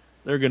you,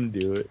 they're going to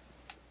do it.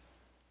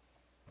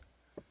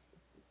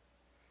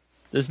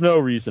 There's no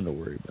reason to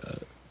worry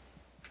about it.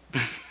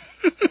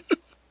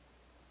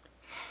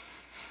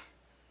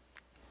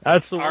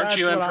 Aren't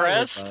you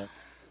impressed?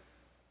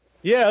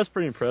 Yeah, that's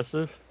pretty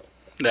impressive.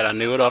 That I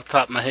knew it off the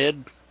top of my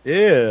head?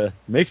 Yeah,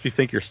 makes me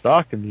think you're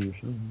stalking me or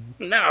something.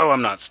 No,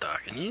 I'm not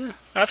stalking you.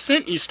 I've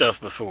sent you stuff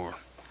before.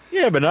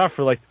 Yeah, but not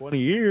for like 20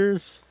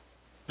 years.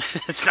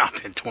 It's not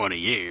been 20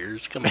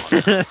 years. Come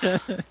on now.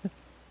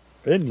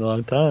 Been a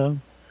long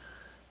time.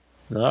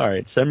 All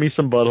right, send me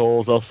some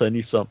buttholes. I'll send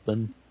you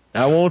something.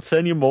 I won't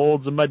send you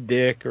molds of my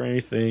dick or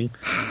anything.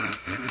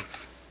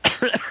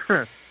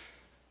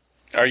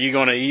 Are you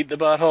going to eat the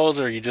buttholes,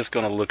 or are you just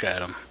going to look at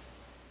them?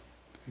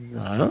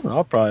 I don't know.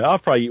 I'll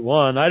probably eat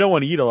one. I don't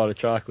want to eat a lot of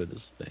chocolate,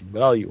 is the thing,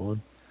 but I'll eat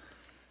one.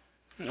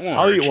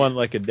 I'll eat one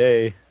like a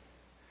day.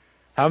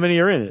 How many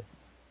are in it?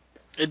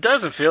 It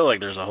doesn't feel like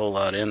there's a whole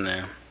lot in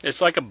there.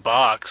 It's like a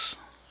box.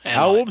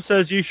 Alwub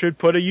says you should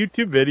put a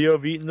YouTube video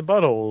of eating the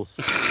buttholes.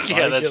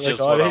 Yeah, that's just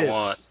what I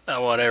want. I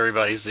want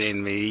everybody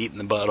seeing me eating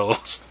the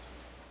buttholes.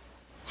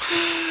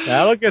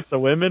 That'll get the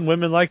women.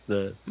 Women like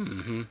that.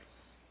 Mm-hmm.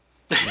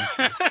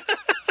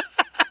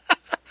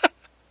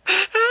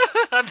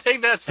 I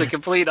think that's the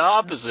complete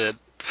opposite.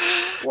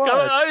 What?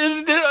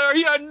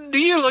 Do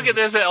you look at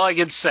this like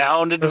it's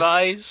sound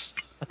advice?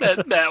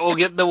 That will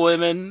get the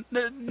women?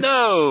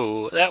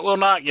 No, that will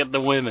not get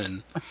the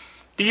women.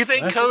 Do you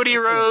think Cody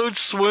Rhodes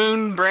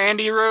swooned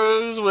Brandy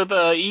Rose with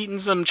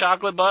eating some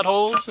chocolate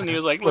buttholes? And he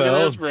was like, look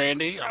at this,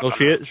 Brandy. Well,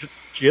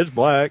 she is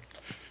black.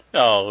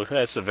 Oh,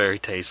 that's a very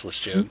tasteless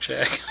joke,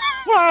 Jack.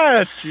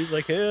 What? She's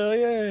like, hell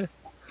yeah.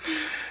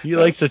 He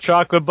likes a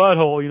chocolate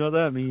butthole, you know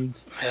what that means.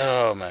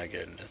 Oh, my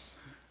goodness.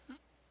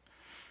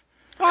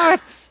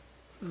 What?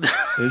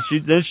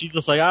 then she's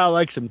just like, I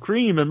like some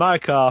cream in my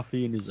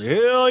coffee. And he's like,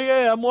 hell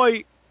yeah, I'm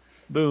white.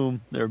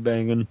 Boom, they're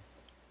banging.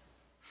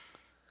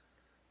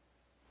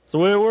 That's the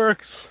way it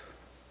works.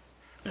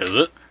 Is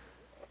it?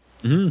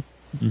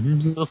 Mm-hmm.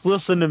 Mm-hmm. Just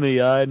listen to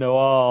me. I know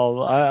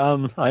all.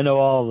 I know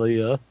all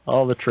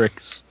the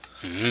tricks.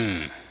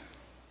 Hmm.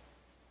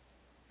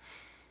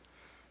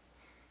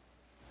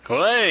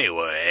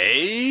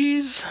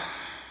 Anyways.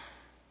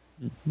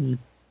 Mm-hmm.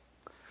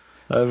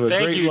 I have a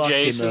Thank great you, luck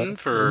Jason,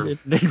 for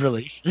in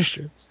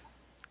relationships.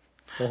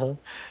 Uh-huh.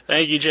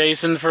 Thank you,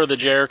 Jason, for the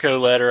Jericho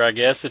letter. I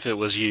guess if it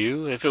was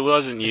you, if it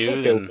wasn't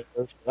you, then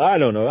I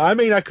don't know. I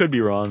mean, I could be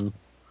wrong.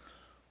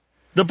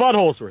 The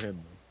buttholes were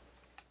him.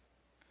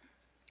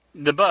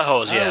 The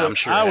buttholes, yeah, I'm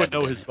sure. I would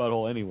know his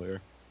butthole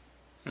anywhere.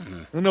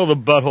 Mm-hmm. I know the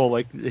butthole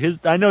like his.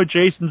 I know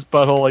Jason's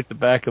butthole like the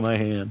back of my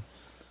hand.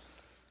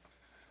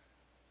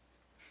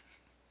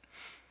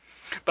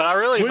 But I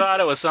really thought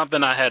it was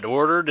something I had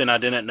ordered, and I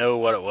didn't know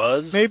what it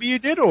was. Maybe you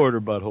did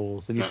order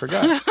buttholes and you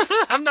forgot.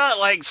 I'm not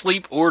like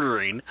sleep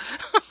ordering.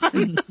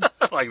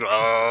 Like,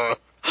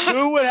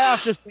 who would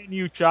have to send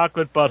you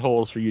chocolate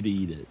buttholes for you to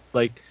eat it?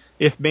 Like,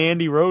 if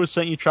Mandy Rose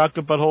sent you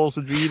chocolate buttholes,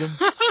 would you eat them?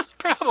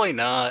 Probably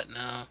not.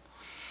 No.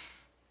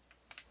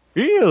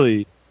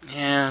 Really?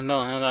 Yeah, no,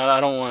 I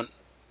don't want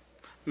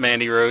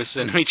Mandy Rose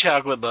sending me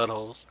chocolate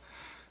buttholes.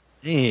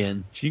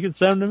 Man, she could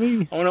send them to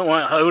me. I don't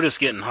want Otis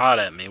getting hot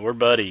at me. We're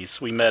buddies.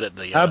 We met at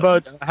the. How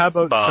about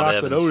Bob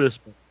chocolate Evans. Otis?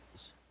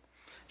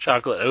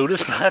 Chocolate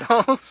Otis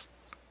buttholes?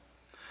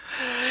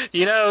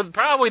 You know,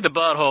 probably the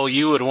butthole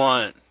you would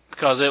want,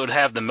 because it would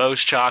have the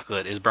most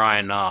chocolate, is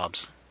Brian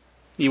Knobs.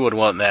 You would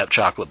want that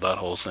chocolate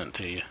butthole sent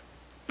to you.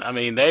 I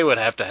mean, they would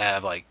have to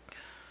have, like,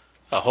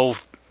 a whole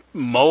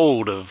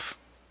mold of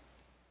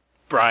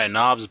Brian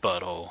Knobs'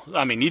 butthole.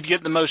 I mean, you'd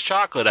get the most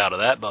chocolate out of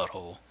that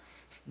butthole.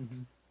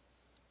 Mm-hmm.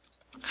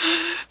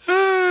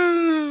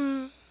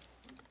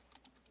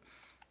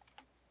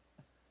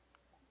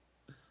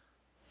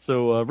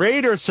 So,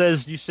 Raider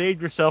says you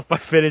saved yourself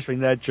by finishing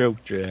that joke,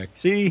 Jack.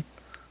 See?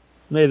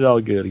 Made it all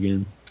good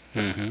again.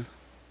 Mm-hmm.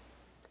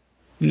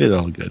 Made it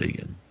all good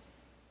again.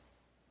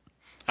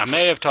 I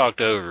may have talked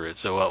over it,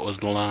 so what was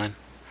the line?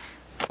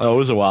 Oh, it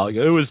was a while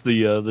ago. It was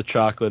the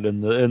chocolate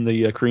and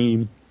the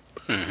cream.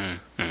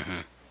 Mm-hmm.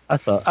 Mm-hmm. I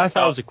thought it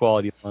was a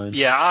quality line.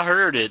 Yeah, I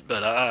heard it,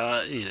 but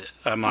I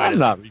might have. I'm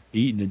not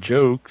repeating the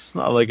jokes. It's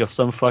not like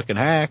some fucking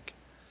hack.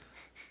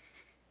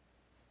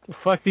 The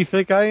fuck do you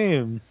think I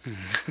am?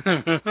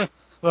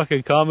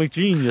 Fucking comic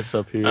genius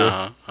up here.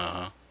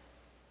 Uh-huh.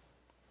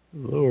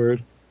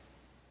 Lord.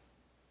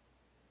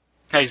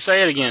 Hey,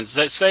 say it again.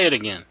 Say it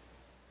again.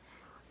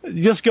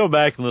 Just go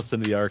back and listen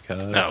to the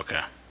archive. Oh,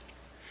 okay.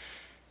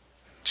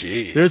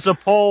 Jeez. There's a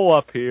poll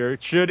up here.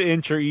 It should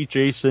enter eat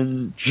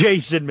Jason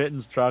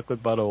Mittens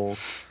chocolate buttholes.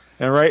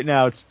 And right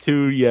now it's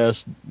 2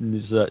 yes,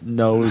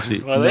 no.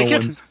 Well,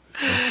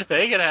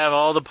 they can have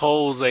all the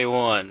polls they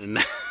want, and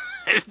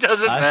it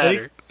doesn't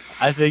matter.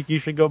 I think you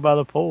should go by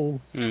the poll.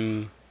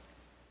 Mm.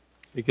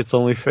 I think it's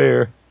only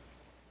fair.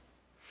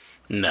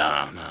 No,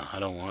 I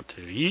don't want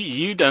to.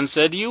 You done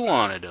said you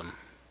wanted them.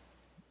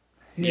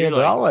 Yeah,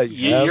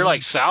 you're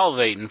like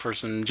salivating for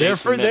some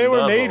Jason They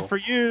were butthole. made for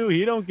you.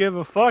 He don't give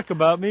a fuck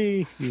about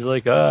me. He's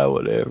like,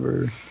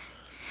 whatever.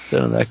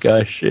 Telling that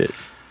guy shit.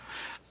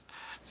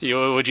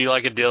 Would you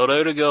like a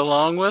dildo to go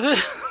along with it?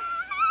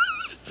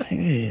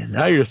 Man,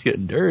 now you're just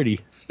getting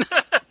dirty.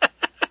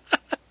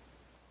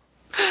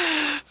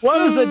 What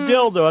does a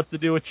dildo have to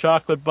do with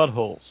chocolate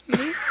buttholes?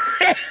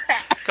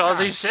 Because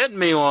he sent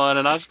me one,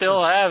 and I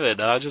still have it.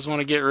 I just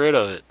want to get rid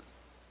of it.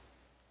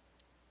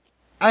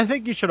 I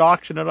think you should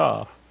auction it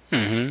off.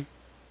 Mm-hmm.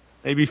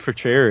 Maybe for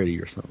charity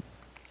or something.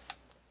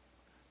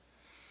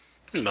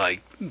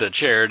 Like the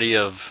charity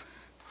of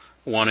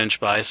 1-inch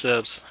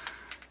biceps.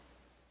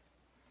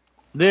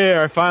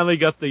 There, I finally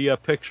got the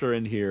picture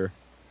in here.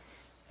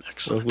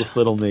 Excellent. With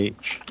little Nate.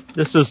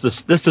 This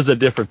is a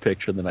different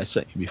picture than I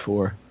sent you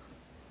before.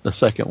 The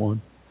second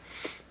one.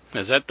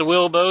 Is that the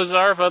Will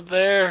Bozarth up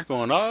there?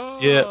 Going, oh.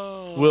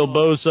 Yeah, Will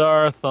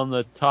Bozarth on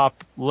the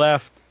top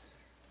left.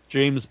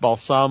 James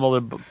Balsamo,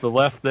 the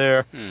left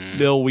there.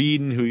 Bill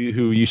Whedon, who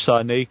you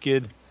saw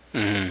naked.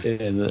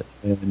 And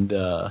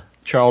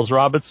Charles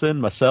Robinson,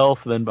 myself.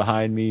 Then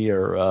behind me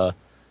are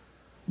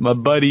my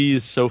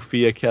buddies,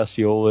 Sophia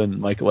Cassiola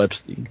and Michael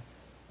Epstein.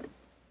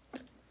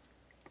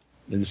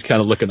 They're just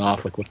kind of looking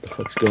off like, what the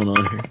fuck's going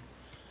on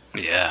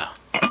here? Yeah.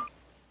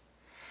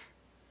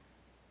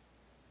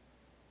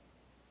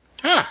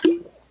 Huh.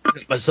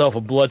 Got myself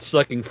a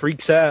blood-sucking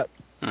Freaks hat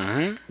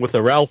with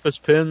a Ralphus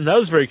pin. That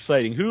was very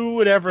exciting. Who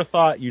would ever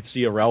thought you'd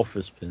see a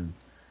Ralphus pin?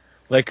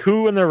 Like,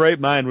 who in their right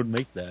mind would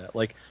make that?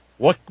 Like,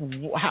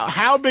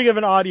 how big of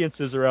an audience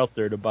is there out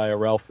there to buy a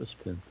Ralphus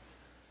pin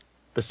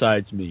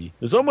besides me?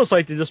 It's almost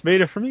like they just made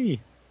it for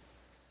me.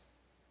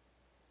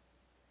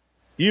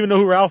 Do you even know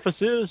who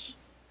Ralphus is?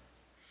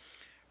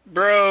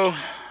 Bro,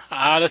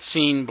 I'd have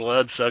seen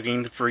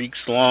Blood-Sucking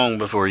Freaks long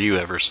before you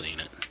ever seen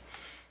it.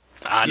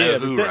 I know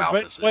who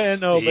Ralphus is. But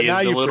now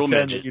you pretend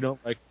midget. that you don't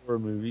like horror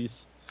movies.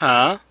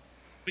 Huh?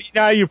 But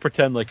now you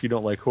pretend like you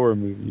don't like horror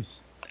movies.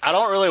 I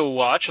don't really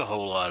watch a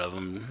whole lot of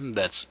them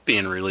that's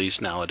being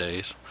released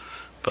nowadays.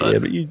 But yeah,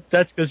 but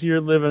that's because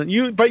you're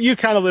living. But you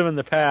kind of live in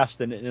the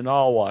past in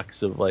all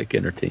walks of like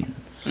entertainment.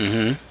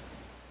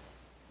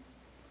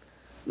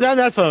 Now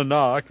that's not a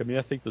knock. I mean,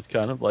 I think that's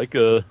kind of like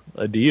a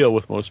deal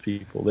with most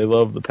people. They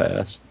love the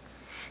past.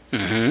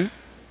 The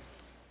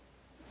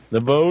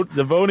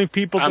voting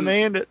people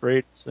demand it,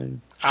 right?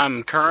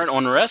 I'm current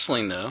on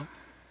wrestling, though.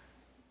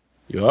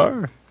 You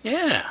are?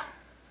 Yeah.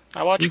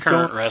 I watch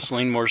current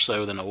wrestling more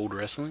so than old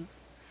wrestling.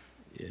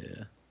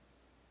 Yeah.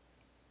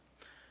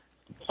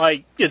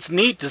 Like, it's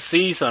neat to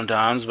see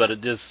sometimes, but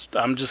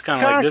I'm just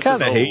kind of like, this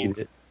is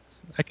old.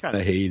 I kind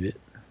of hate it.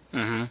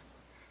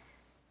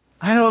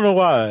 I don't know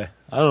why.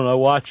 I don't know,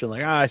 watching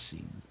like, I've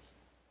seen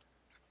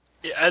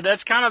this. Yeah,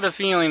 that's kind of the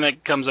feeling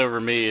that comes over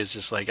me, is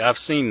just like, I've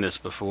seen this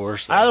before.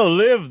 So. I don't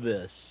live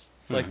this.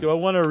 Like, do I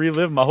want to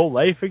relive my whole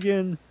life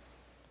again?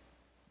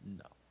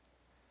 No.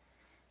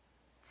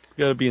 It's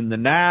got to be in the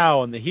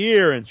now and the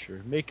here, and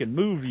sure, making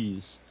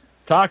movies,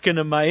 talking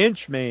to my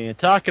inchman,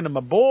 talking to my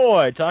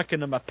boy,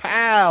 talking to my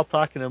pal,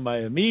 talking to my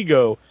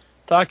amigo,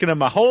 talking to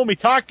my homie,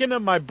 talking to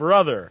my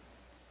brother,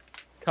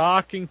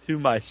 talking to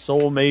my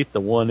soulmate,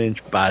 the 1-inch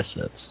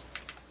biceps.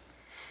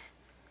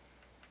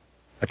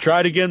 I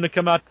tried to get him to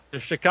come out to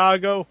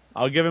Chicago.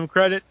 I'll give him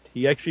credit.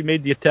 He actually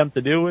made the attempt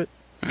to do it.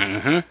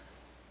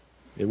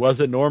 It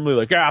wasn't normally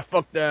like,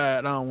 fuck that,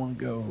 I don't want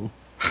to go.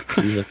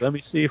 He's like, let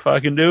me see if I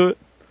can do it.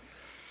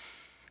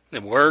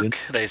 At work,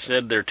 they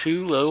said they're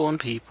too low on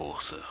people,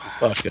 so.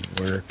 Fucking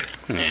work.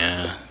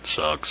 Yeah,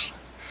 sucks.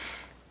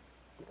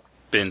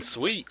 Been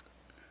sweet.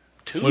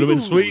 Would have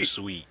been sweet.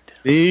 Sweet.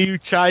 Me, you,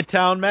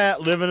 Chi-Town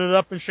Matt, living it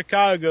up in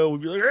Chicago,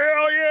 we'd be like,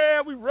 hell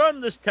yeah, we run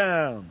this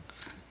town.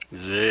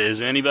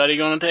 Is anybody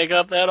going to take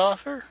up that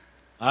offer?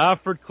 I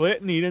offered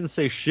Clinton. He didn't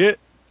say shit.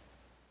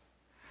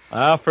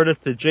 I offered it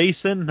to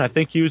Jason. I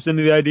think he was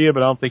into the idea,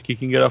 but I don't think he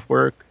can get off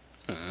work.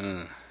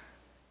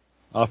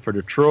 Offered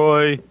to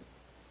Troy.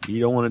 He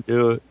don't want to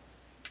do it.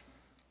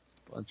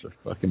 Bunch of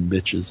fucking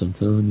bitches, I'm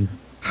telling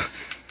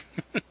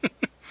you.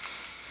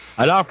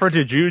 I'd offer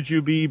to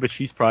Jujubee, but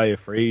she's probably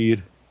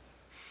afraid.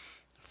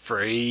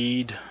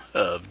 Afraid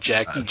of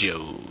Jackie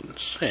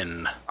Jones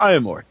and I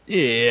am more.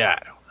 Yeah,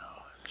 I don't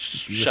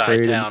know.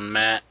 Chi-Town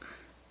Matt.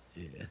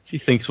 Yeah, she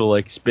thinks we'll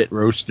like spit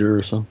roaster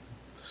or something.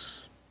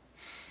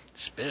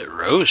 Spit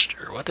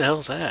roaster? What the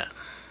hell's that?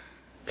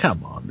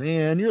 Come on,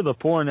 man. You're the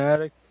porn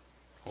addict.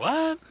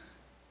 What?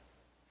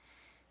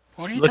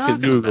 What are you Look talking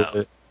at Google about?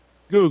 it.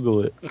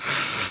 Google it.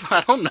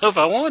 I don't know if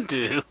I want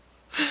to.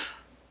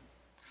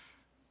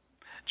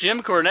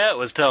 Jim Cornette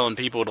was telling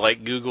people to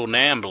like Google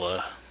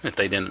NAMBLA if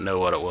they didn't know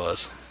what it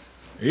was.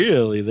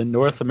 Really? The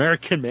North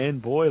American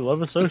Man-Boy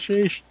Love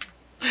Association?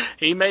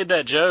 He made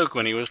that joke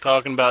when he was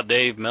talking about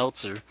Dave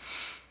Meltzer.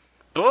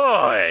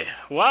 Boy,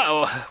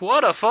 wow,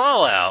 what a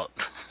fallout.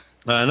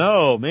 I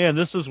know, man,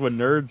 this is when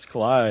nerds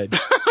collide.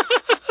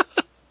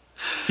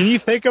 Can you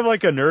think of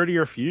like a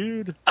nerdier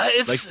feud?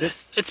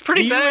 It's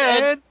pretty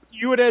bad.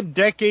 You would have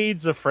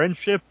decades of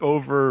friendship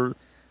over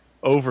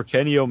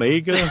Kenny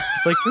Omega.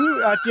 It's like,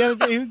 who, at the end of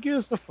the day, who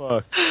gives a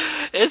fuck?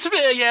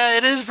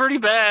 It is pretty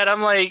bad.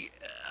 I'm like,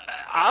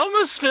 I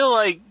almost feel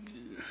like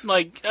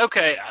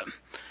okay,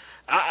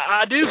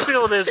 I do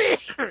feel this.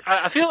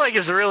 I feel like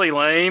it's really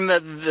lame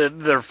that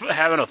they're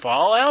having a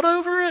fallout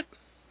over it.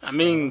 I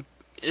mean,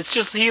 it's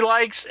just he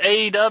likes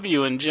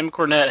AEW and Jim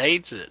Cornette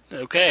hates it.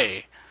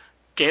 Okay,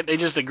 can't they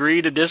just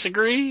agree to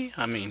disagree?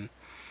 I mean,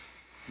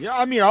 yeah.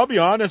 I mean, I'll be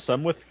honest.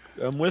 I'm with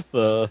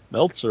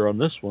Meltzer on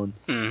this one.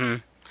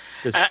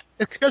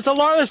 Because a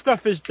lot of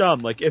stuff is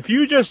dumb. Like if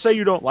you just say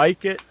you don't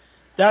like it,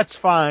 that's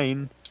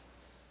fine.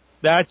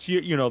 That's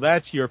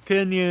that's your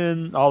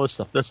opinion. All this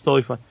stuff. That's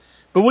totally fine.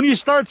 But when you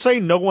start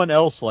saying no one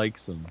else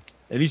likes him,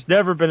 and he's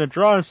never been a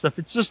draw and stuff,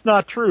 it's just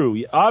not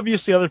true.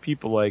 Obviously other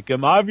people like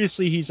him.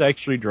 Obviously he's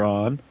actually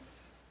drawn.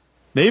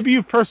 Maybe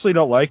you personally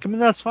don't like him,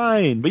 and that's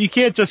fine. But you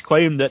can't just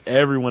claim that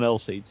everyone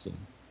else hates him.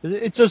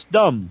 It's just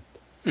dumb.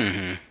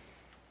 Mm-hmm.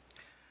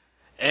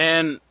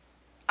 And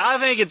I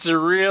think it's a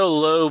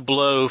real low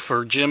blow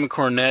for Jim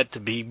Cornette to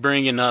be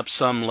bringing up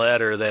some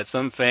letter that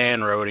some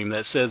fan wrote him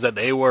that says that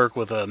they work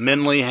with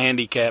mentally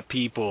handicapped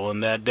people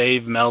and that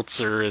Dave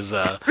Meltzer is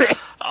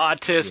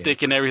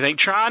autistic and everything,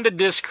 trying to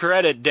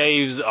discredit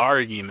Dave's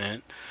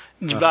argument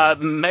by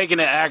making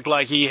it act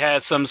like he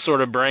has some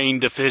sort of brain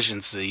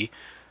deficiency.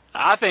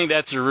 I think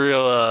that's a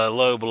real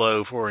low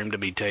blow for him to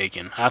be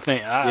taken.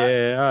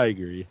 I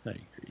agree.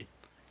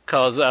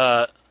 Because,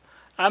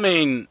 I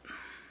mean,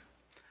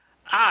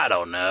 I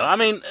don't know. I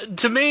mean,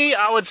 to me,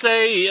 I would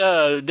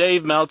say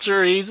Dave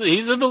Meltzer, he's a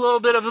little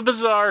bit of a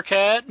bizarre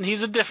cat.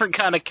 He's a different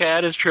kind of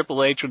cat, as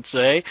Triple H would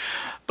say.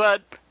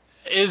 But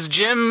is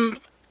Jim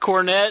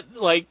Cornette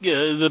like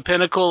the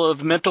pinnacle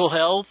of mental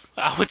health?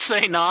 I would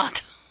say not.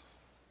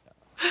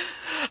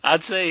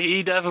 I'd say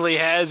he definitely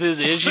has his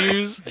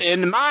issues.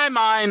 In my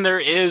mind, there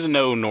is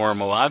no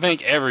normal. I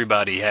think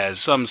everybody has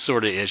some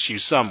sort of issue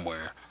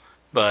somewhere.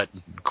 But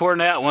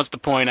Cornette wants to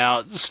point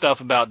out stuff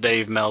about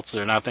Dave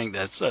Meltzer, and I think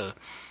that's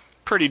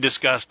pretty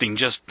disgusting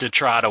just to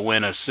try to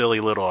win a silly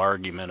little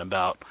argument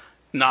about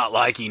not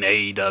liking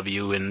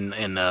AEW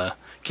and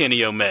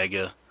Kenny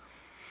Omega.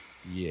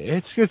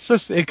 Yeah, it's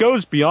just, it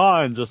goes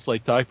beyond just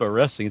like talking about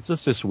wrestling. It's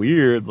just this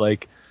weird,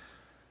 like,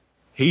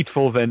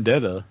 hateful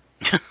vendetta.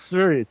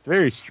 It's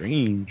very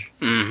strange.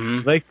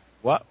 Mm-hmm. Like,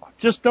 what?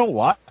 Just don't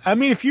watch. I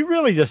mean, if you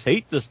really just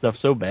hate this stuff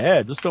so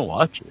bad, just don't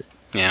watch it.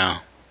 Yeah.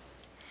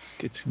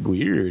 It's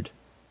weird.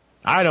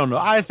 I don't know.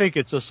 I think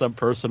it's just some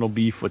personal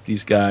beef with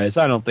these guys.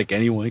 I don't think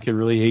anyone can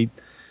really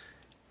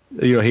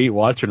hate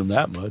watching them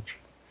that much.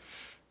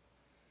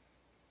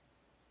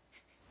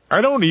 I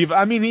don't even.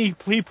 I mean,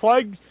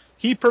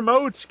 he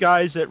promotes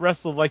guys that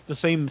wrestle like the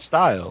same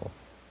style.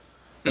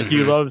 Like he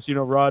loves,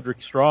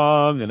 Roderick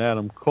Strong and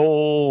Adam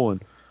Cole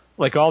and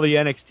like all the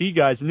NXT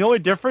guys. And the only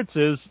difference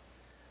is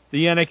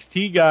the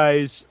NXT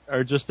guys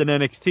are just in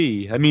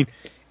NXT. I mean,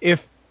 if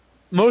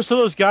most of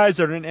those guys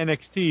that are in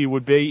NXT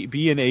would be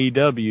in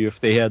AEW if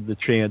they had the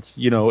chance.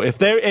 If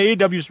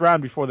AEW's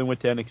around before they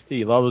went to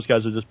NXT, a lot of those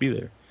guys would just be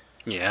there.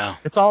 Yeah.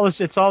 It's all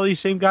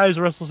these same guys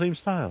who wrestle the same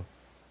style.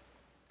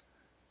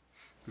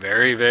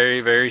 Very,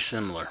 very, very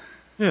similar.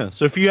 Yeah,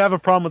 so if you have a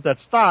problem with that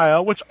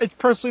style, which it's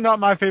personally not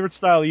my favorite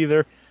style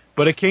either,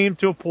 but it came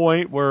to a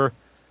point where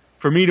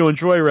for me to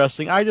enjoy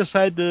wrestling, I just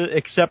had to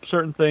accept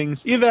certain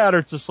things. Either that or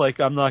it's just like,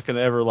 I'm not going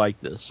to ever like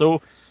this.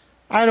 So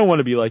I don't want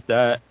to be like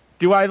that.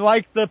 Do I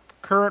like the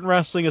current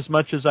wrestling as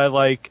much as I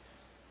like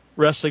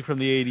wrestling from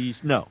the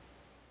 80s? No.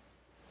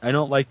 I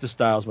don't like the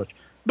style as much.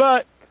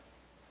 But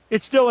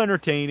it's still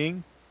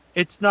entertaining.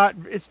 It's not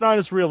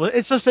as real.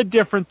 It's just a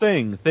different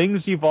thing.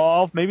 Things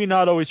evolve, maybe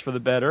not always for the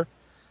better.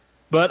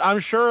 But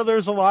I'm sure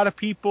there's a lot of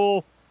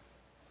people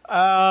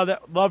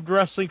that loved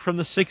wrestling from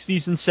the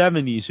 60s and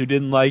 70s who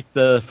didn't like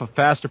the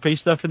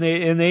faster-paced stuff in the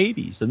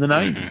 80s and the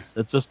 90s.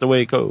 That's just the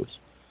way it goes.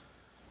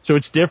 So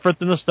it's different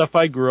than the stuff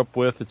I grew up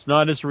with. It's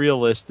not as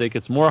realistic.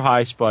 It's more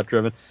high-spot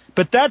driven.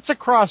 But that's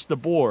across the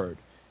board.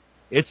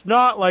 It's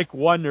not like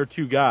one or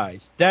two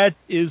guys. That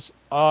is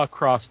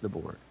across the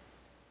board.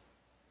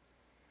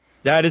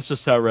 That is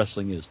just how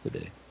wrestling is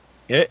today.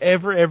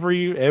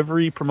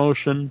 Every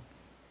promotion...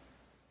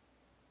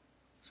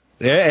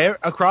 Yeah,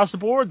 across the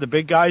board, the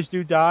big guys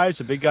do dives,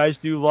 the big guys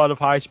do a lot of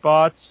high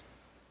spots.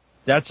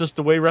 That's just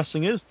the way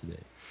wrestling is today.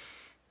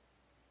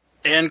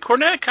 And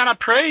Cornette kind of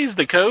praised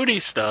the Cody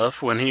stuff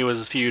when he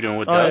was feuding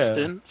with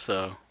Dustin. Yeah.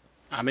 So,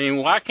 I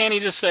mean, why can't he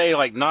just say,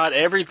 like, not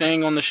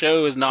everything on the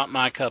show is not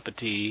my cup of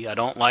tea. I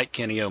don't like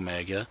Kenny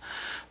Omega.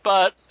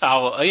 But,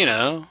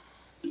 I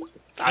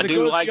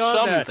do like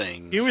some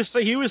things. He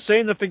was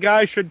saying that the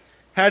guy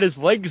had his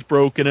legs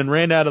broken and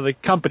ran out of the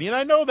company. And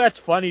I know that's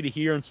funny to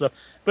hear and stuff,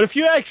 but if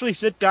you actually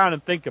sit down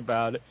and think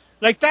about it,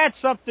 like,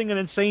 that's something an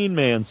insane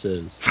man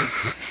says.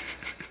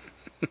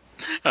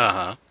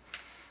 Uh-huh.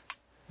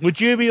 Would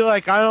you be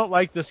like, I don't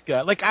like this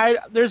guy? Like,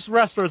 there's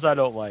wrestlers I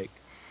don't like.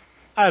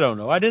 I don't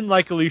know. I didn't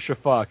like Alicia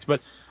Fox,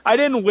 but I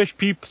didn't wish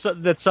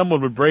that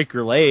someone would break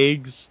her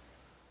legs.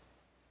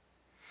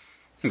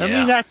 Yeah. I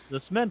mean, that's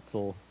just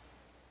mental.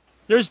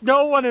 There's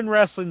no one in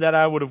wrestling that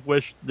I would have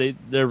wished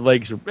their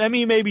legs were... I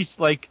mean, maybe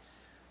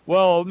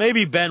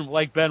maybe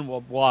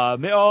Benoit. Oh,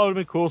 it would have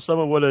been cool if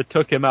someone would have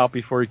took him out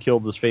before he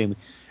killed his family.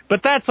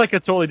 But that's like a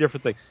totally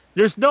different thing.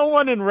 There's no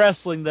one in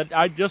wrestling that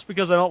just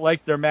because I don't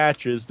like their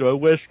matches, do I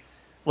wish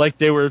like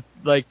they were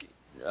like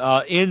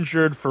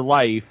injured for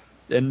life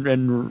and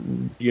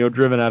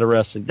driven out of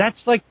wrestling.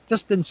 That's like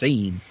just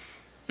insane.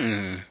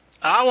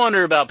 I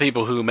wonder about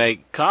people who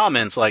make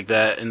comments like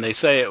that and they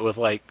say it with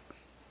like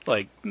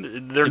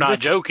they're not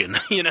joking,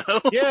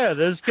 Yeah,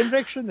 there's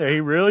conviction there. He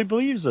really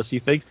believes this. He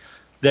thinks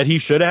that he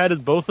should have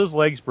had both his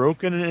legs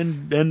broken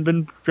and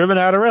been driven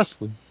out of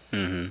wrestling.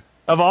 Mm-hmm.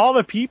 Of all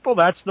the people,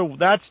 that's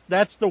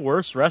the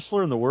worst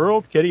wrestler in the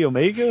world, Kenny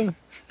Omega.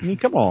 I mean,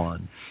 come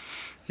on.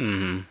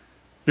 Mm-hmm.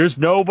 There's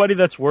nobody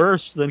that's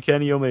worse than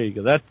Kenny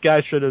Omega. That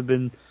guy should have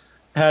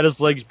had his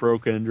legs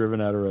broken and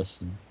driven out of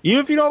wrestling.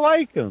 Even if you don't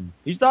like him,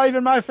 he's not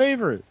even my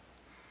favorite.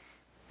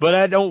 but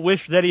I don't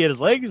wish that he had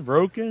his legs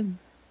broken.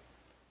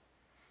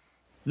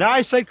 Now,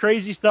 I said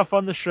crazy stuff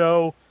on the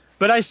show,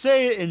 but I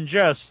say it in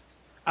jest.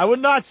 I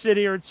would not sit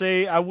here and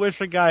say, I wish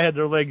a guy had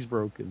their legs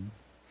broken.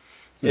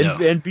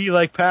 And be,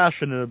 like,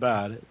 passionate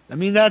about it. I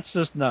mean, that's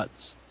just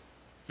nuts.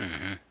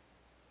 Mm-hmm.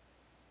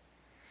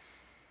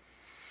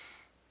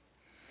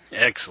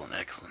 Excellent.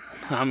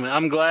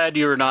 I'm glad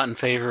you were not in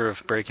favor of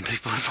breaking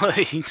people's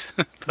legs.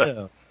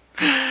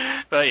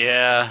 But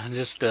yeah,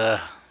 just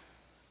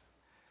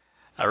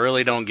I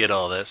really don't get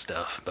all that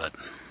stuff. But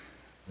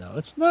no,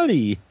 it's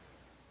nutty,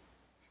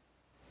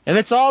 and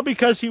it's all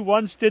because he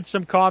once did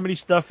some comedy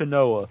stuff in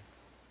Noah.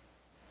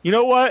 You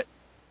know what?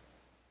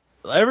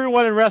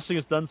 Everyone in wrestling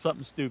has done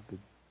something stupid.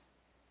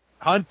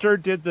 Hunter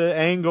did the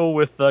angle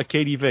with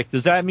Katie Vick.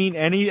 Does that mean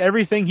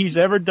everything he's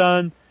ever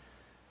done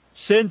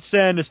since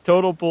then is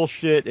total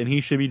bullshit and he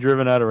should be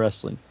driven out of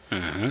wrestling?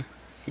 Mm-hmm.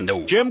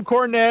 No. Jim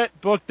Cornette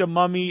booked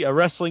a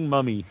wrestling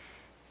mummy.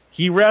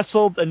 He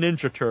wrestled a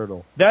Ninja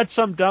Turtle. That's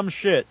some dumb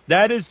shit.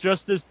 That is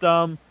just as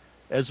dumb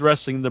as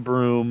wrestling the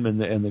broom and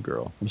the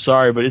girl. I'm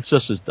sorry, but it's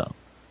just as dumb.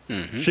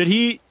 Mm-hmm.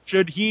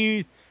 Should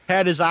he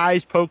had his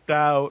eyes poked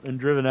out and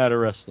driven out of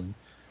wrestling?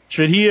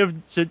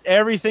 Should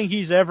everything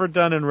he's ever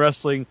done in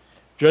wrestling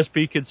just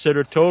be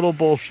considered total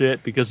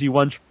bullshit because he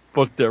once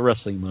booked a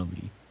wrestling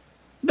mummy?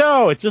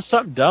 No, it's just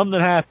something dumb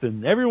that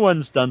happened.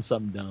 Everyone's done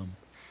something dumb.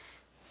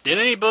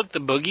 Didn't he book the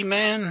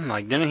Boogeyman?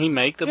 Like, didn't he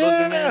make the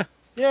Boogeyman?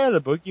 Yeah, the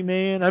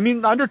Boogeyman. I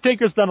mean,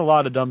 Undertaker's done a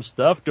lot of dumb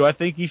stuff. Do I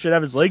think he should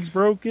have his legs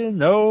broken?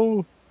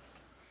 No.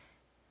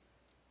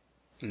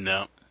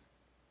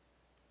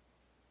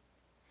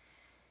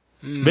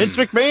 Vince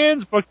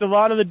McMahon's booked a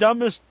lot of the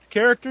dumbest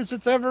characters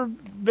that's ever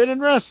been in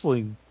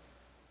wrestling.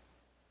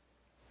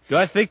 Do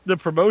I think the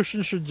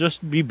promotion should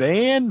just be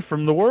banned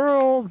from the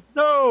world?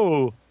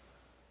 No.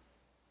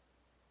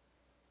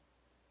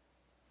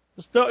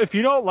 If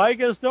you don't like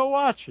it, just don't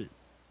watch it.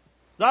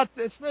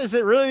 Is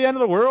it really the end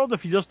of the world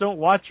if you just don't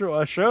watch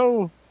a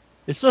show?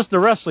 It's just a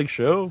wrestling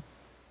show.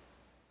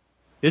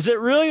 Is it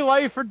really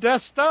life or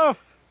death stuff?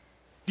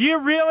 Do you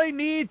really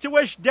need to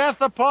wish death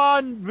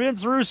upon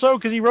Vince Russo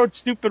because he wrote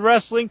stupid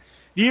wrestling?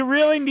 Do you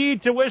really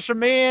need to wish a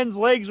man's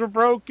legs were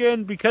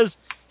broken because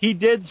he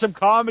did some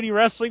comedy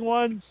wrestling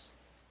ones?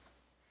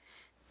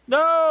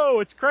 No,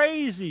 it's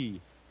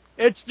crazy.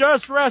 It's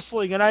just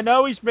wrestling, and I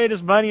know he's made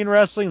his money in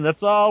wrestling.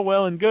 That's all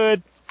well and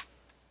good.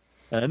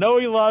 And I know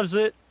he loves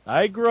it.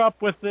 I grew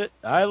up with it.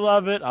 I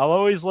love it. I'll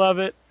always love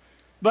it.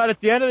 But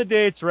at the end of the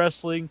day, it's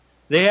wrestling.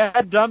 They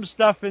had dumb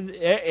stuff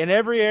in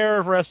every era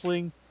of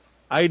wrestling.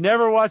 I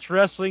never watched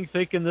wrestling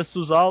thinking this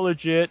was all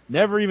legit.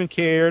 Never even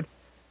cared.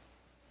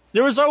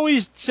 There was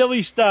always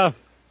silly stuff.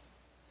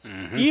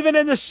 Mm-hmm. Even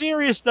in the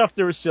serious stuff,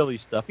 there was silly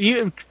stuff.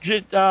 Even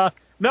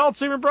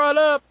Meltzer even brought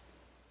up.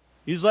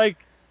 He's like,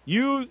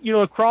 you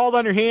crawled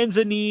on your hands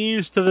and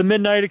knees to the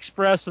Midnight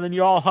Express, and then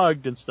you all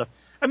hugged and stuff.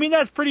 I mean,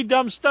 that's pretty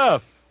dumb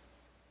stuff.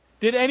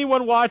 Did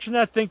anyone watching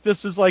that think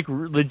this is like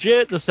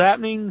legit? This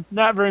happening?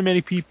 Not very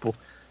many people.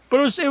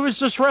 But it was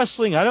just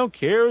wrestling. I don't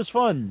care. It was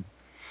fun.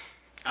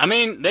 I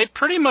mean, they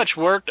pretty much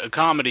worked a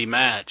comedy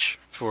match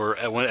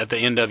at the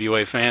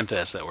NWA Fan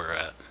Fest that we're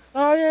at.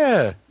 Oh,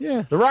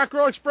 yeah. The Rock and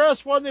Roll Express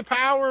won the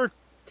Power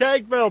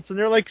Tag Belts, and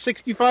they're like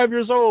 65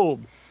 years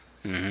old.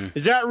 Mm-hmm.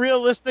 Is that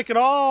realistic at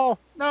all?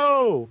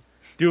 No.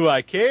 Do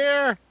I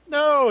care?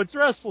 No, it's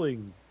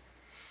wrestling.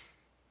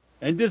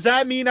 And does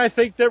that mean I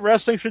think that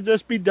wrestling should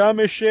just be dumb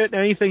as shit and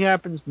anything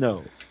happens?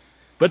 No.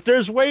 But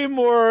there's way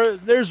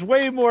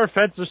more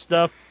offensive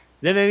stuff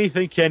than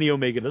anything Kenny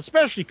Omega does,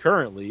 especially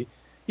currently.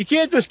 You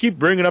can't just keep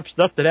bringing up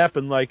stuff that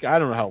happened like, I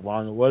don't know how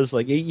long it was,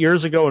 like 8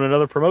 years ago in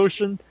another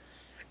promotion.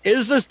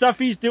 Is the stuff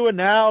he's doing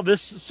now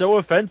this so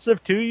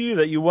offensive to you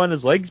that you want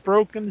his legs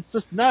broken? It's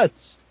just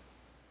nuts.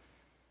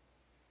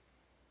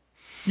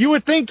 You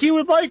would think he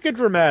would like a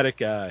dramatic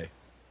guy.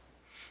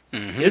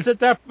 Mm-hmm. Is it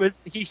that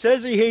he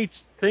says he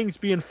hates things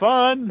being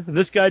fun, and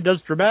this guy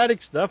does dramatic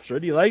stuff?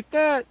 Should he like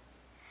that?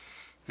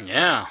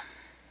 Yeah.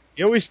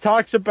 He always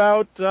talks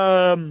about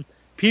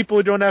people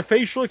who don't have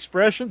facial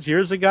expressions.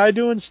 Here's a guy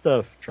doing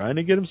stuff, trying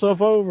to get himself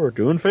over,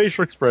 doing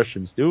facial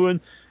expressions,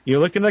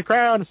 looking at the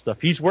crowd and stuff.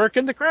 He's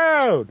working the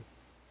crowd.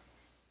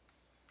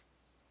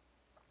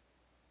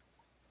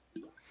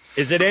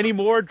 Is it any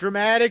more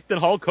dramatic than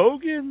Hulk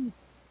Hogan?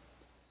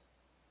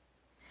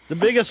 The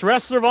biggest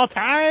wrestler of all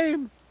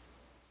time?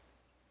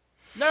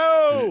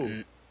 No!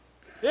 Mm-mm.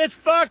 It's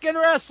fucking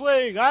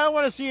wrestling! I don't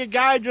want to see a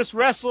guy just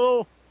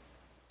wrestle.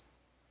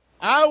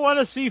 I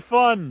want to see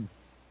fun.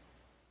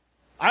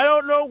 I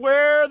don't know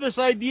where this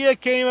idea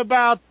came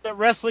about that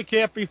wrestling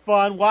can't be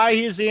fun, why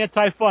he's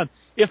anti-fun.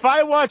 If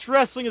I watched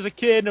wrestling as a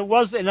kid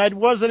and I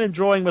wasn't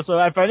enjoying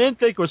myself, if I didn't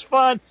think it was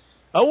fun,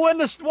 I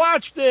wouldn't have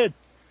watched it.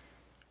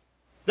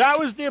 That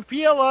was the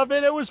appeal of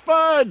it. It was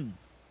fun.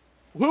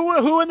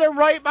 Who in their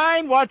right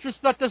mind watches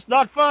stuff that's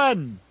not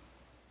fun?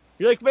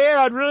 You're like, man,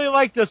 I'd really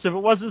like this if it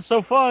wasn't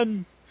so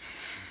fun.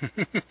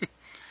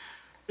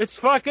 It's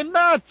fucking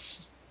nuts.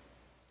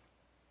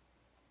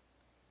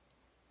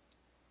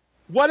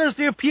 What is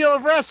the appeal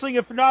of wrestling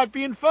if not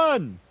being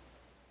fun?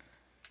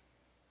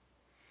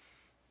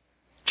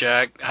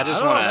 Jack, I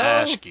just I want to don't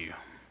know. ask you.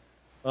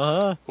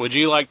 Uh-huh. Would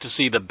you like to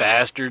see the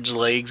bastard's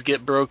legs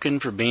get broken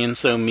for being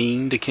so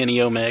mean to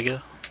Kenny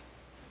Omega?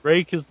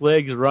 Break his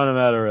legs and run him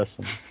out of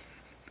wrestling.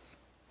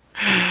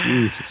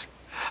 Jesus.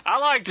 I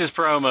liked his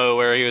promo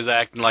where he was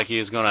acting like he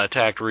was going to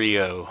attack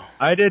Rio.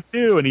 I did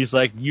too, and he's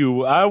like,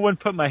 I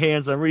wouldn't put my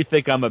hands on her. You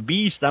think I'm a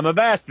beast? I'm a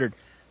bastard.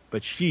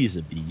 But she's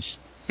a beast.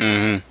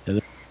 Mm-hmm.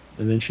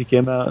 And then she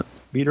came out,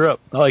 beat her up.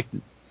 I liked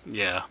it.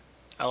 Yeah.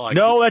 I liked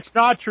No, it. that's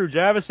not true.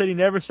 Javis said he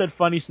never said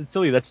fun, he said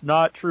silly. That's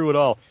not true at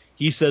all.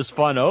 He says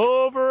fun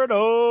over and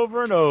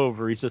over and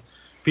over. He says,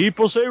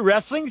 people say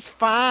wrestling's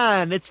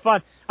fun. It's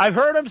fun. I've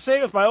heard him say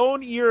it with my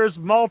own ears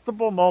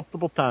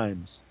multiple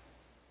times.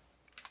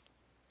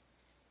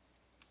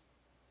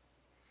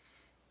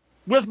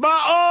 With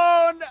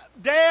my own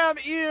damn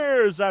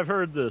ears, I've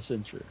heard this,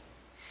 intro.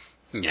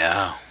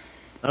 Yeah.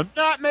 I'm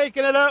not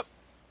making it up.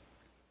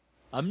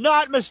 I'm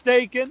not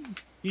mistaken.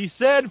 He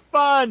said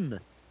fun.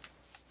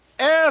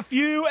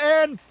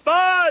 F-U-N,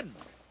 fun.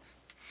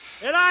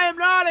 And I am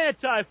not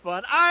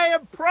anti-fun. I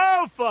am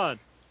pro-fun.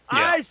 Yeah.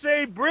 I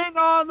say bring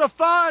on the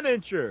fun,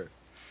 intro.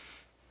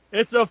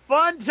 It's a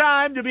fun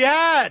time to be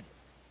had.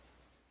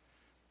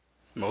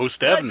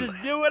 Most Let's definitely.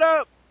 just do it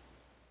up.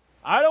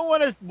 I don't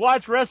want to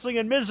watch wrestling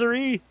in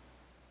misery.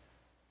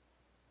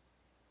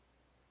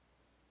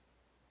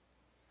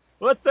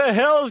 What the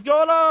hell is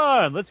going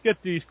on? Let's get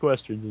these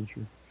questions,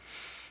 intro.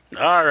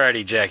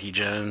 Alrighty, Jackie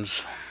Jones.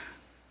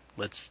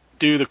 Let's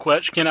do the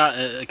question. Can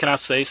I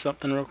say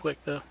something real quick,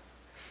 though?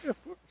 Yeah, of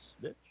course,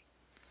 bitch.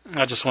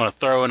 I just want to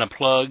throw in a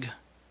plug.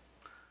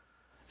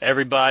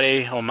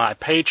 Everybody on my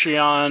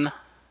Patreon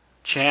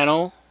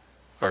channel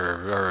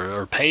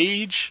or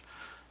page,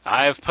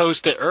 I have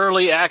posted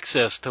early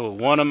access to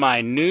one of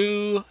my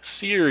new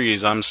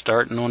series I'm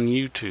starting on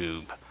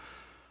YouTube.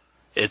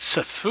 It's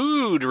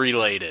food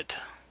related.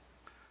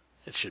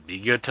 It should be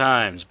good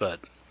times, but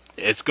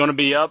it's going to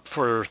be up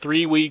for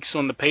 3 weeks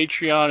on the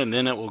Patreon, and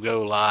then it will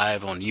go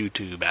live on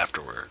YouTube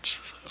afterwards.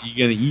 So.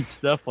 You gonna eat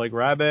stuff like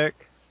Ryback?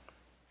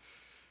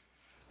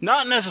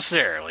 Not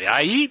necessarily.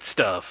 I eat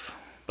stuff,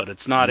 but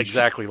it's not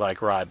exactly like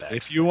Ryback.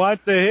 If you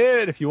want the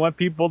hit, if you want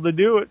people to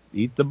do it,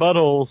 eat the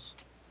buttholes.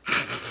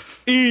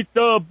 Eat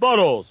the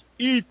buttholes.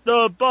 Eat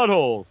the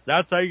buttholes.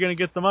 That's how you're going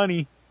to get the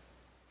money.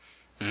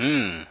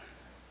 Mmm.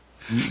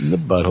 Eating the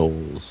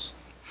buttholes.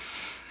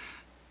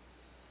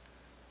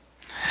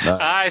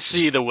 I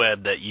see the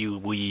web that you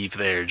weave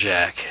there,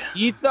 Jack.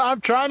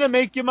 I'm trying to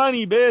make you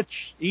money, bitch.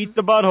 Eat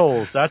the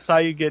buttholes. That's how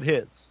you get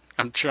hits.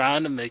 I'm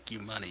trying to make you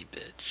money,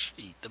 bitch.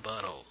 Eat the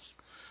buttholes.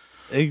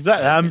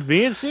 Exactly. I'm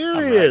being I'm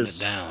writing serious. it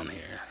down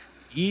here.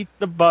 Eat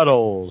the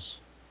buttholes.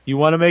 You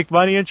want to make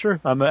money,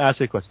 Incher? I'm going to ask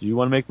you a question. Do you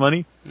want to make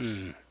money? Do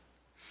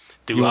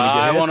you wanna get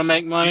I hits? want to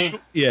make money?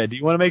 Yeah. Do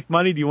you want to make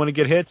money? Do you want to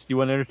get hits? Do you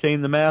want to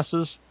entertain the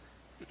masses?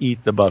 Eat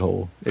the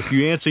butthole. If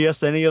you answer yes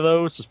to any of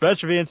those,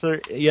 especially if you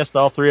answer yes to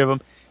all three of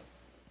them,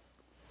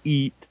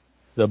 eat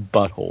the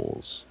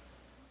buttholes.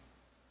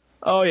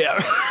 Oh, yeah.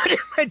 I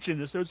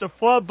mentioned this. There was a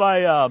flub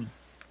by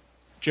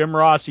Jim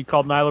Ross. He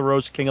called Nyla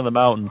Rose King of the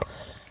Mountain,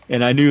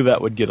 and I knew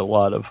that would get a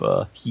lot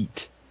of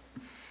heat.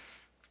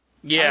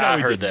 Yeah, I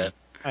heard that.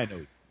 I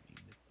know.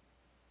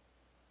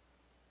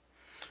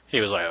 He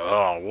was like,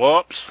 oh,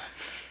 whoops.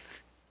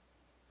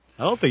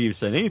 I don't think he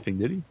said anything,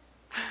 did he?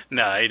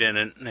 No, he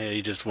didn't.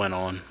 He just went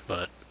on,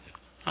 but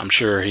I'm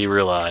sure he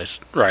realized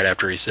right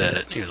after he said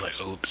it. He was like,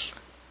 oops.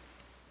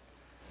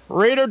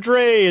 Raider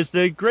Dre is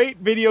the great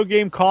video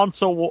game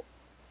console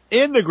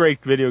in the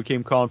great video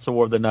game console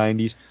war of the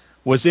 90s.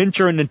 Was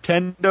Incher a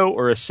Nintendo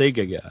or a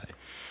Sega guy?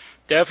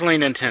 Definitely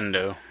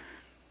Nintendo.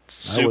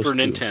 Super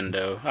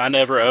Nintendo. I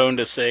never owned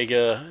a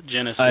Sega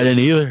Genesis. I didn't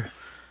either.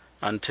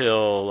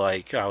 Until,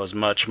 like, I was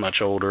much,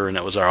 much older and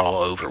it was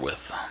all over with.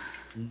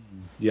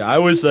 Yeah, I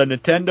was a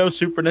Nintendo,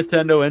 Super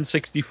Nintendo,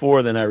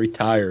 N64, then I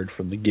retired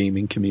from the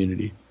gaming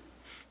community.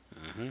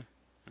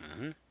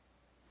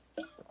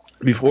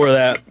 Before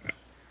that,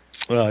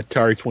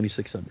 Atari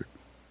 2600.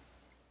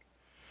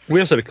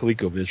 We also had a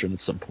ColecoVision at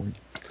some point.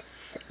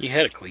 You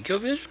had a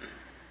ColecoVision?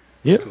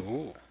 Yeah.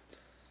 Cool.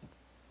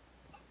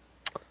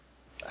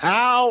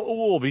 Al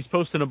Oolb, he's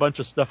posting a bunch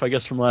of stuff, I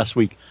guess, from last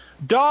week.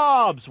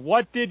 Dobbs,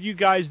 what did you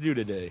guys do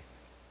today?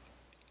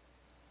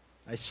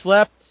 I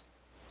slept.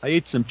 I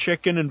ate some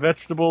chicken and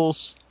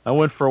vegetables. I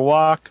went for a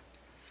walk.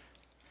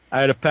 I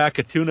had a pack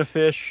of tuna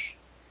fish.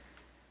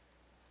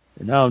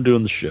 And now I'm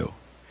doing the show.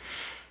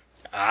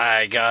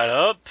 I got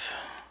up.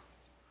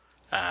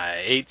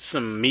 I ate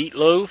some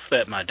meatloaf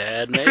that my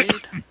dad made.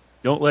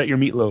 Don't let your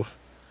meatloaf.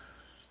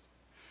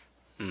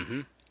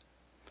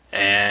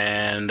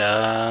 And,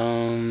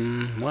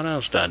 what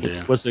else did I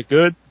do? Was it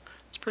good?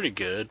 It's pretty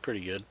good,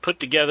 pretty good. Put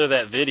together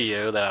that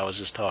video that I was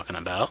just talking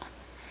about.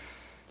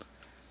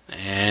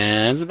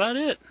 And that's about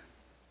it.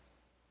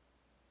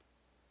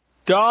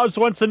 Dobbs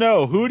wants to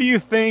know, who do you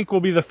think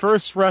will be the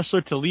first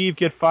wrestler to leave,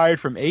 get fired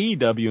from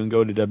AEW, and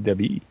go to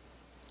WWE?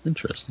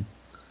 Interesting.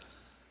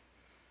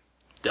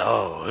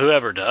 Oh,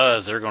 whoever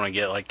does, they're going to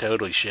get, like,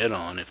 totally shit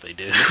on if they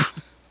do.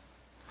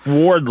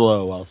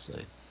 Wardlow, I'll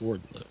say.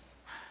 Wardlow.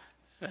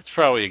 That's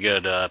probably a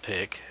good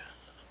pick.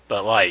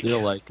 But, like...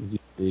 Still, like, is he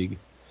big?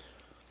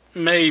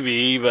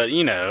 Maybe, but,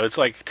 you know, it's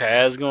like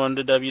Taz going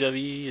to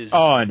WWE.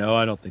 Oh, I know.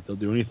 I don't think they'll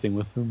do anything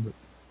with him, but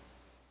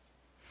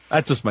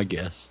that's just my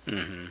guess.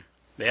 Mm-hmm.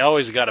 They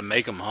always got to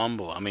make him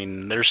humble. I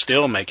mean, they're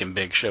still making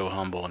Big Show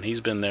humble, and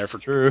he's been there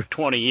for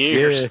 20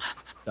 years.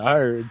 Yeah,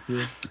 tired.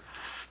 Yeah.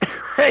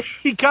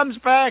 He comes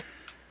back,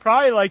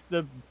 probably like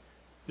the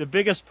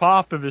biggest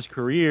pop of his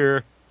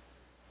career.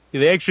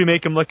 They actually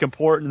make him look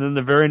important, and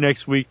then the very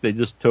next week they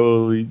just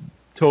totally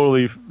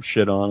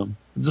shit on him.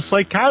 Just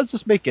like, how does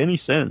this make any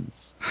sense?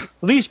 At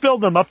least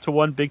build them up to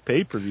one big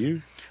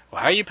pay-per-view.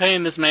 Well, how are you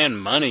paying this man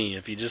money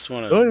if you just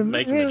want to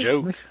make him a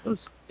joke?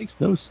 Makes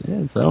no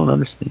sense. I don't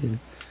understand.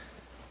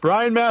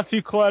 Brian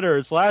Matthew Clutter,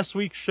 is last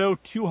week's show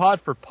too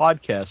hot for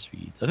podcast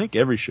feeds? I think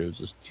every show's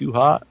just too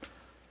hot.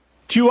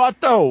 Too hot,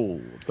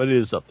 though. But it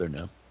is up there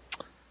now.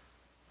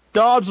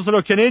 Dobbs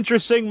was can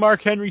interesting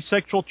Mark Henry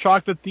sexual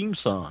chocolate theme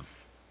song.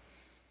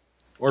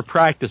 Or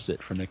practice it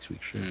for next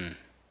week's show.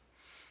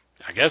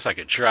 I guess I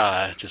could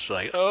try. Just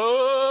like,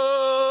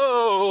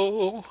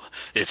 oh,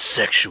 it's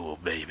sexual,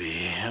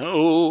 baby.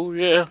 Oh,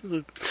 yeah.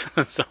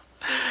 Is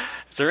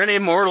there any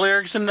more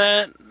lyrics in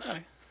that?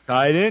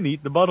 Tied in,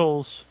 eat the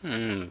buttholes.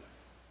 No,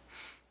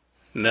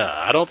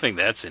 I don't think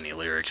that's any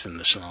lyrics in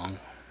the song.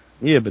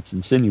 Yeah, but it's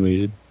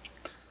insinuated.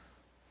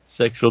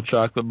 Sexual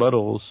chocolate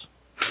buttholes.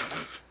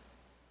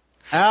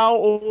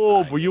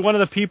 Al, were you one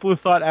of the people who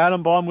thought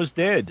Adam Bomb was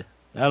dead?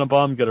 Adam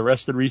Bomb got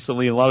arrested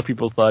recently, and a lot of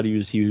people thought he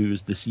was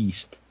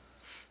deceased.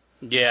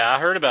 Yeah, I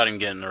heard about him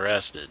getting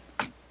arrested.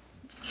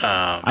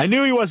 I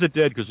knew he wasn't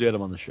dead because we had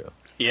him on the show.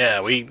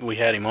 Yeah, we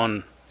had him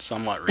on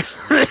somewhat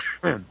recently.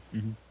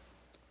 Mm-hmm.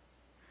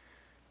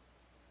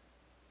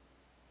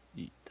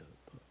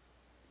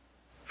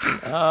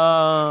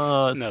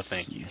 No,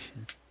 thank you.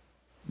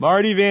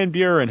 Marty Van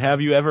Buren,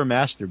 have you ever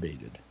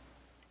masturbated?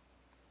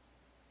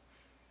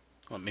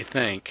 Let me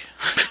think.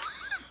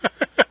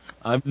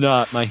 I'm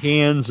not. My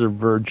hands are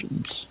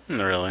virgins.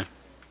 Really?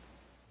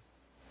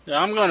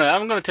 I'm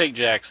gonna take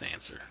Jack's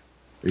answer.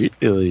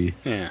 Really?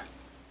 Yeah.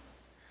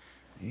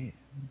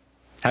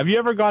 Have you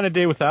ever gone a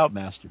day without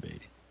masturbating?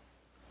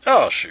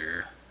 Oh,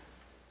 sure.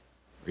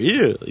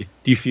 Really?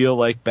 Do you feel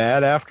like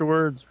bad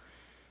afterwards?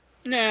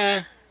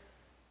 Nah.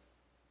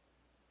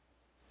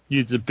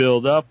 You just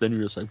build up, then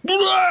you're just like,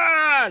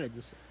 blah! And it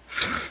just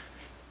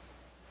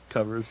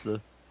covers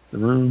the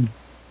room.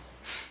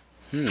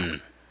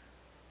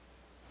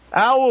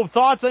 Owl,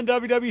 thoughts on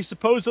WWE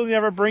supposedly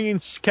never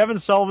bringing Kevin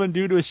Sullivan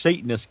due to his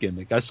Satanist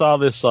gimmick? I saw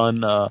this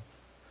on,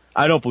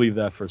 I don't believe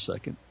that for a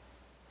second.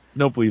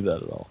 Don't believe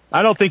that at all.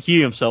 I don't think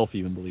he himself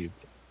even believed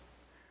it.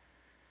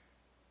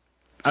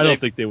 I don't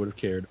think they would have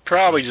cared.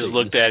 Probably just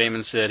looked at him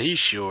and said, he's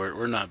short,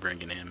 we're not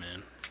bringing him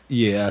in.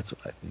 Yeah, that's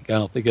what I think. I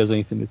don't think it has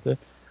anything to do.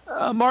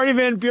 Marty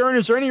Van Buren,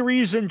 is there any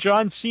reason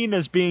John Cena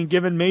is being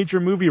given major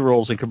movie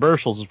roles and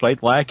commercials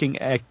despite lacking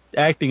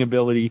acting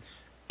ability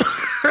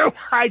or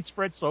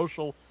widespread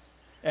social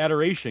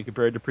adoration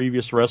compared to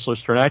previous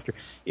wrestlers turned actor?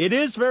 It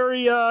is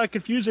very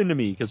confusing to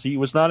me because he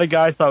was not a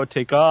guy I thought would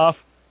take off.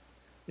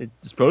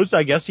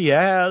 I guess he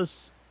has.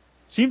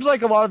 Seems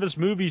like a lot of his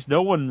movies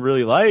no one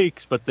really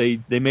likes, but they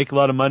make a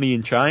lot of money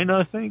in China,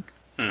 I think.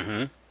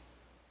 Mm-hmm.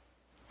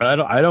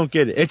 I don't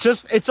get it.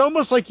 It's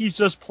almost like he's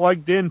just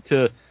plugged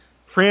into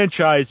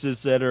franchises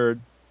that are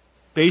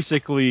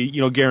basically,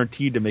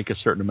 guaranteed to make a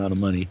certain amount of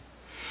money.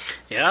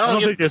 Yeah, I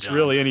don't think there's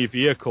really any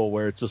vehicle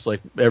where it's just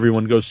like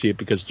everyone goes see it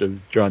because of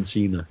John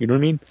Cena. You know what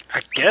I mean? I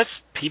guess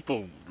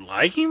people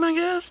like him,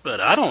 but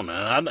I don't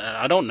know.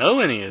 I don't know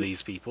any of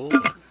these people.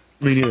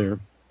 Me neither.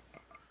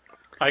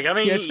 Like, I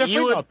mean, it's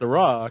definitely not The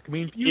Rock. I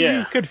mean,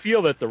 you could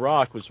feel that The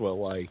Rock was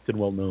well-liked and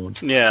well-known.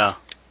 Yeah,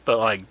 but,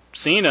 like,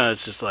 Cena,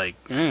 it's just like,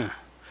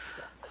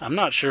 I'm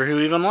not sure who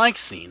even likes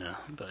Cena,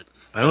 but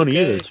I don't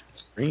either. It's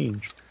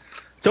strange.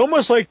 It's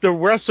almost like the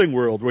wrestling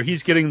world where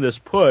he's getting this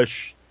push,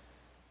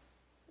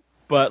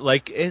 but,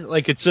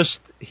 it's just,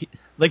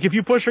 if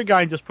you push a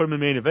guy and just put him in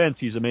main events,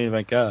 he's a main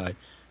event guy.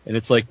 And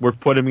it's like we're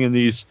putting him in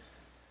these,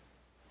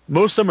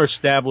 most of them are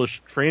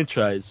established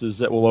franchises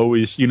that will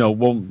always,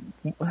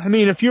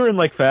 if you're in,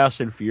 like, Fast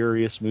and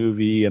Furious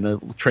movie and a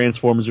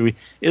Transformers movie,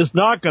 it's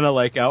not going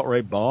to,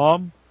 outright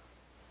bomb.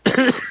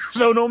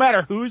 So no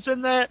matter who's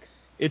in that,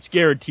 it's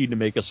guaranteed to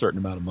make a certain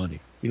amount of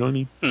money. You know what I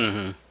mean?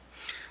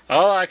 Mm-hmm.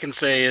 All I can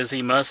say is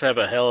he must have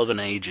a hell of an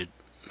agent.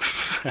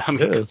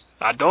 Yes.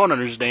 I don't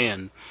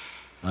understand.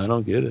 I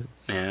don't get it.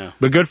 Yeah.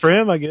 But good for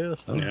him, I guess.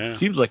 Yeah.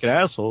 Seems like an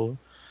asshole.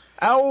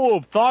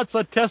 Owl, thoughts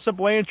on Tessa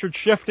Blanchard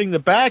shifting the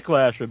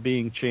backlash of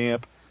being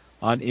champ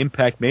on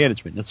Impact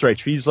Management? That's right.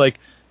 She's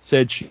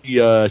said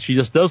she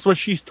just does what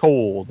she's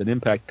told, and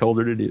Impact told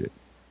her to do it.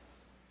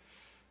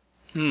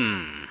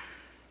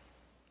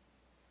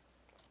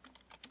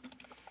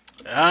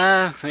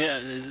 Yeah,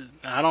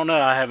 I don't know.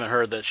 I haven't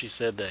heard that she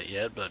said that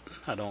yet, but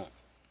I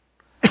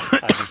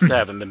just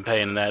haven't been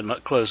paying that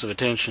much close of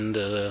attention to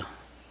the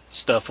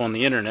stuff on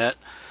the internet.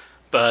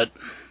 But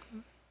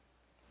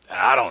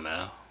I don't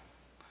know.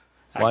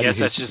 I guess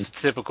that's just a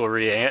typical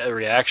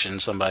reaction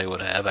somebody would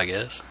have, I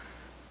guess.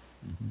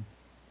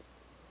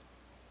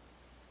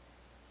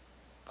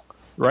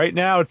 Right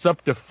now, it's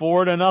up to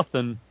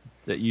 4-0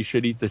 that you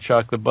should eat the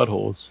chocolate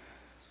buttholes.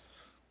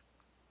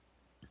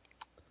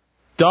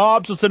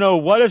 Dobbs wants to know,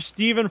 what if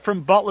Steven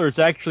from Butler is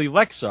actually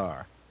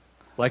Lexar?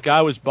 Like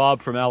I was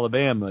Bob from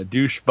Alabama,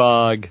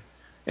 Douchebag,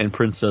 and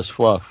Princess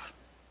Fluff.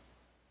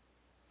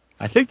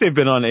 I think they've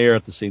been on air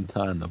at the same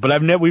time, though. But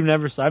I've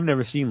never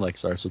seen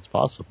Lexar, so it's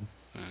possible.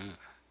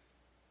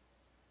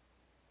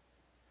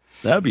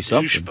 That would be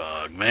something.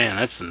 Douchebag, man,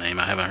 that's the name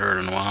I haven't heard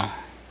in a while.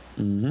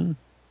 Mm-hmm.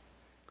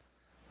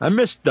 I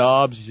miss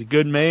Dobbs. He's a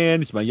good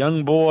man. He's my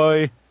young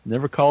boy.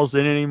 Never calls in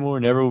anymore.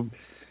 Never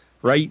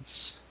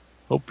writes.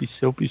 Hope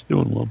he's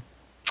doing well.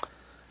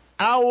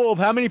 Owl,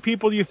 how many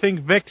people do you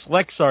think Vic's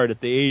Lexard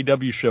at the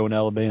AEW show in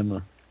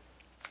Alabama?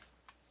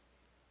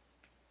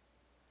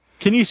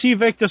 Can you see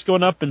Vic just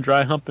going up and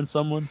dry humping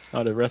someone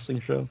at a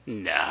wrestling show?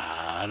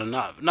 Nah,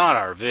 not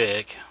our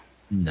Vic.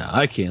 No,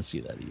 I can't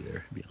see that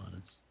either, to be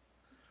honest.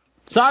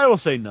 So I will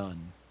say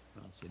none.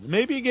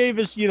 Maybe he gave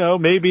his,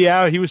 maybe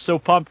he was so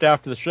pumped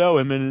after the show,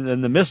 him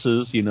and the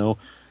missus,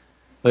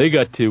 they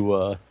got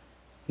to,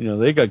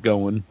 they got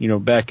going,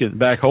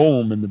 back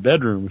home in the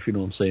bedroom, if you know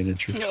what I'm saying.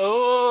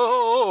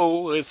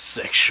 Oh, it's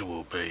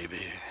sexual,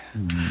 baby.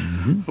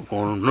 Mm-hmm.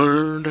 Wanna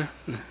nerd.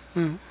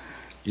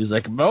 He's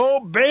like,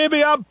 oh,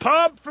 baby, I'm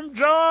pumped from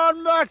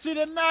John Moxley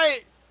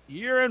tonight.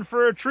 You're in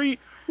for a treat.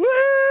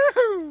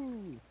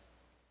 Woo!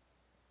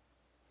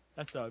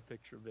 That's how I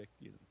picture Vic,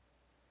 getting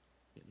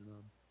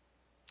on.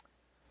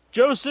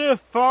 Joseph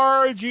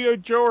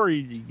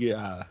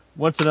Fargiojori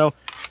wants to know,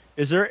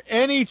 is there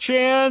any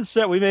chance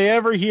that we may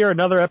ever hear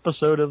another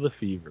episode of The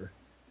Fever?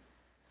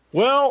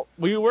 Well,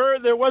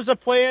 there was a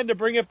plan to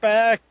bring it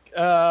back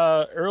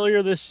last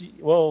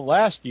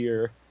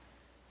year,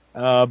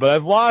 but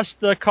I've lost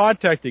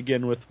contact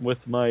again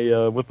with my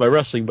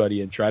wrestling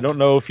buddy Intra. I don't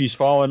know if he's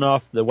fallen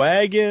off the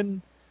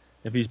wagon,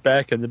 if he's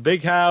back in the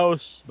big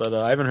house, but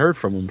I haven't heard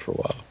from him for a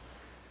while.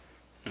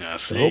 I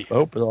So see. I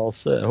hope it's all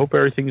set. I hope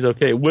everything's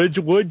okay. Would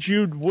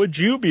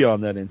you be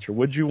on that intro?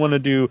 Would you want to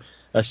do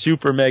a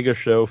super mega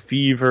show?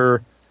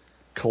 Fever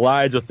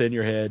collides within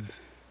your head.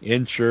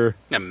 Intro.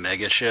 A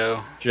mega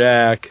show.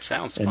 Jack.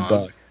 Sounds and fun.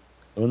 Buck.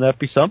 Wouldn't that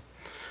be something?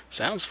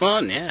 Sounds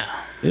fun.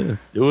 Yeah. Yeah.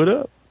 Do it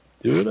up.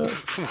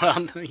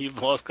 Well, you've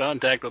lost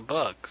contact with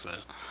Buck, so.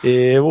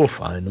 Yeah, we'll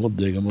find him. We'll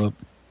dig him up.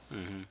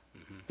 Mm-hmm.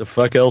 The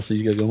fuck else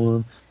he's got going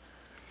on?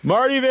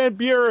 Marty Van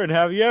Buren,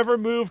 have you ever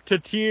been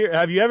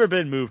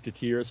moved to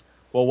tears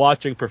while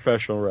watching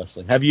professional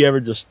wrestling? Have you ever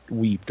just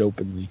weeped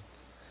openly?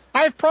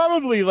 I've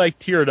probably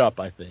teared up,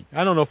 I think.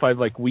 I don't know if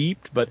I've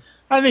weeped, but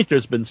I think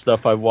there's been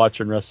stuff I've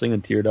watched in wrestling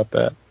and teared up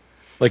at.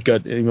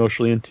 Got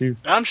emotionally into.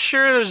 I'm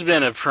sure there's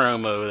been a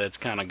promo that's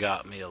kind of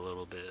got me a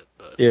little bit,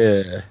 but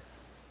yeah.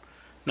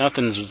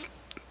 Nothing's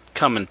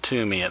coming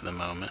to me at the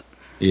moment.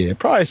 Yeah,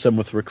 probably some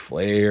with Ric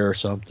Flair or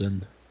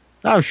something.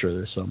 I'm sure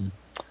there's some.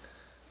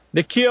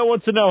 Nikhil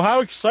wants to know,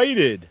 how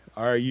excited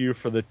are you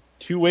for the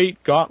 2-8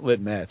 gauntlet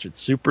match at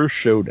Super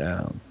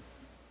Showdown?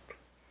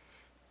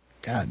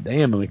 God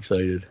damn, I'm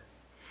excited.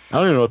 I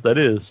don't even know what that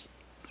is.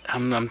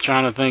 I'm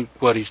trying to think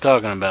what he's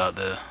talking about,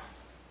 though.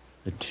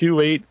 The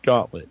 2-8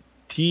 gauntlet.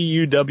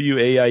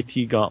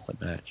 TUWAIT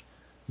gauntlet match.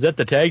 Is that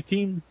the tag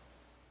team?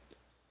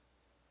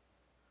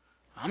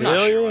 I'm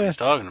not sure what he's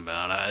talking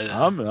about.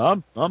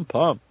 I'm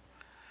pumped.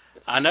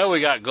 I know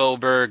we got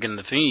Goldberg and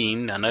The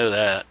Fiend. I know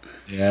that.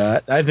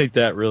 Yeah, I think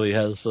that really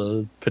has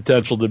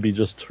potential to be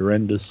just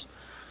horrendous.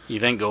 You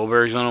think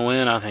Goldberg's going to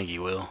win? I think he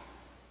will.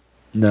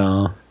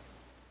 No.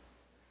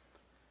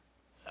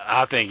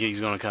 I think he's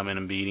going to come in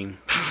and beat him.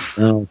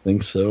 I don't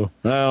think so.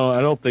 No,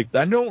 I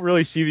don't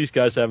really see these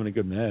guys having a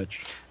good match.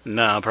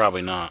 No,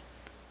 probably not.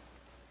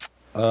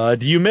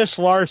 Do you miss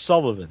Lars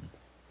Sullivan?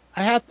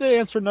 I have to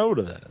answer no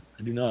to that.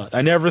 I do not.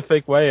 I never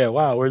think,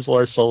 wow, where's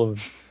Lars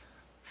Sullivan?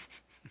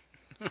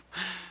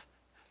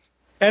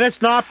 And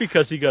it's not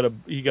because he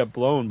got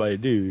blown by a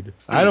dude.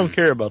 I don't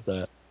care about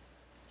that.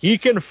 He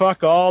can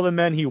fuck all the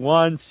men he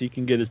wants. He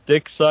can get his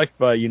dick sucked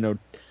by,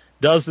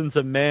 dozens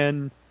of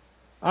men.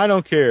 I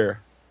don't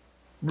care.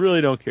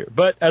 Really don't care.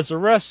 But as a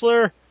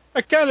wrestler,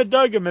 I kind of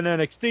dug him in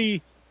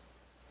NXT.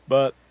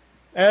 But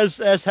as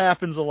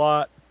happens a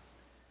lot,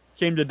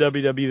 came to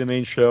WWE, the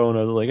main show, and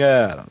I was like,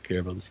 I don't care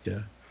about this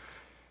guy.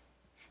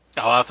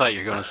 Oh, I thought you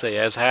were going to say,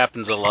 as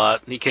happens a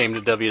lot, he came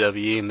to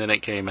WWE, and then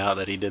it came out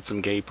that he did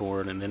some gay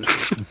porn, and then...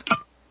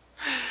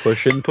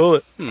 Push it and pull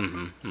it.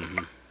 Mm-hmm,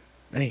 mm-hmm.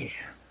 Man.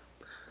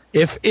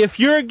 If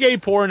your gay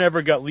porn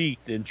ever got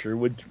leaked, Incher,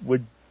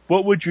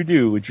 what would you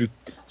do? Would you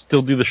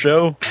still do the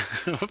show?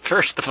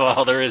 First of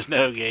all, there is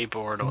no gay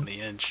porn on the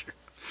Incher.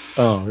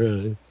 Oh,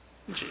 really?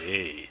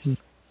 Jeez.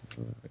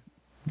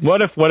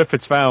 What if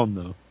it's found,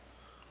 though?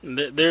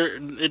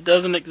 It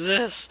doesn't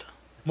exist.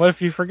 What if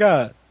you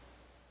forgot?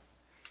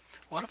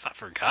 What if I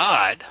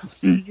forgot?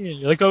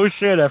 You're like, oh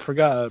shit, I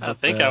forgot. I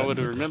think I would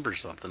remember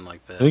something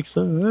like that. Think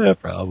so? Yeah,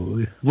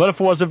 probably. What if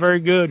it wasn't very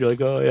good? You're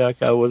like, oh yeah, that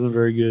guy wasn't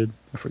very good.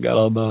 I forgot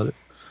all about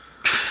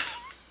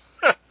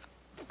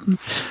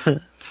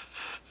it.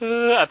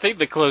 I think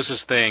the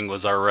closest thing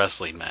was our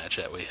wrestling match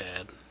that we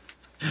had.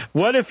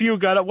 What if you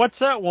got it? What's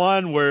that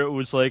one where it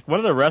was like one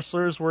of the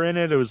wrestlers were in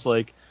it? It was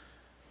like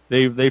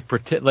they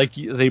pretend like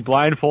they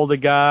blindfold a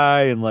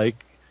guy and like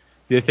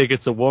they think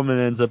it's a woman,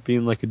 and ends up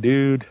being like a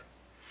dude.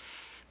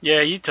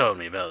 Yeah, you told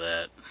me about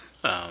that.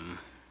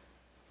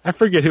 I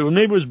forget who.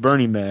 Maybe it was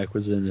Bernie Mac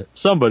was in it.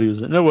 Somebody was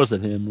in it. It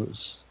wasn't him. It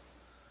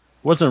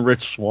wasn't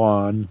Rich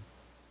Swann.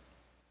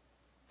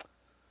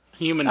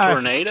 Human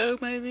Tornado,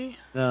 maybe?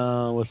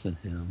 No, it wasn't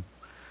him.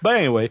 But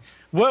anyway,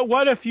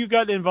 what if you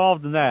got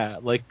involved in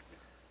that? Like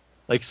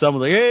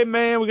someone like, hey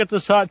man, we got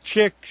this hot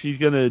chick. She's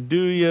gonna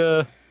do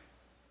you.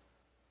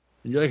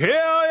 And you're like,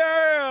 hell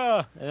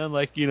yeah! And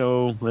like,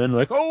 then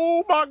like,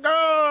 oh my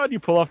god! You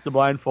pull off the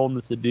blindfold and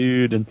it's a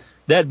dude, and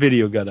that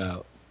video got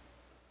out.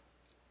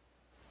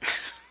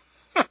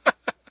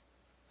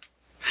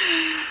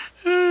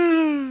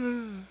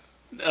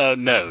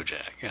 No,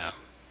 Jack. Yeah.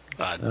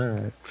 All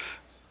right.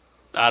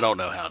 I don't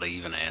know how to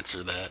even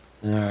answer that.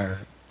 All right.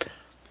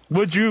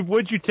 Would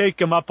you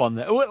take him up on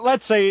that?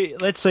 Let's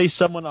say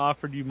someone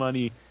offered you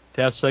money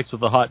to have sex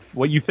with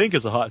what you think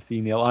is a hot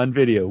female on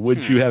video. Would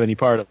you have any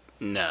part of it?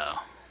 No.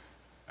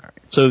 All right.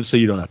 So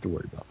you don't have to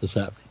worry about this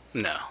happening.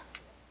 No.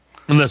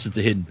 Unless it's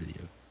a hidden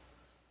video.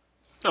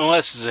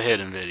 Unless it's a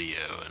hidden video.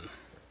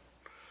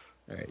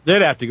 All right.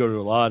 They'd have to go to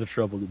a lot of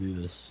trouble to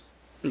do this.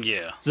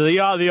 Yeah. So the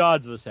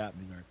odds of this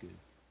happening aren't good.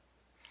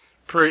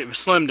 Pretty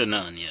slim to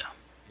none, yeah.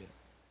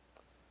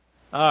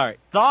 All right.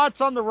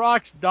 Thoughts on The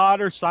Rock's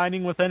daughter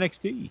signing with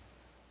NXT?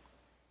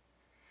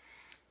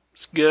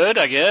 It's good,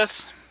 I guess.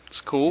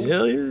 It's cool.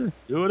 Hell yeah.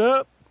 Do it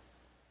up.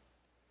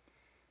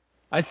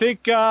 I think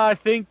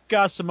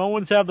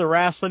Samoans have the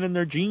wrestling in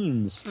their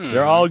genes.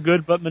 They're all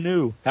good but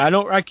Manu.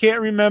 I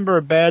can't remember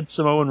a bad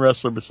Samoan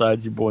wrestler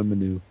besides your boy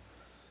Manu.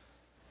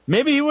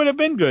 Maybe he would have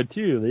been good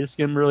too. They just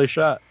get him really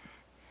shot.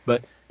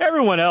 But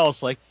everyone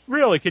else, like,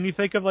 really, can you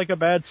think of like a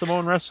bad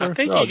Samoan wrestler? I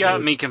think you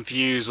got me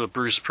confused with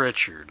Bruce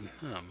Pritchard.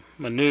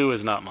 Manu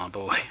is not my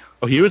boy.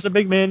 Oh, he was a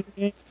big man.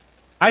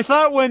 I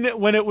thought when it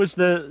was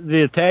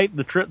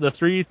the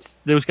three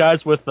those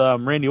guys with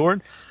Randy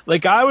Orton,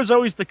 like I was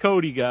always the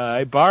Cody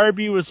guy.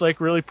 Barbie was like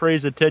really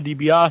praising Ted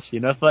DiBiase,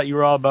 and I thought you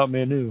were all about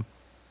Manu.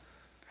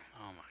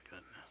 Oh my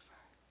goodness.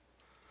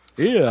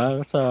 Yeah,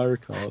 that's how I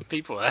recall it.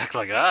 People act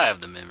like I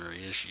have the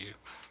memory issue.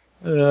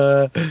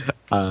 Do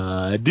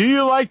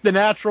you like the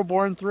Natural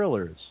Born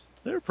Thrillers?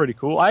 They're pretty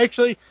cool.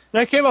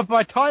 That came up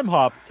my time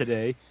hop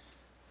today.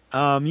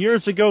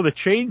 Years ago, the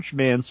Change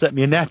Man sent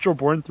me a Natural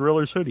Born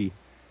Thrillers hoodie.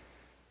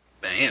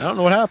 Damn. I don't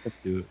know what happened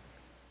to it.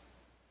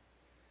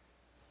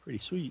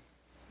 Pretty sweet.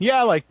 Yeah,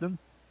 I like them.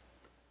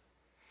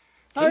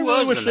 Who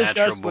was the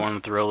Natural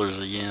Born Thrillers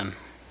again?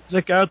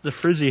 That guy with the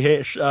frizzy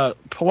hair,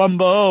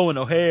 Palumbo and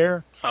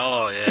O'Hare.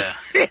 Oh, yeah.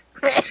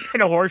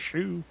 And a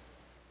horseshoe.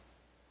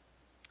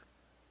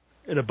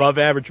 And above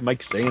average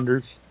Mike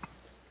Sanders.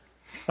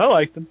 I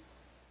like them.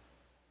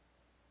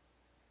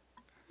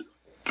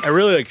 I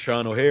really like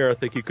Sean O'Hare. I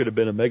think he could have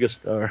been a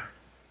megastar.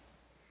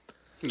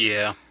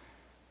 Yeah.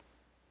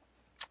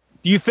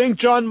 Do you think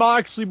Jon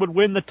Moxley would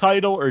win the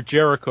title or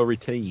Jericho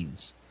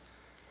retains?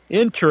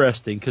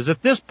 Interesting, because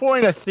at this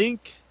point I think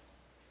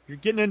you're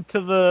getting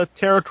into the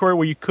territory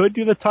where you could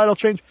do the title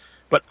change,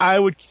 but I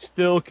would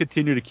still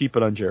continue to keep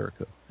it on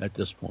Jericho at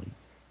this point.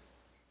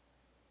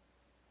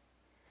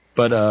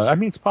 But, I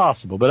mean, it's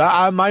possible,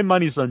 but my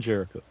money's on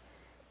Jericho.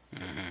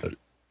 Mm-hmm.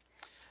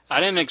 I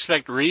didn't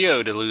expect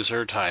Rio to lose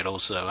her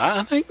title, so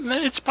I think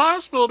that it's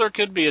possible there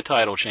could be a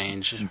title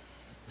change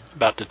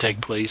about to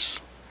take place.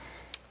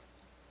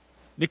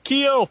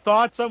 Nikhil,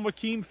 thoughts on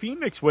Joaquin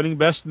Phoenix winning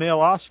Best Male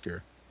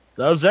Oscar?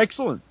 That was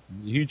excellent.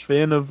 I'm a huge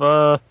fan of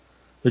the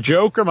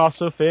Joker. I'm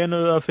also a fan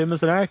of him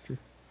as an actor.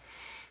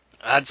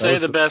 I'd say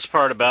the best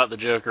part about the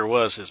Joker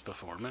was his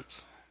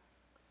performance.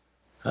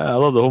 I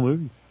love the whole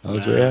movie. I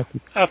was very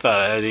happy. I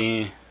thought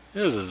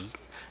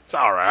it's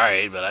all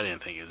right, but I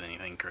didn't think it was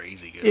anything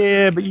crazy good.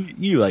 Yeah, but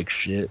you like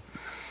shit.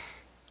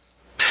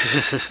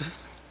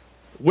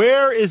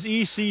 Where is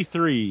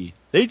EC3?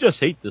 They just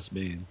hate this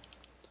man.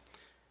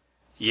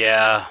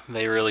 Yeah,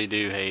 they really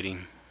do hate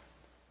him.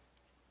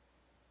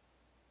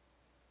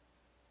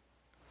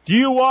 Do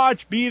you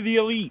watch Be the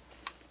Elite?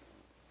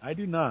 I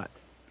do not.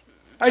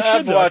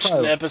 I've watched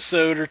an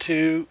episode or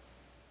two.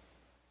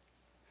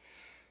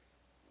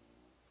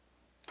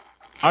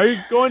 Are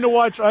you going to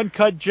watch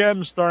Uncut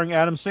Gems starring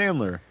Adam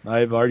Sandler?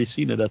 I've already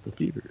seen it at the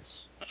theaters.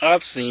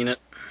 I've seen it.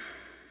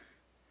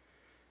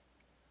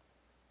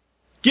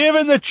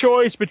 Given the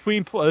choice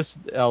between playing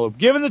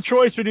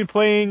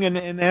in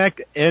an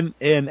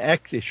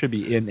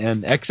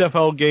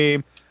XFL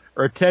game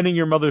or attending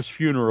your mother's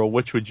funeral,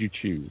 which would you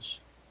choose?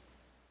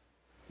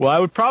 Well, I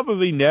would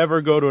probably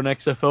never go to an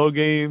XFL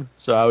game,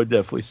 so I would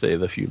definitely say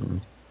the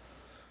funeral.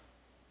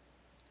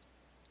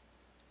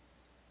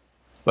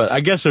 But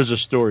I guess there's a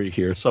story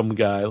here. Some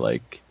guy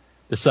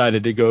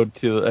decided to go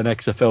to an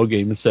XFL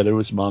game instead of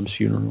his mom's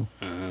funeral.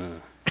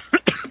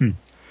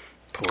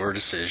 Poor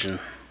decision.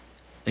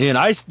 And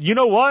you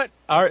know what?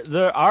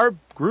 Our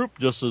group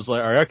just is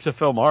like our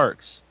XFL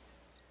marks.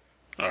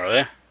 Are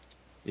they?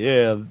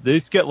 Yeah, they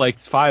just get like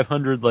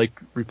 500 like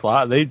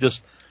reply.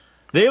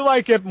 They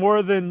like it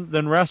more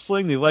than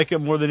wrestling. They like it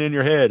more than In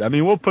Your Head. I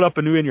mean, we'll put up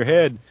a new In Your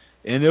Head,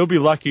 and they'll be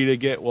lucky to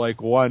get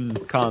like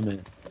one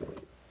comment.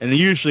 And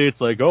usually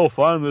it's like, oh,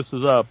 fun, this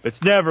is up.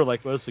 It's never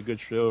like, well, it's a good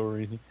show or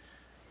anything.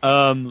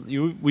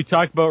 We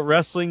talked about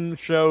wrestling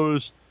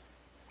shows,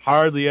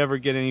 hardly ever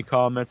get any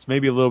comments,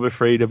 maybe a little bit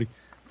for AEW.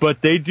 But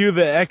they do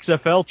the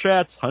XFL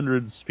chats,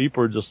 hundreds of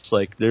people are just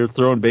like, they're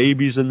throwing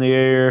babies in the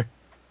air.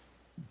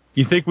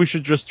 You think we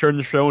should just turn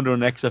the show into an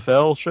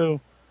XFL show?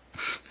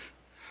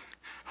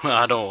 Well,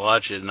 I don't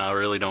watch it, and I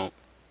really don't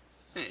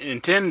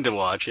intend to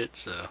watch it,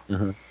 so.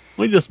 Uh-huh.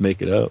 We just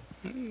make it up.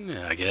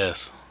 Yeah, I guess.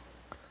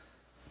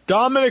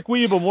 Dominic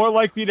Weeble, more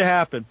likely to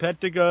happen.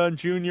 Pentagon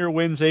Jr.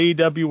 wins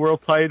AEW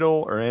World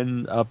Title or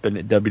end up in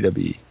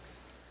WWE.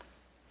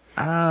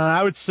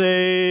 I would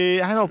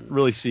say I don't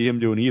really see him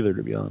doing either,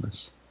 to be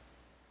honest.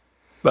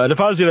 But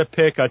if I was going to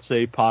pick, I'd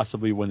say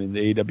possibly winning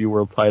the AEW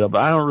World Title, but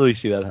I don't really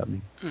see that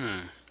happening.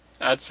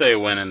 I'd say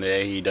winning the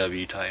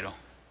AEW title.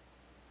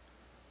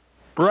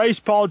 Bryce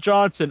Paul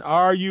Johnson,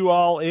 are you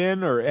all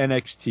in or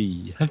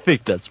NXT? I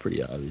think that's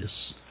pretty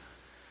obvious.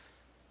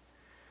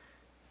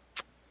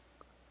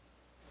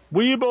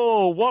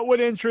 Weeble, what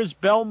would Intra's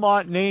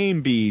Belmont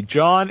name be?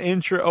 John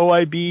Intra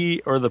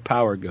OIB or the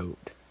Power Goat?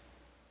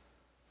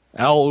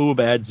 Al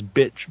Ubad's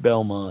Bitch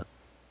Belmont.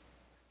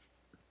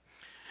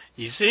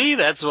 You see,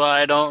 that's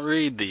why I don't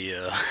read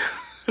the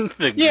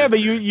yeah, but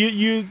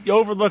you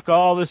overlook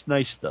all this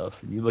nice stuff.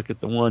 You look at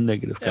the one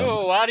negative comment.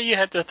 Oh, why do you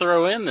have to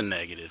throw in the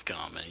negative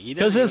comment?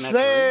 Because it's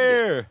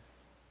there.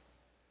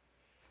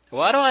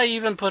 Why do I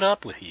even put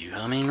up with you?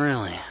 I mean,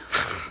 really.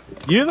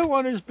 You're the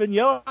one who's been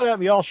yelling at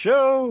me all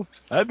show.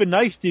 I've been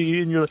nice to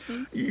you, and you're like,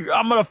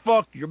 I'm going to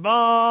fuck your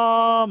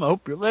mom. I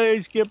hope your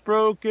legs get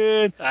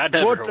broken. What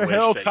the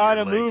hell kind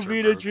of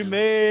movie did you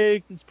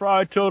make? It's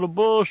probably total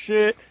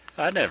bullshit.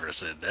 I never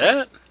said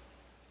that.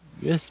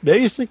 Yes,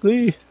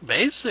 basically.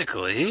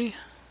 Basically?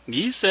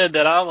 You said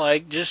that I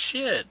like just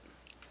shit.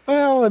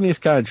 Well, I mean, it's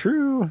kind of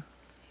true.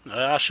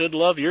 I should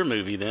love your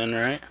movie then,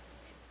 right?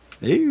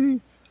 Maybe.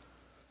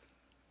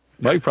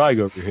 Might probably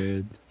go over your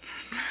head.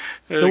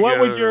 So what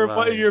would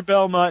your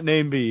Belmont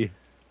name be?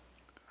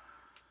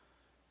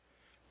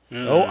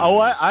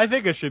 I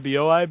think it should be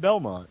OI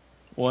Belmont.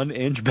 1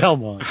 inch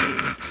Belmont.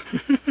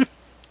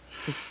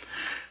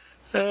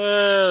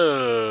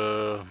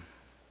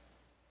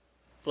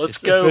 Let's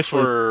go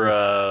for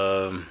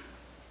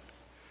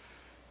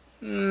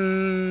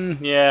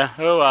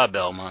OI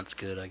Belmont's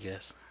good, I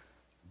guess.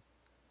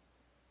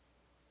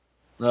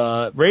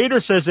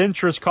 Raider says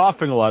Intra's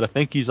coughing a lot. I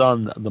think he's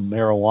on the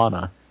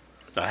marijuana.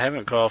 I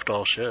haven't coughed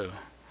all show.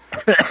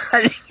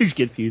 He's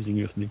confusing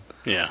you with me.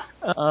 Yeah.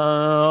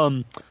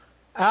 Owl,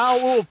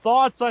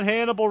 thoughts on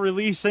Hannibal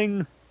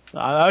releasing?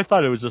 I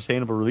thought it was just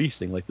Hannibal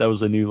releasing. Like, that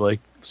was a new,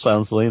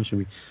 Silence of the Lambs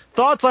movie.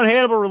 Thoughts on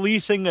Hannibal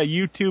releasing a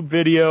YouTube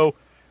video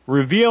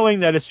revealing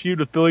that his feud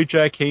with Billy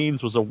Jack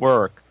Haynes was a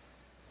work.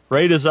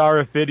 Ray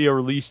Desire Video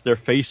released their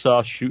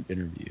face-off shoot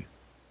interview.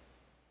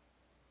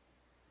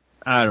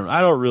 I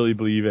don't really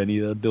believe any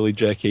of the Billy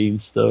Jack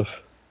Haynes stuff.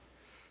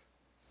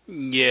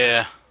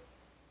 Yeah.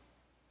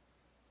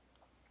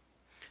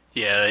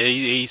 Yeah,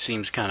 he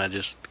seems kind of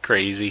just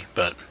crazy,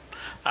 but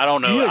I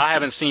don't know. I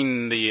haven't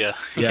seen the... I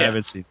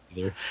haven't seen it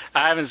either.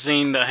 I haven't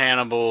seen the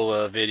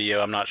Hannibal video.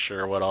 I'm not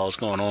sure what all is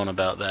going on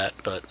about that,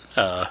 but,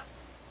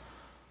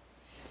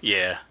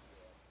 yeah.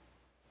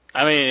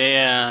 I mean,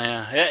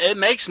 yeah. It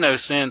makes no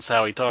sense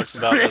how he talks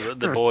about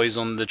the boys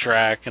on the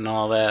track and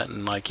all that,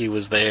 and like he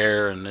was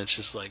there, and it's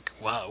just like,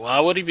 why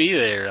would he be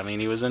there? I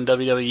mean, he was in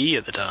WWE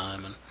at the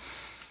time,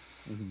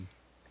 and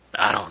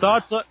I don't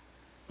know.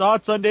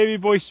 Thoughts on Davey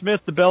Boy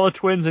Smith, the Bella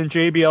Twins, and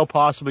JBL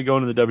possibly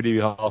going to the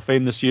WWE Hall of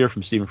Fame this year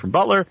from Stephen from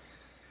Butler.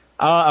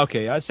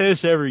 Okay, I say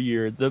this every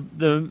year.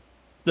 The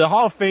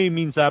Hall of Fame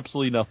means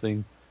absolutely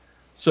nothing.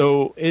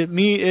 So it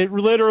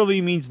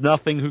literally means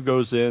nothing who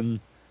goes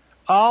in.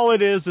 All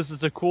it is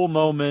it's a cool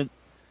moment.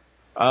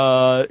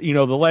 The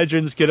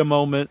legends get a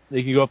moment.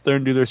 They can go up there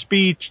and do their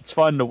speech. It's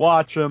fun to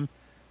watch them.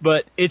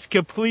 But it's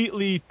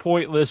completely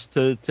pointless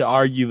to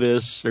argue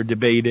this or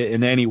debate it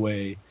in any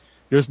way.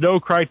 There's no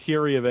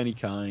criteria of any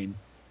kind.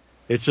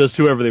 It's just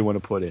whoever they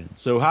want to put in.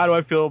 So how do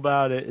I feel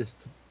about it?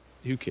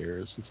 Who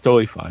cares? It's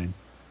totally fine.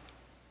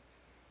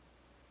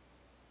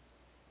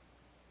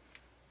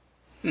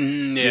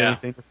 Yeah.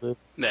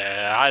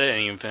 Nah, I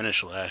didn't even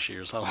finish last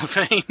year's Hall of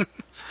Fame.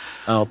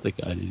 I don't think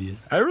I did either.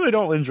 I really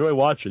don't enjoy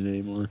watching it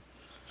anymore.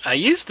 I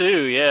used to,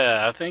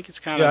 yeah. I think it's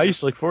kind of... Yeah, I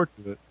used to look forward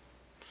to it.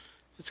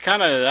 It's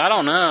kind of... I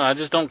don't know. I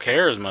just don't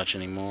care as much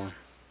anymore.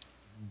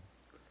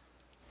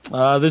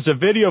 There's a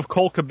video of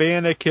Cole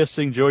Cabana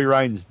kissing Joey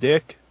Ryan's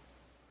dick.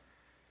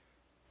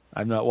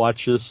 I've not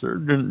watched this,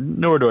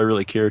 nor do I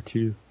really care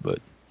to, but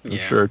I'm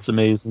sure it's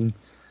amazing.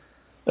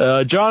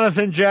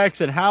 Jonathan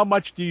Jackson, how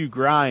much do you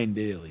grind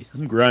daily?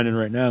 I'm grinding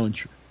right now.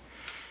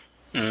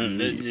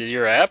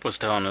 Your app was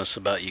telling us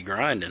about you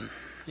grinding.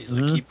 He's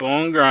like, keep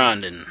on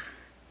grinding.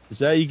 Is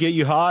that you get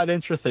you hot,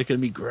 Intra? Thinking of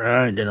me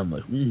grinding.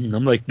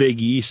 I'm like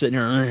Big E sitting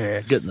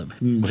here, getting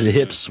the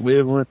hips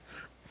swiveling.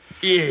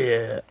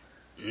 Yeah.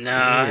 No,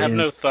 I have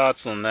no thoughts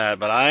on that,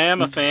 but I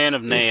am a fan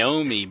of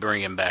Naomi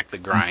bringing back the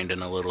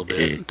grinding a little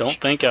bit. Don't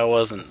think I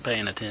wasn't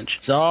paying attention.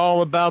 It's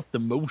all about the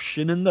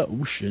motion in the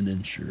ocean,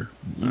 Intra.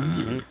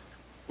 Mm-hmm.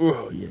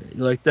 Oh, yeah.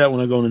 You like that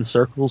when I'm going in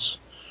circles?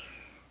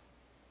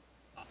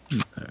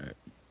 All right.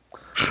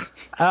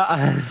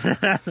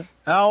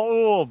 How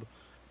old?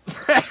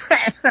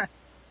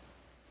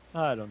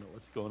 I don't know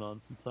what's going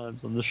on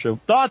sometimes on this show.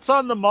 Thoughts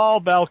on the mall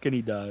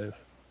balcony dive?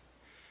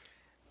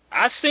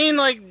 I've seen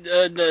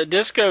the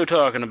Disco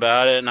talking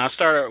about it, and I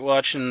started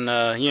watching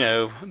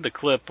the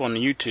clip on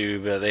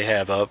YouTube they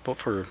have up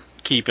for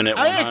keeping it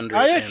 100.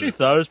 I actually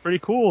thought it was pretty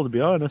cool, to be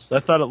honest. I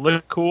thought it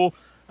looked cool.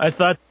 I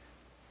thought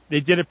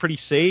they did it pretty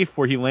safe,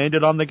 where he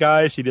landed on the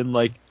guys. He didn't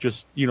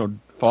just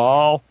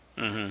fall.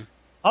 Mm-hmm.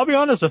 I'll be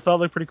honest, I thought it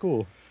looked pretty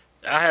cool.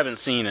 I haven't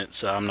seen it,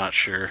 so I'm not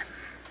sure.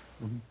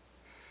 Mm-hmm.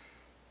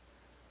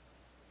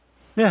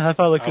 Yeah, I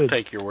thought it looked good. I'll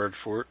take your word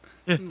for it.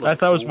 Yeah, I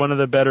thought it was one of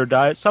the better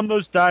dives. Some of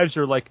those dives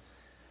are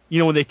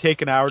when they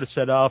take an hour to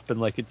set up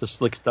and it just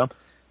slicks dump.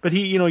 But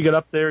he got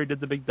up there, he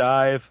did the big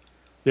dive.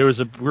 There was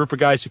a group of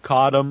guys who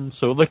caught him,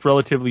 so it looked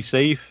relatively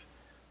safe.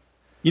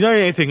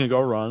 Anything can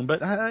go wrong,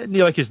 but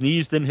his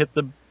knees didn't hit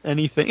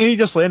anything. And he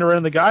just landed right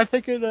on the guy. I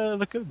think it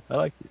looked good. I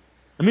liked it.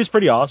 I mean, it's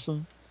pretty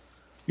awesome.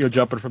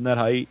 Jumping from that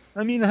height.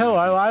 I mean, hell,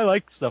 I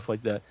like stuff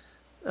like that.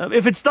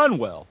 If it's done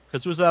well,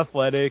 because it was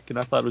athletic, and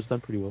I thought it was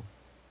done pretty well.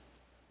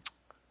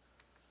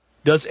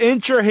 Does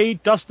Incher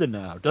hate Dustin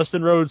now?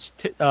 Dustin Rhodes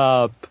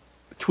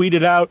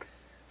tweeted out,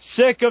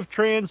 "Sick of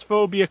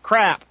transphobia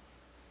crap.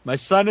 My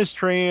son is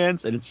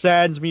trans, and it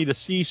saddens me to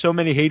see so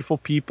many hateful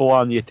people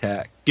on the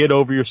attack. Get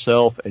over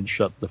yourself and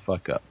shut the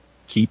fuck up.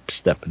 Keep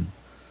stepping."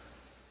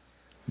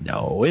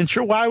 No,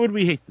 Incher, why would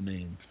we hate the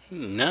man?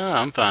 No,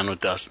 I'm fine with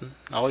Dustin.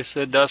 I always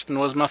said Dustin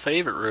was my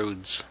favorite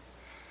Rhodes.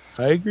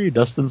 I agree.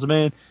 Dustin's a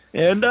man.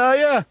 And,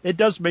 it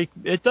does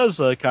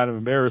kind of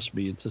embarrass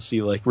me to see,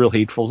 real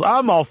hateful.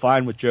 I'm all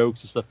fine with jokes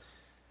and stuff.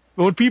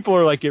 But when people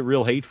are, get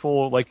real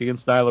hateful,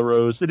 against Nyla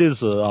Rose, it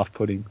is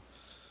off-putting. It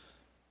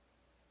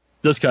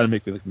does kind of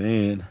make me like,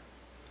 man,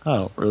 I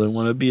don't really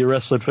want to be a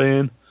wrestling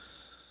fan.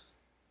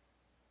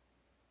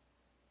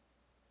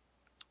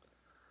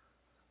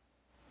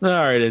 All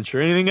right,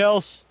 Incher. Anything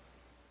else?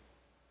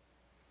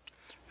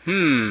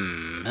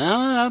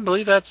 I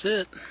believe that's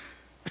it.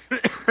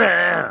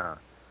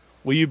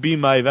 Will you be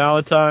my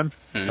Valentine?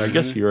 Mm-hmm. I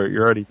guess you're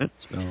already Vince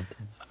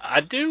Valentine.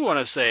 I do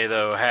want to say,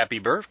 though, happy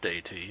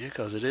birthday to you,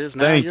 because it is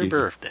now your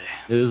birthday.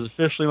 It is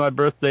officially my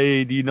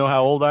birthday. Do you know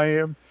how old I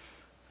am?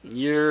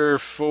 You're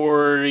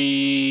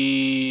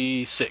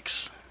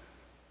 46.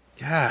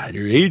 God,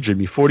 you're aging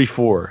me.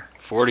 44.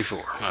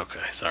 44. Okay,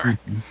 sorry.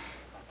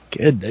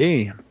 Good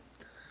damn.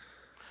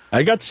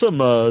 I got some.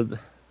 I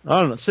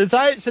don't know. Since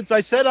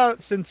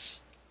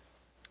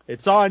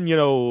it's on,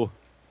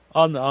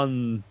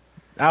 on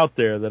out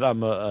there that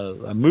I'm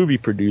a movie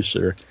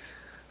producer,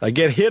 I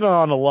get hit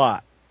on a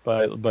lot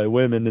by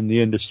women in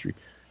the industry.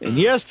 And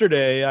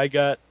yesterday I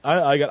got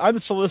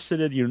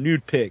unsolicited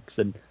nude pics,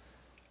 and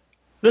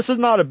this is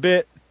not a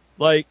bit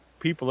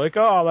people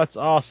oh, that's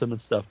awesome and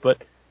stuff, but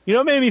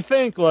it made me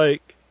think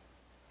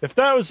if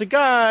that was a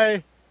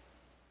guy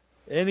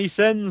and he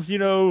sends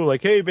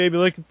hey baby,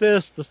 look at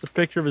this, just a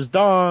picture of his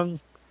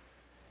dong,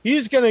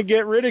 he's gonna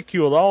get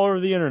ridiculed all over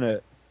the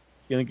internet.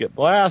 He's gonna get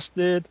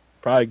blasted,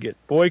 probably get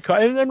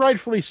boycotted, and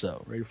rightfully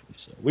so.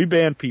 We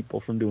ban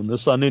people from doing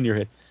this on In Your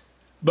Head.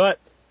 But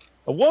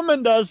a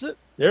woman does it,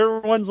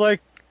 everyone's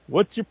like,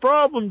 what's your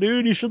problem,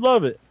 dude? You should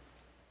love it.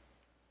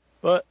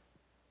 But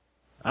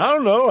I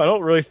don't know. I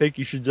don't really think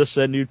you should just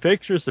send nude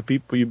pictures to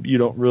people you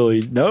don't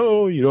really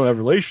know, you don't have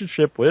a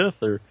relationship with,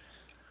 or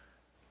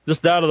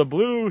just out of the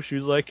blue, she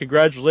was like,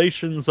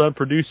 congratulations on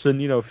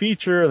producing, a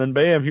feature, and then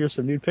bam, here's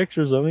some nude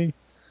pictures of me.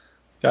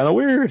 Kind of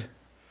weird.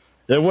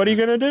 Then what are you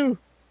going to do?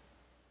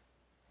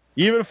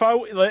 Even if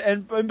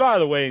and by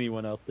the way,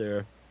 anyone out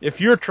there, if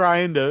you're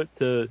trying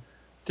to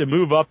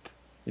move up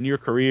in your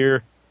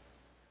career,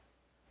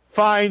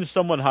 find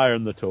someone higher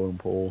in the totem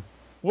pole.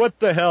 What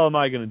the hell am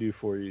I going to do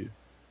for you?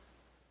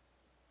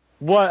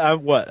 What?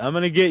 I'm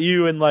going to get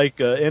you in an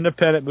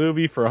independent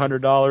movie for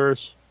 $100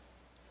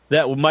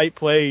 that might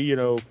play,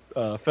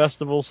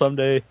 festival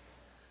someday.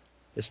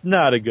 It's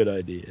not a good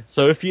idea.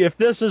 So if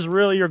this is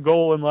really your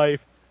goal in life,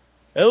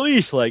 at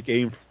least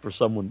aim for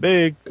someone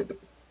big.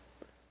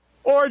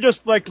 Or just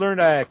learn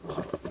to act.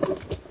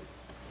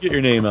 Get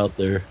your name out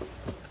there.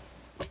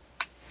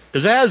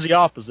 Because it has the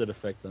opposite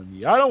effect on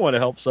me. I don't want to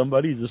help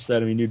somebody just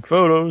sending me nude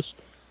photos.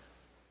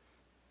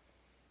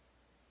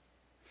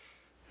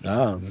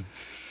 No.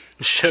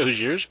 Shows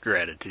your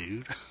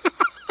gratitude.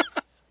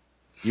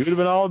 You would have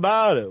been all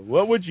about it.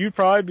 What would you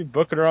probably be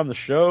booking her on the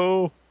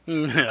show?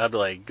 I'd be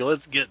like,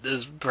 let's get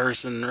this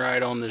person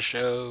right on the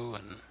show.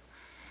 And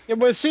yeah,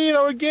 but see,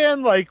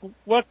 again,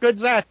 what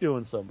good's that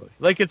doing somebody?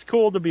 It's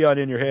cool to be on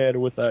In Your Head or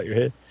Without Your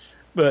Head,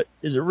 but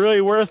is it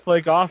really worth,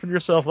 offering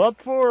yourself up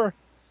for?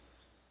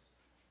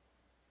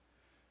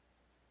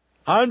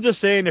 I'm just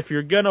saying, if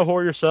you're going to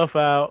whore yourself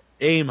out,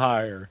 aim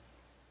higher.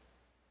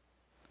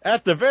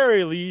 At the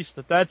very least,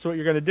 if that's what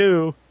you're going to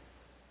do,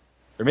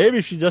 or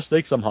maybe she just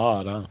thinks I'm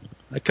hot. I don't know.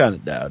 I kind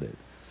of doubt it.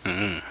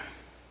 Mm.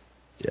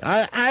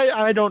 Yeah,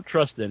 I don't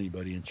trust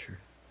anybody in here.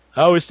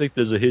 I always think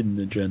there's a hidden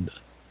agenda.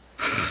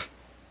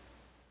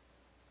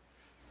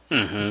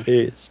 Mm-hmm.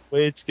 It's the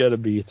way it's got to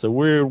be. It's a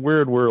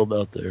weird world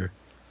out there.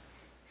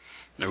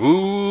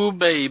 Ooh,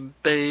 baby,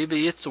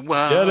 it's a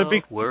wild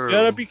world.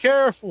 Gotta be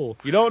careful.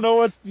 You don't know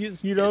what you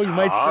know. It's you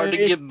might hard say,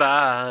 to get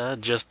by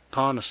just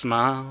upon a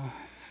smile.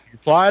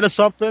 reply to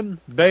something,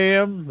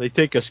 bam, they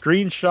take a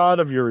screenshot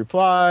of your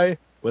reply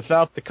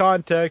without the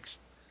context,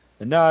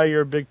 and now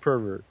you're a big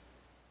pervert.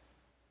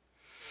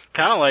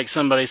 Kind of like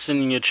somebody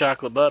sending you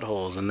chocolate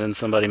buttholes, and then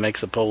somebody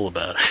makes a poll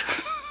about it.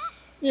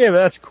 Yeah, but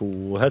that's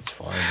cool. That's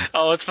fine.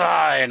 Oh, it's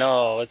fine.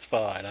 Oh, it's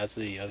fine. I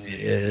see. Yeah,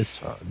 it's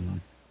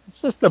fine.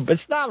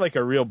 It's not like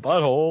a real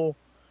butthole.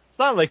 It's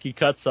not like he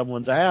cut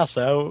someone's ass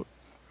out.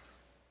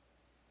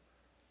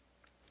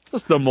 It's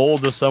just the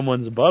mold of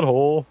someone's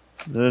butthole,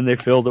 and then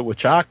they filled it with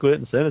chocolate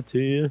and sent it to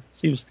you.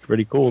 Seems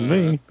pretty cool to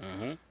me.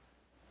 Mm-hmm.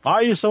 Why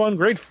are you so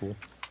ungrateful?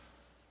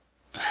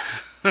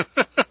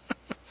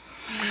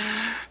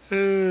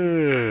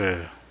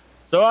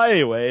 So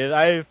anyway,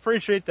 I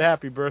appreciate the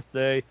happy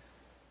birthday.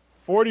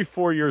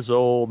 44 years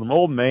old, I'm an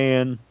old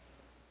man.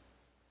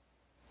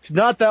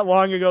 Not that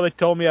long ago, they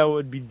told me I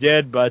would be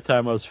dead by the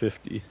time I was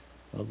 50.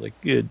 I was like,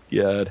 good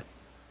God.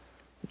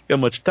 Got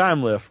much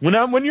time left.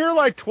 When you're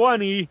like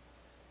 20,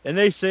 and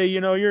they say,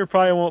 you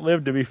probably won't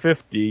live to be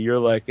 50, you're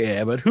like,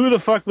 yeah, but who the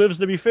fuck lives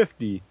to be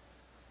 50?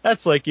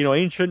 That's like,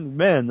 ancient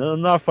men.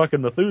 I'm not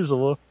fucking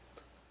Methuselah.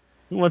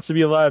 Who wants to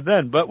be alive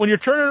then? But when I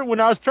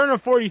was turning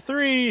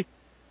 43, and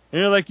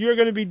you're like, you're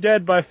going to be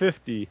dead by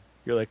 50,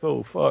 you're like,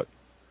 oh, fuck.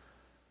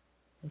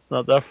 That's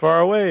not that far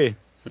away.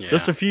 Yeah.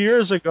 Just a few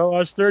years ago, I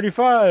was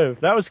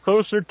 35. That was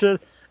closer to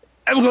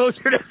 50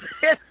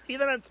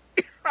 than I'm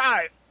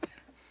 35.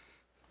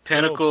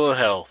 Pinnacle of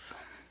health.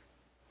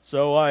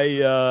 So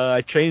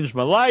I changed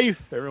my life.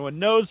 Everyone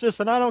knows this,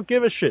 and I don't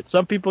give a shit.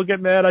 Some people get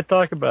mad I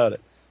talk about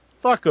it.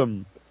 Fuck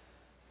them.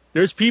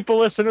 There's people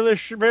listening to this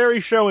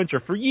very show intro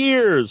for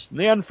years, and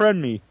they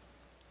unfriend me.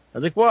 I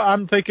think, well,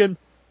 I'm thinking,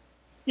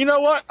 you know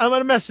what? I'm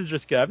going to message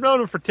this guy. I've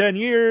known him for 10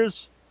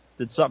 years.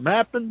 Did something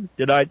happen?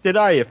 Did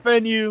I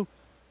offend you?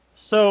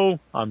 So,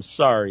 I'm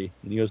sorry.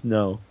 And he goes,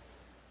 no.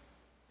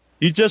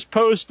 You just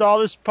post all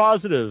this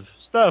positive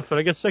stuff, and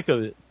I get sick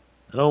of it.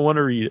 I don't want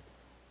to read it.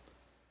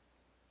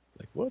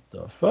 Like, what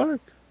the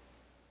fuck?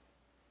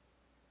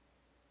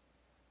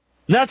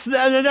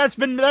 And that's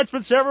been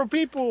several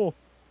people.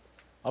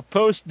 I'll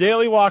post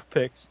daily walk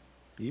pics.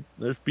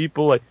 There's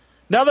people like...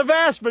 Now, the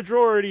vast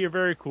majority are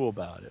very cool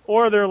about it.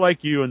 Or they're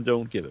like you and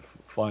don't give a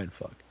flying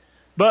fuck.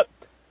 But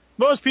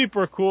most people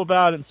are cool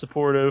about it and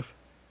supportive.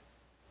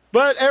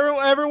 But every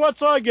once in a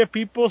while, I get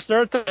people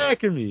start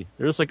attacking me.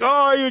 They're just like,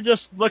 oh, you're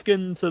just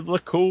looking to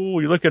look cool.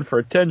 You're looking for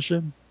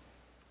attention.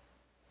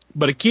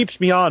 But it keeps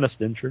me honest,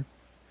 Incher.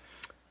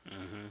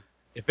 Mm-hmm.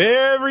 If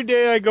every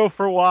day I go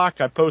for a walk,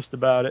 I post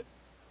about it,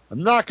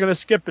 I'm not going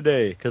to skip a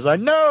day. Because I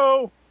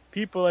know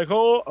people are like,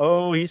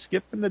 oh, he's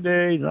skipping the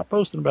day. He's not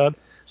posting about it.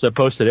 So I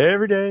post it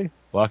every day,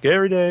 walk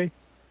every day.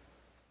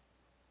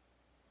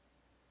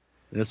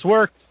 And it's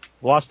worked.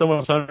 Lost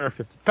almost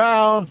 150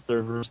 pounds,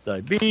 reversed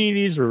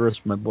diabetes,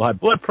 reversed my high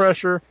blood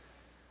pressure.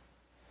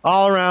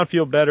 All around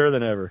feel better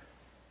than ever.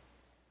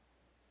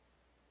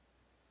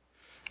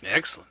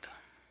 Excellent.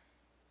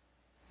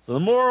 So the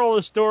moral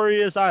of the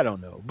story is, I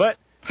don't know. But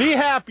be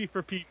happy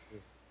for people.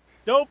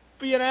 Don't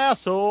be an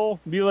asshole.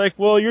 Be like,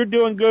 well, you're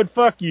doing good,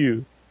 fuck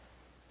you.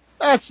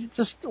 That's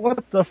just,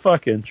 what the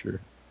fuck, Incher?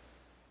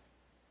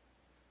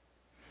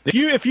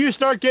 If you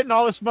start getting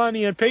all this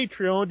money on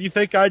Patreon, do you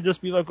think I'd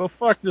just be like, oh,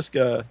 fuck this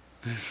guy?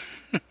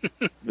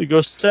 We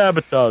go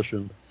sabotage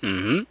him.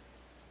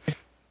 Mm-hmm.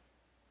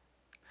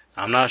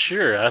 I'm not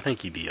sure. I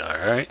think you'd be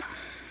alright.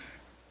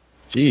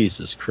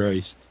 Jesus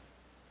Christ.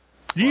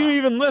 Do you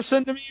even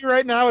listen to me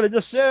right now, what I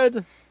just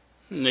said?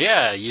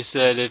 Yeah, you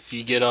said if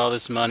you get all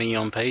this money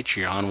on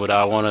Patreon, would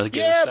I want to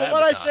get Yeah, sabotage? but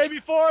what I say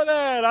before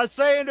that, I was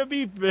saying to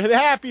be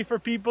happy for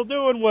people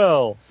doing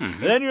well.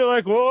 Mm-hmm. And then you're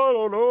like, well, I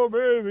don't know,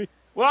 baby.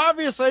 Well,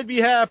 obviously I'd be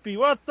happy.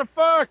 What the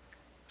fuck?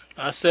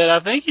 I said I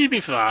think you'd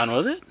be fine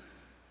with it.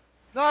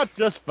 Not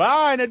just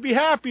fine, I'd be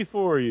happy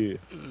for you.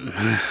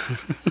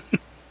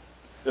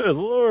 Good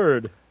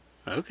Lord.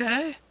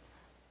 Okay.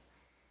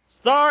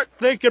 Start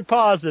thinking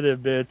positive,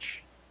 bitch.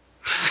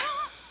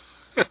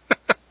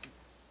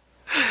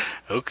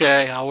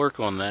 Okay, I'll work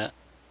on that.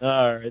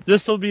 All right,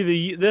 this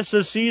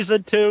is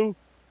season 2,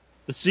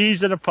 the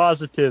season of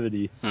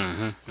positivity.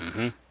 Mm-hmm.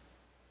 Mm-hmm.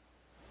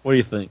 What do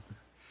you think?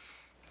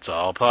 It's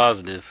all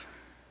positive.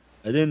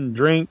 I didn't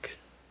drink.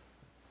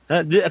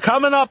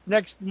 Coming up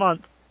next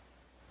month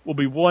will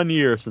be 1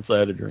 year since I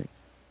had a drink.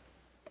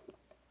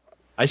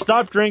 I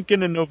stopped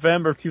drinking in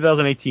November of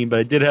 2018, but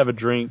I did have a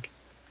drink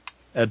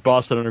at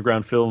Boston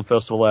Underground Film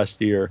Festival last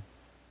year.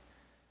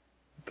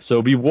 So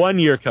it'll be 1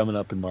 year coming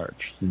up in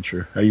March.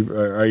 Sure.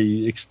 Are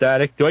you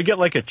ecstatic? Do I get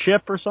like a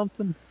chip or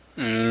something?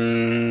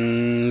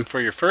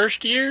 For your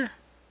first year?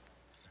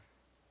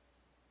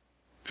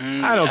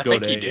 I don't go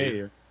to you AA.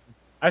 do.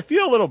 I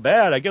feel a little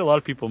bad. I get a lot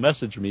of people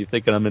message me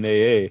thinking I'm in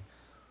AA.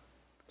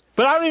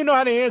 But I don't even know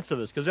how to answer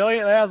this because they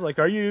ask, like,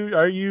 are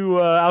you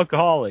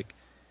alcoholic?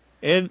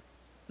 And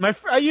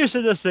I used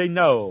to just say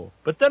no.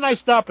 But then I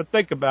stop and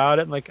think about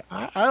it and, like,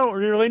 I don't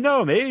really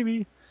know.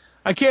 Maybe.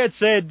 I can't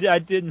say I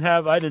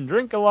didn't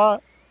drink a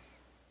lot.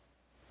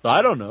 So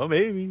I don't know.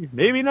 Maybe.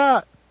 Maybe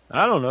not.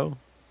 I don't know.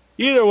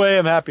 Either way,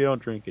 I'm happy I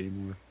don't drink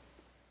anymore.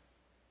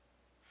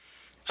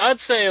 I'd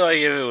say, like,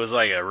 if it was,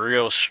 like, a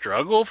real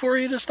struggle for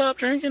you to stop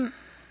drinking.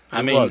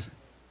 I mean, wasn't.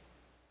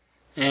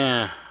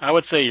 Yeah, I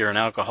would say you're an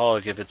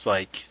alcoholic if it's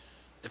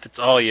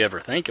all you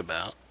ever think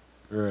about.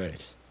 Right.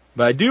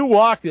 But I do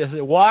walk.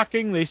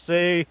 Walking, they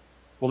say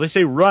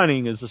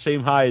running is the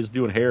same high as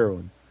doing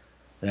heroin.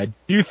 And I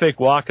do think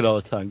walking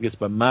all the time gets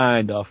my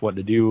mind off what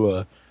to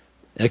do,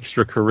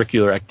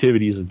 extracurricular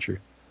activities and shit.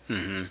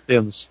 Mm-hmm. Stay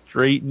on the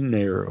straight and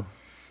narrow.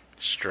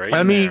 Straight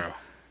and narrow.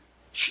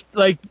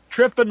 Like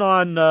tripping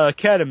on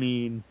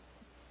ketamine.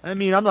 I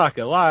mean, I'm not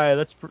gonna lie,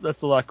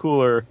 that's a lot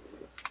cooler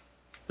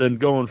than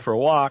going for a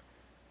walk.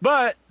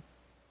 But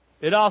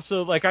it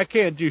also, like, I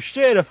can't do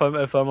shit if I'm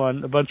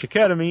on a bunch of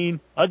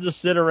ketamine. I'll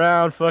just sit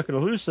around fucking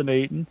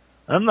hallucinating.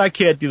 I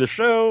can't do the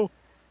show.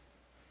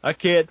 I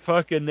can't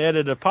fucking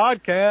edit a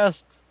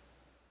podcast.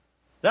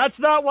 That's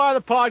not why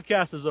the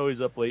podcast is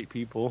always up late,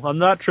 people. I'm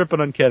not tripping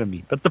on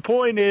ketamine. But the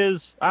point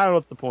is, I don't know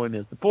what the point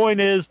is. The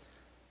point is,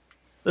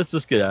 let's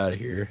just get out of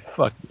here.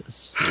 Fuck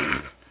this.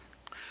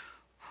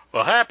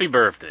 Well, happy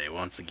birthday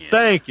once again.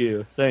 Thank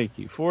you.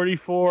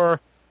 44.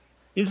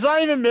 It's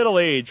not even middle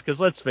age, because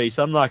let's face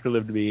it, I'm not going to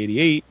live to be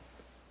 88.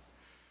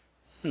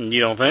 You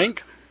don't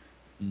think?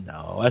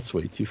 No, that's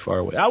way too far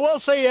away. I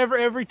will say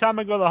every time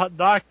I go to the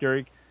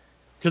doctor,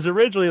 because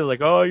originally it was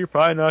like, oh, you're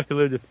probably not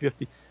going to live to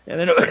 50. And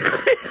then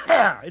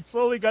it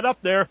slowly got up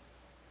there.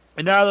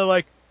 And now they're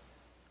like,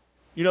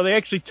 they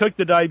actually took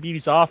the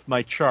diabetes off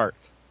my chart.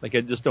 Like, I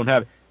just don't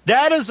have it.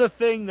 That is a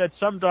thing that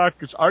some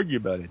doctors argue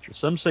about.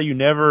 Some say you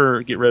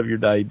never get rid of your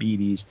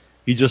diabetes.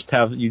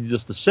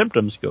 The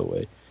symptoms go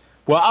away.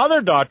 Well, other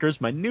doctors,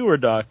 my newer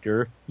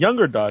doctor,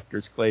 younger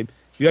doctors claim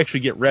you actually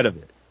get rid of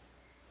it.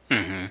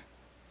 Mm-hmm.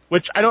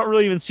 Which I don't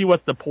really even see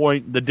what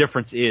the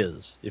difference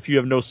is. If you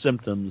have no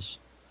symptoms,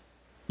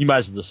 you might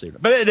as well just say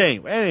it. But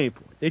anyway, at any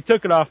point, they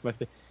took it off my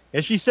thing.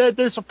 And she said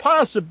there's a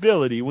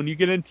possibility when you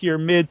get into your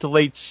mid to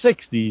late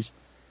 60s,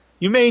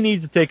 you may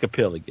need to take a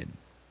pill again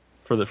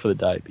for the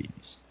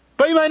diabetes.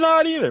 But you might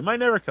not either. It might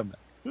never come back.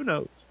 Who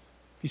knows?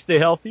 If you stay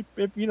healthy,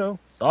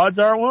 odds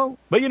are it won't.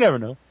 But you never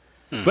know.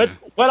 Mm-hmm. But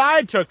what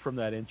I took from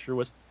that intro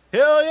was,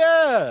 hell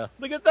yeah,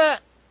 look at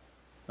that.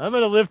 I'm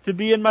going to live to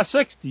be in my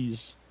 60s.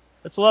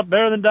 That's a lot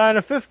better than dying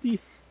at 50.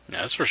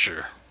 That's for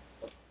sure.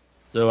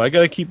 So I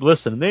got to keep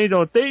listening. They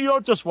don't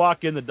just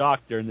walk in the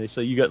doctor and they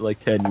say you got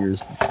like 10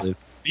 years to live.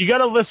 You got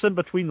to listen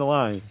between the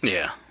lines.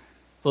 Yeah.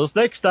 So this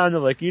next time they're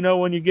like,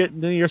 when you get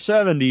into your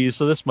 70s,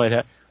 so this might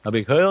happen. I'll be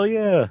like, hell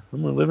yeah,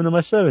 I'm going to live into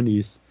my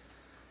 70s.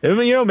 And,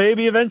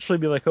 maybe eventually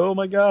be like, oh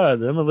my God, I'm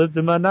going to live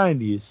to my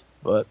 90s.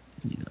 But,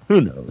 who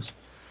knows?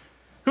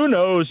 Who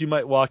knows? You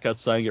might walk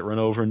outside and get run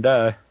over and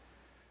die.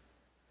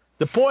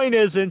 The point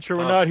is, we're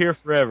not here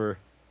forever.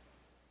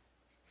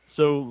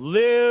 So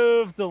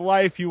live the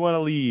life you want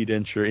to lead,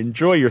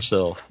 Enjoy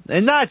yourself.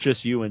 And not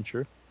just you,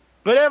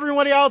 but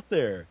everybody out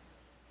there.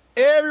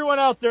 Everyone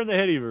out there in the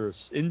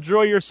Headyverse.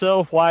 Enjoy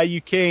yourself while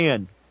you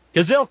can.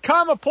 Because there'll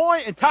come a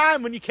point in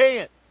time when you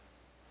can't.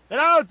 And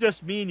I don't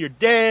just mean you're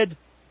dead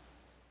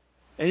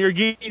and you're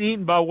getting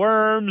eaten by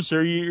worms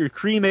or you're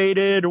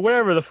cremated or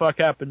whatever the fuck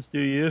happens to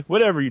you.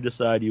 Whatever you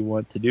decide you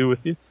want to do with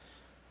you.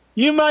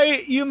 You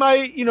might,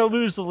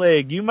 lose the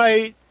leg. You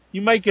might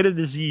get a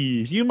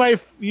disease. You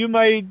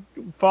might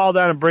fall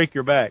down and break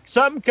your back.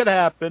 Something could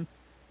happen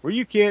where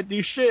you can't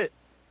do shit.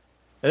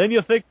 And then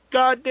you'll think,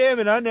 God damn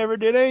it, I never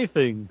did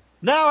anything.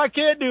 Now I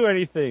can't do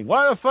anything.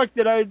 What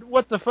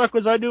the fuck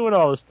was I doing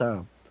all this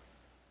time?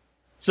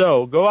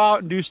 So, go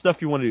out and do stuff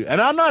you want to do. And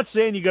I'm not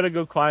saying you gotta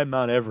go climb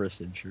Mount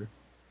Everest,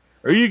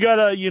 or you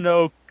gotta,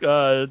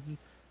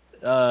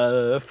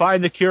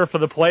 find the cure for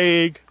the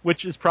plague,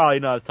 which is probably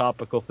not a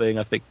topical thing.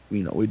 I think,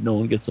 no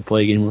one gets the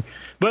plague anymore.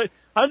 But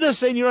I'm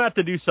just saying you don't have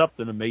to do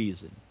something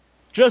amazing.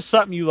 Just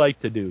something you like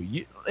to do.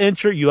 You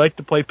like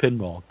to play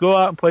pinball. Go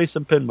out and play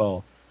some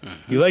pinball.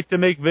 Mm-hmm. You like to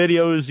make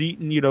videos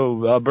eating,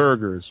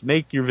 burgers.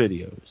 Make your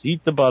videos.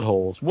 Eat the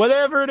buttholes.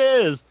 Whatever it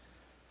is,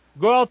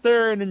 go out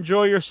there and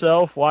enjoy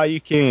yourself while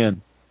you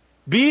can.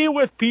 Be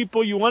with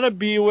people you want to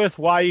be with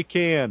while you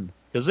can.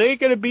 Because they ain't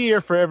going to be here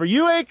forever.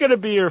 You ain't going to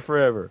be here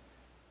forever.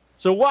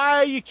 So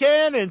while you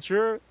can,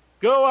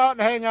 go out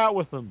and hang out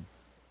with them.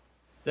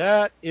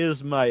 That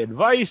is my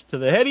advice to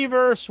the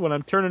Headyverse when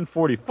I'm turning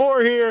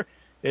 44 here.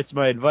 It's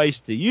my advice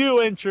to you,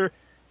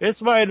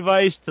 It's my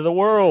advice to the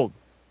world.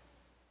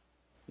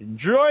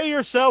 Enjoy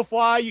yourself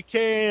while you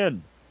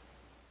can.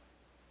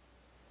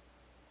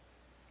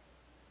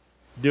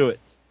 Do it.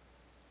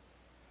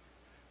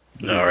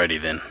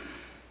 Alrighty then.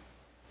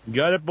 You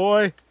got it,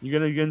 boy? You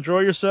gonna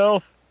enjoy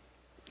yourself?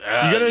 You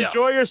gonna yeah.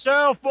 enjoy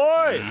yourself,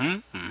 boy?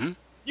 Mm-hmm. Mm-hmm.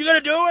 You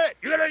gonna do it?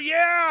 You gonna,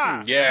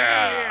 yeah!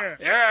 Yeah.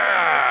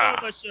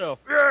 I myself.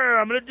 Yeah,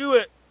 I'm gonna do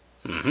it.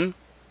 Mm-hmm.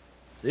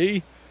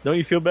 See? Don't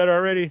you feel better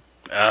already?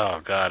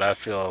 Oh, God, I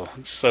feel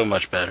so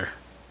much better.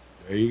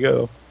 There you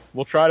go.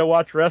 We'll try to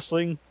watch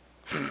wrestling.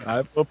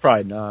 We'll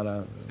probably not. I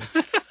don't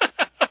know.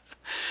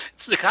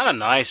 It's kind of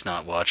nice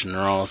not watching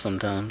Raw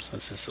sometimes.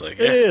 It's just like,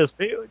 It is.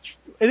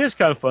 It is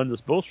kind of fun,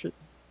 this bullshit.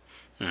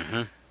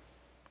 Mm-hmm.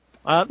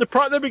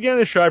 The beginning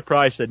of the show, I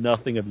probably said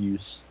nothing of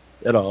use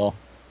at all.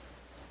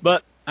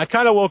 But I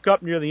kind of woke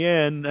up near the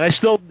end, and I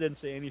still didn't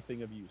say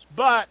anything of use.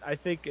 But I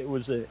think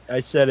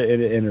I said it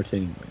in an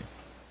entertaining way.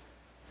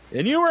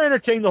 And you were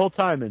entertained the whole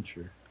time,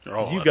 Insure.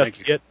 Oh, you got thank to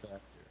you. get back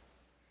there.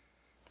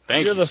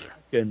 Thank You're you, the sir.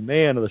 fucking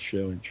man of the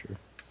show, Insure.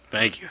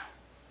 Thank you.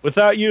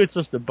 Without you, it's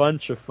just a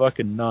bunch of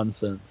fucking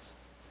nonsense.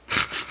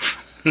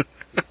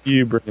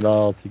 You bring it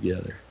all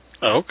together.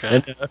 Oh, okay.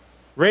 And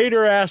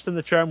Raider asked in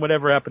the chat,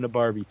 whatever happened to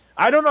Barbie.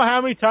 I don't know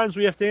how many times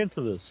we have to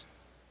answer this.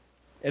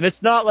 And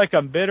it's not like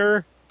I'm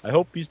bitter. I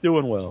hope he's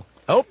doing well.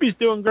 I hope he's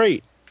doing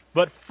great.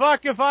 But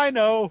fuck if I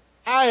know.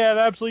 I have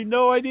absolutely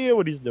no idea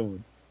what he's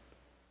doing.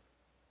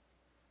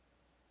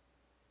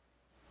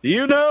 Do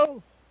you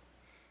know?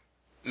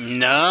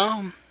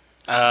 No.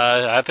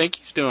 I think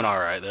he's doing all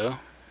right, though.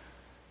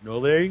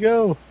 Well, there you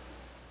go.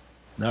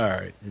 All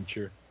right,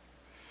 Insure.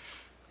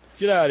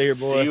 Get out of here,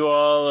 boy. See you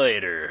all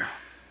later.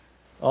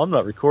 Oh, I'm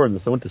not recording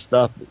this. I went to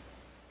stop it.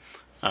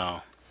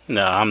 Oh.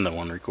 No, I'm the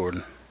one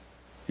recording.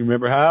 You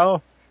remember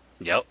how?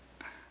 Yep.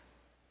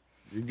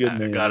 You're good, I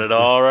man. got it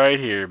all right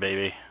here,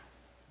 baby.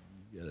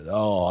 You got it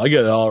all. I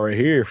got it all right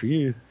here for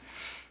you.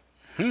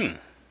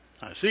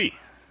 I see.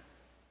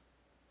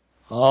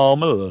 All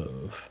my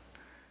love.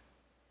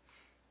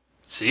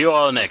 See you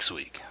all next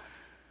week.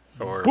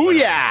 Or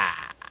Booyah!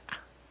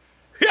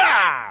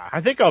 Yeah!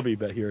 I think I'll be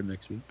back here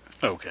next week.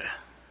 Okay.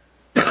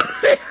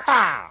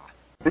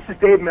 This is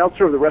Dave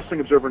Meltzer of the Wrestling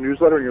Observer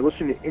Newsletter, and you're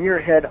listening to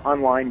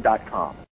InYourHeadOnline.com.